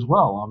instructor as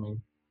well.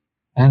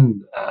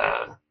 And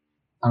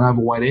an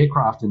overweight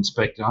aircraft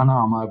inspector. I know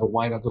I'm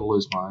overweight. I've got to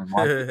lose my own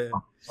weight.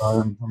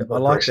 So I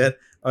like that.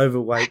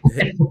 Overweight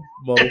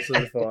model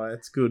certifier.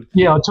 It's good.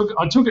 Yeah, I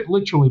took it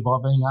literally by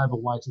being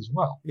overweight as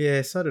well.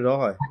 Yeah, so did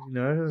I.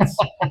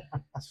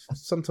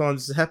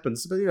 Sometimes it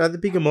happens, but the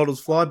bigger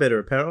models fly better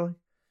apparently.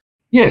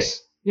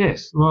 Yes.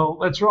 Well,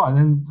 that's right.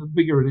 And the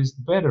bigger it is,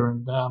 the better.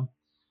 And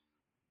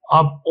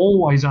I've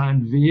always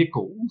owned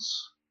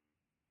vehicles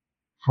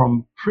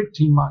from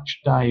pretty much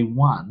day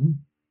one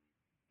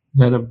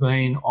that have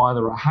been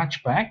either a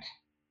hatchback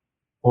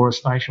or a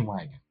station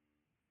wagon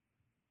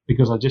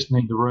because I just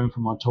need the room for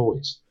my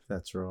toys.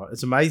 That's right.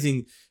 It's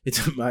amazing.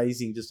 It's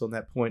amazing just on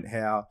that point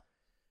how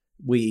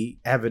we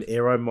avid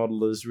aero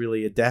modelers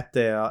really adapt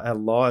our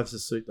lives to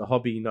suit the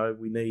hobby. You know,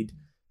 we need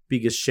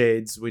bigger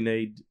sheds, we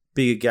need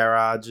bigger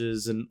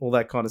garages and all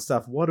that kind of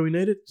stuff. Why do we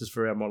need it? Just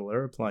for our model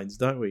aeroplanes,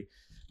 don't we?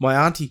 My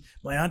auntie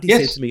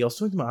Yes. said to me, I was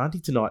talking to my auntie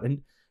tonight,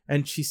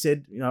 and she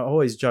said, you know, I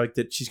always joke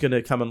that she's going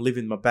to come and live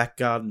in my back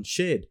garden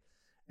shed.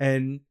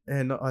 And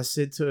I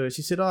said to her,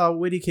 she said, oh,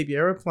 where do you keep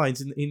your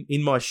aeroplanes?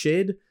 In my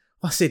shed?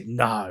 I said,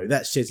 no,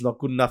 that shed's not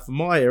good enough for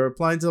my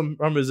aeroplanes. I'm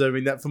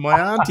reserving that for my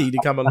auntie to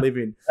come and live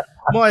in.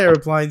 My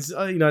aeroplanes,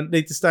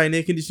 need to stay in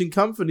air-conditioned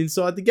comfort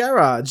inside the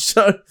garage.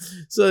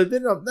 So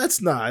then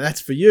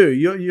that's for you.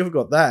 You've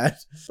got that.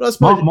 But I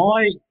suppose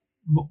My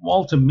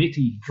Walter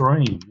Mitty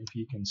dream, if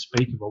you can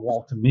speak of a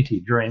Walter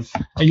Mitty dream.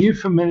 Are you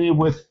familiar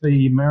with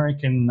the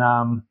American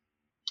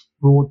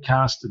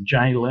broadcaster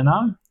Jay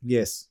Leno?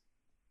 yes,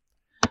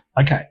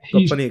 Okay,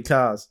 got plenty of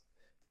cars.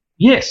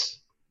 Yes.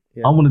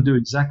 Yeah. I want to do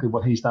exactly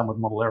what he's done with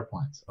model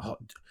airplanes. Oh,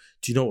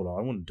 do you know what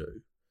I want to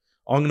do?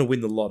 I'm going to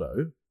win the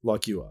lotto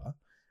like you are,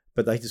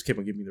 but they just keep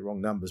on giving me the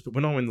wrong numbers. But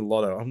when I win the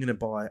lotto, I'm going to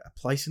buy a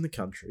place in the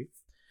country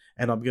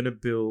and I'm going to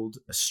build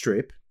a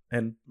strip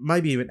and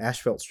maybe even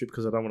asphalt strip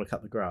because I don't want to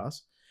cut the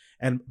grass.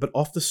 But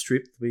off the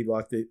strip will be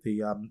like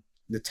the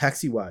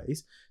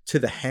taxiways to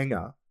the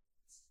hangar,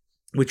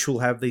 which will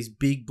have these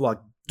big like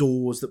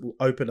doors that will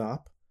open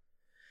up,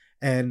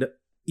 and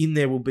in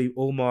there will be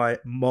all my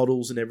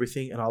models and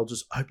everything, and I'll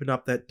just open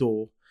up that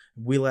door,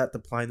 wheel out the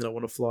plane that I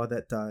want to fly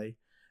that day,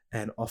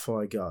 and off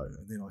I go.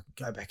 And then I can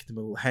go back into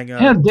my little hangar.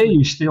 How dare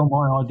you steal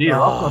my idea?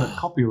 Oh, I've got a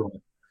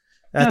copyright.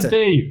 How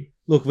dare you?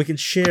 Look, we can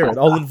share it.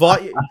 I'll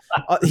invite you.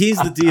 Here's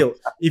the deal.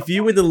 If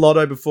you win the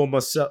lotto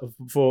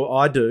before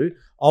I do,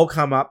 I'll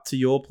come up to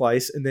your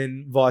place and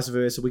then vice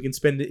versa. We can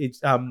spend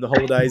the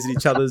holidays at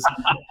each other's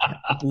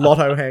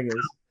lotto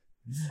hangars.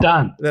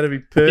 Done. That'd be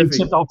perfect.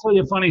 Except I'll tell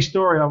you a funny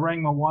story. I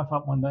rang my wife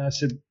up one day. I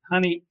said,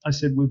 honey,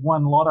 we've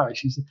won lotto.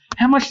 She said,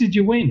 how much did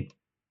you win?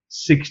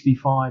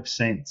 65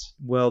 cents.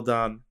 Well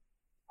done.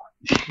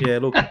 Yeah,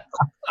 look.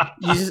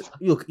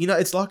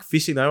 It's like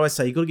fishing. They always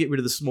say you got to get rid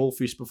of the small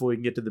fish before you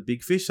can get to the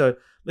big fish. So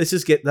let's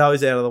just get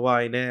those out of the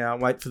way now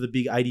and wait for the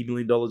big $80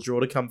 million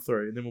draw to come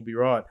through, and then we'll be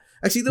right.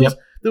 Actually,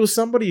 there was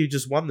somebody who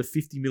just won the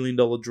 $50 million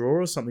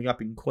draw or something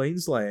up in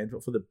Queensland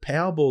for the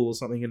Powerball or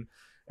something. And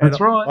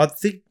that's right. I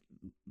think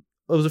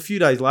it was a few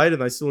days later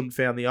and they still hadn't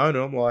found the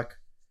owner. I'm like,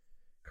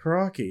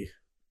 crikey,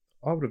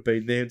 I would have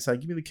been there and say,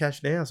 give me the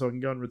cash now so I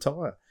can go and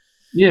retire.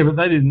 Yeah, but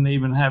they didn't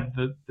even have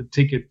the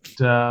ticket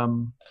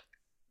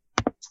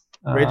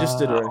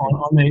registered or anything.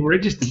 On their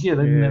registered. Yeah,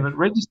 they didn't have it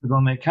registered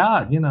on their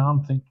card.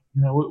 I'm thinking,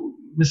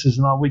 Mrs.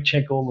 and I, we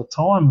check all the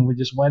time and we're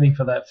just waiting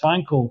for that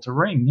phone call to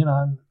ring.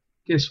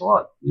 Guess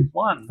what? You've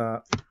won.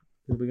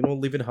 We can all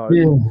live in hope.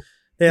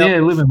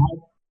 Yeah, live in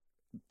hope.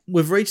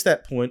 We've reached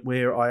that point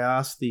where I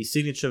ask the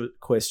signature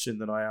question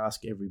that I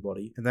ask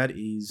everybody, and that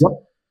is,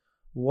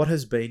 what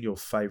has been your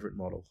favourite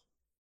model?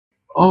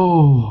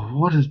 Oh,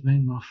 what has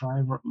been my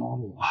favourite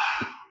model?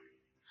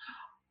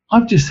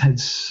 I've just had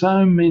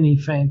so many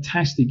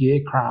fantastic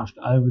aircraft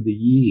over the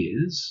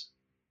years.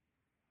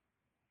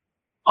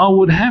 I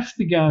would have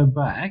to go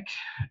back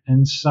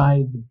and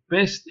say the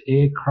best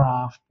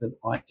aircraft that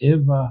I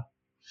ever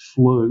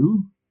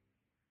flew,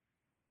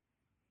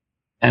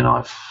 and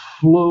I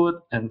flew it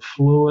and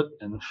flew it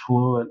and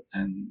flew it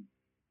and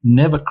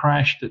never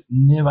crashed it,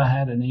 never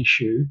had an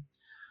issue,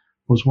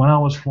 was when I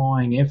was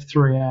flying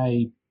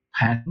F3A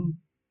Patton.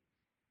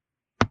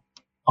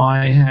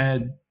 I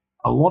had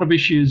a lot of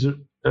issues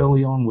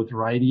early on with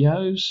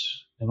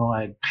radios, and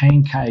I had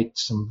pancaked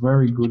some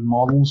very good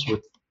models with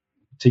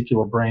a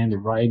particular brand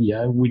of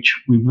radio, which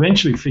we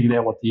eventually figured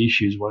out what the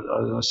issues were.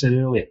 As I said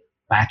earlier,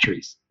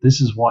 batteries. This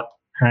is what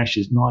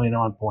crashes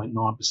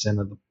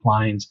 99.9% of the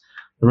planes.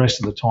 The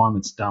rest of the time,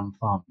 it's dumb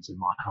thumbs, in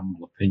my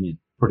humble opinion,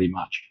 pretty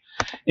much.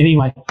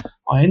 Anyway,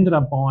 I ended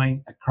up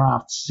buying a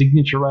Kraft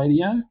signature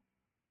radio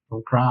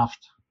from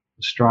Kraft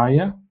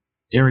Australia.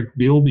 Eric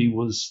Bilby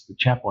was the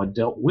chap I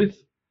dealt with.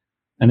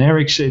 And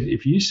Eric said,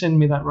 if you send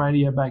me that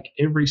radio back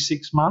every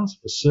 6 months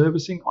for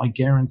servicing, I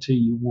guarantee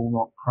you will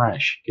not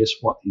crash. Guess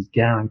what? His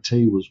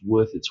guarantee was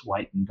worth its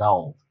weight in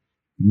gold.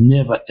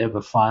 Never,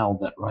 ever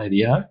failed, that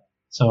radio.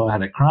 So I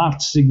had a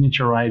Kraft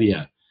signature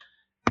radio.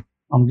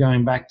 I'm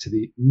going back to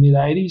the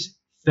mid-'80s,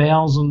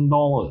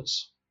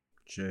 $1,000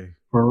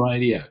 for a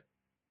radio.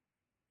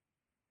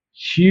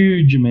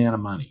 Huge amount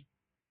of money.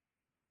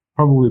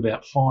 Probably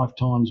about 5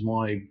 times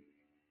my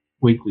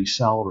weekly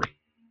salary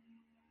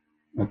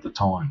at the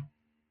time.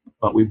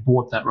 But we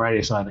bought that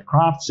radio. So I had a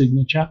Kraft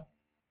signature,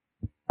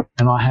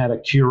 and I had a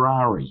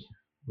Curari,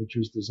 which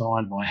was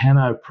designed by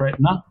Hanno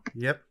Pretner.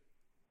 Yep.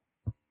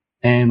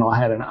 And I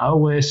had an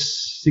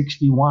OS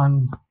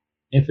 61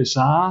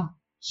 FSR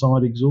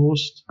side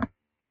exhaust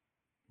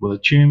with a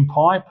tune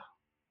pipe,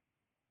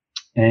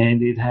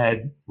 and it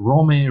had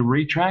ROM air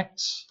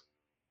retracts,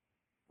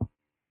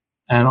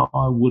 and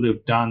I would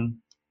have done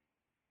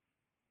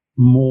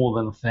more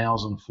than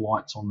 1,000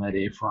 flights on that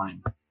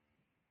airframe.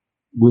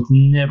 with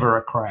never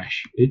a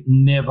crash. It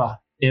never,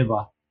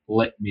 ever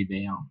let me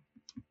down.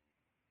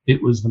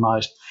 It was the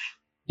most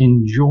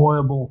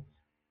enjoyable,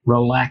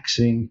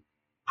 relaxing,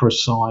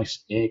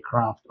 precise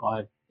aircraft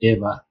I've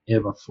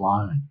ever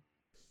flown.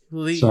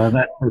 Well, so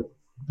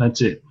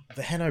that's it.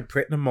 The Hanno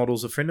Pretner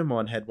models, a friend of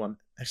mine had one.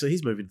 Actually,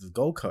 he's moving to the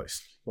Gold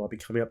Coast. Might be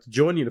coming up to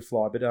join you to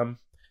fly, but I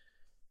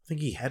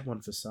think he had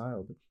one for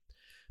sale.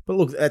 But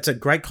look, that's a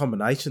great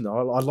combination,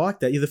 though. I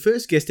like that. You're the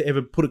first guest to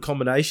ever put a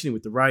combination in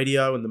with the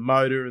radio and the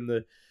motor and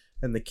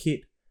the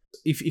kit.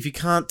 If you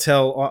can't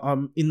tell,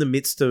 I'm in the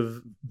midst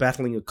of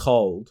battling a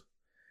cold,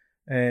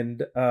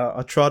 and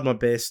I tried my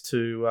best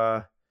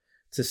to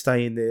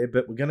stay in there,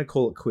 but we're going to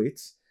call it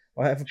quits.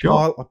 I have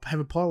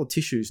a pile of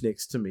tissues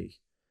next to me,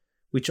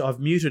 which I've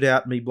muted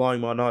out me blowing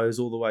my nose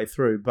all the way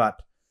through,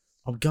 but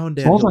I'm going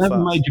down. Also,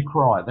 haven't made you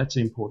cry. That's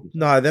important.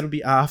 No, that'll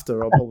be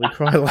after. I'll probably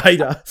cry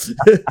later.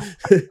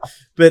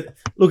 But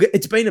look,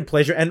 it's been a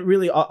pleasure, and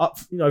really,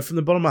 from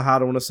the bottom of my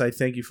heart, I want to say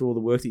thank you for all the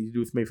work that you do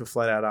with me for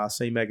Flat Out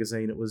RC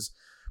magazine. It was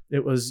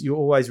you're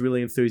always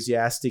really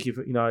enthusiastic. If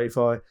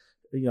I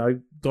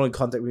got in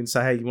contact with you and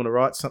say, hey, you want to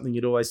write something,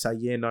 you'd always say,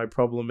 yeah, no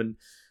problem, and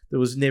there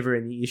was never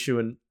any issue.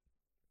 And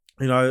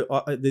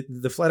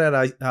the Flat Out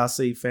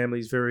RC family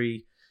is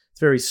very,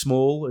 very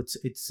small.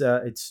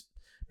 It's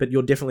but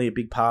you're definitely a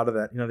big part of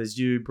that. There's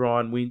you,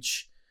 Brian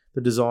Winch,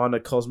 the designer,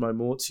 Cosmo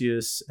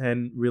Mortius,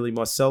 and really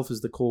myself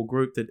as the core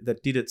group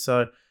that did it.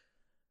 So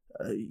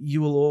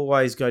you will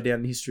always go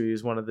down in history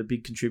as one of the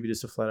big contributors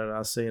to Flat Out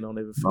RC, and I'll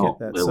never forget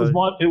that.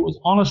 It was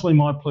honestly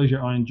my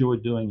pleasure. I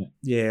enjoyed doing it.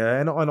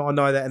 Yeah, and I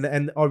know that,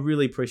 and I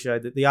really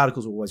appreciate that. The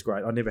articles are always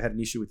great. I never had an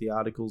issue with the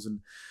articles, and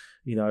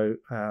they were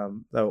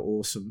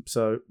awesome.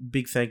 So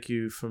big thank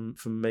you from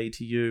me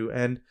to you,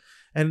 and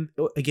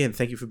again,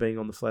 thank you for being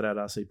on the Flat Out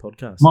RC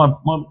podcast.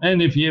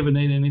 And if you ever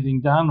need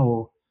anything done,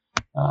 or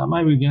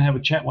maybe we can have a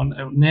chat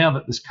now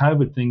that this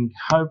COVID thing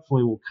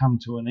hopefully will come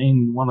to an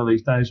end one of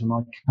these days when I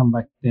come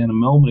back down to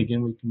Melbourne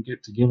again, we can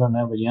get together and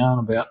have a yarn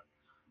about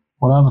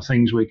what other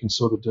things we can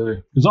sort of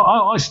do. Because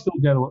I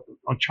still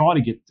I try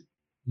to get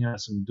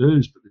some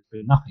dues, but there's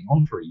been nothing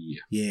on for a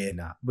year. Yeah,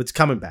 but it's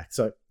coming back.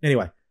 So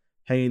anyway,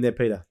 hang in there,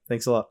 Peter.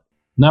 Thanks a lot.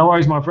 No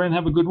worries, my friend.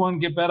 Have a good one.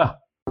 Get better.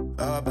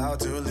 About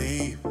to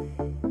leave,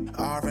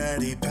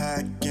 already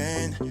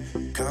packing.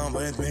 Come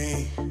with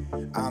me,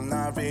 I'm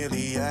not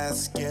really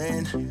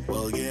asking.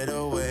 We'll get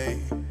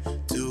away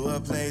to a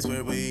place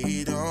where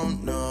we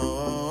don't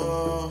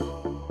know.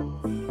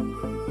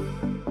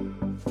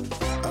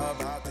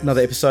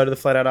 Another episode of the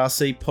Flat Out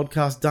RC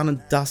podcast done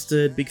and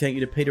dusted. Big thank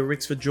you to Peter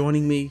Rix for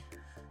joining me.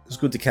 It was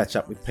good to catch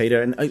up with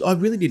Peter, and I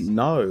really didn't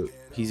know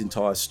his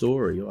entire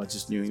story. I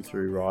just knew him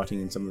through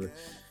writing and some of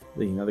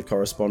the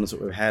correspondence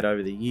that we've had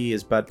over the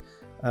years, but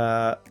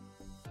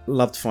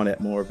love to find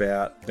out more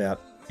about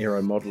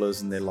aero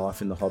modelers and their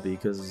life in the hobby,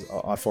 because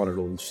I find it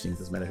all interesting. It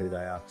doesn't matter who they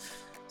are.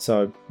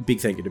 So big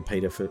thank you to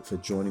Peter for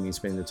joining me and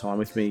spending the time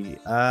with me.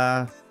 It's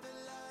going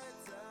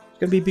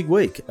to be a big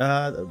week.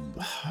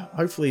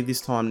 Hopefully this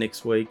time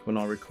next week when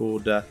I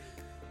record,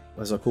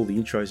 as I call the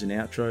intros and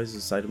outros, as I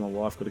say to my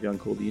wife, got to go and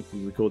record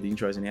the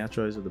intros and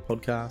outros of the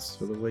podcast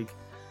for the week.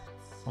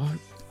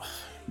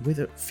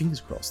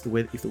 Fingers crossed,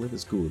 if the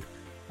weather's good,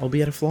 I'll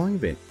be at a flying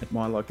event at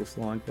my local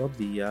flying club,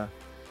 the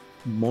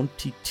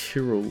Monty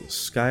Tyrrell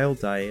Scale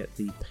Day at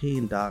the P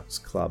 & Darks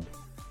Club,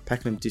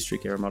 Pakenham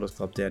District Aero Models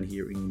Club down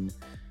here in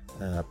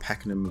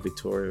Pakenham,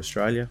 Victoria,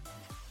 Australia.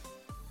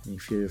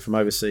 If you're from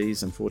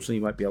overseas, unfortunately,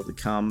 you won't be able to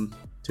come.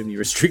 Too many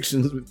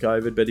restrictions with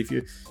COVID. But if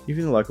you're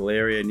in the local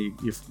area and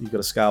you've got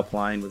a scale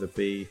plane, whether it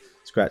be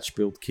scratch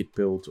built, kit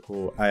built,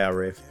 or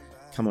ARF,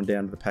 come on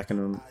down to the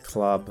Pakenham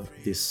Club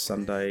this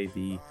Sunday,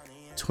 the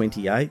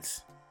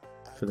 28th,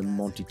 for the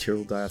Monty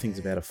Tyrrell Day. I think it's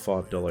about a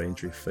 $5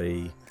 entry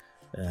fee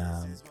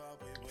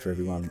for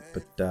everyone.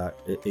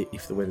 But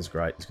if the weather's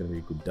great, it's going to be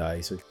a good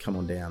day. So come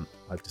on down.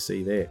 Hope to see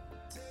you there.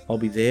 I'll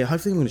be there.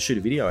 Hopefully I'm going to shoot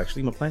a video,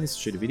 actually. My plan is to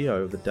shoot a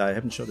video of the day. I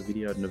haven't shot a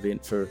video at an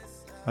event for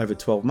over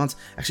 12 months.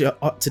 Actually,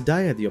 today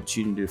I had the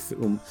opportunity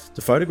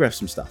to photograph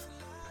some stuff.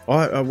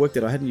 I worked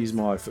out I hadn't used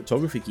my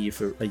photography gear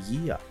for a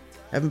year.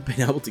 Haven't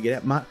been able to get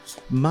out.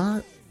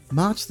 March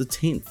the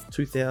 10th,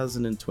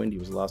 2020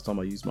 was the last time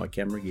I used my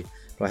camera gear.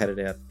 But I had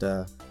it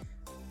out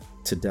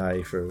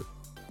today for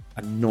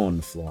a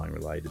non-flying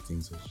related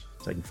things. I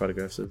was taking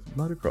photographs of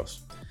motocross.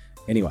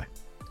 Anyway,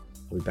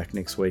 I'll be back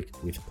next week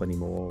with plenty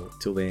more.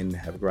 Till then,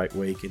 have a great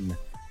week, and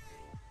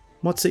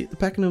might see you at the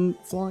Pakenham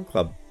Flying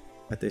Club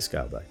at their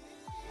scale day.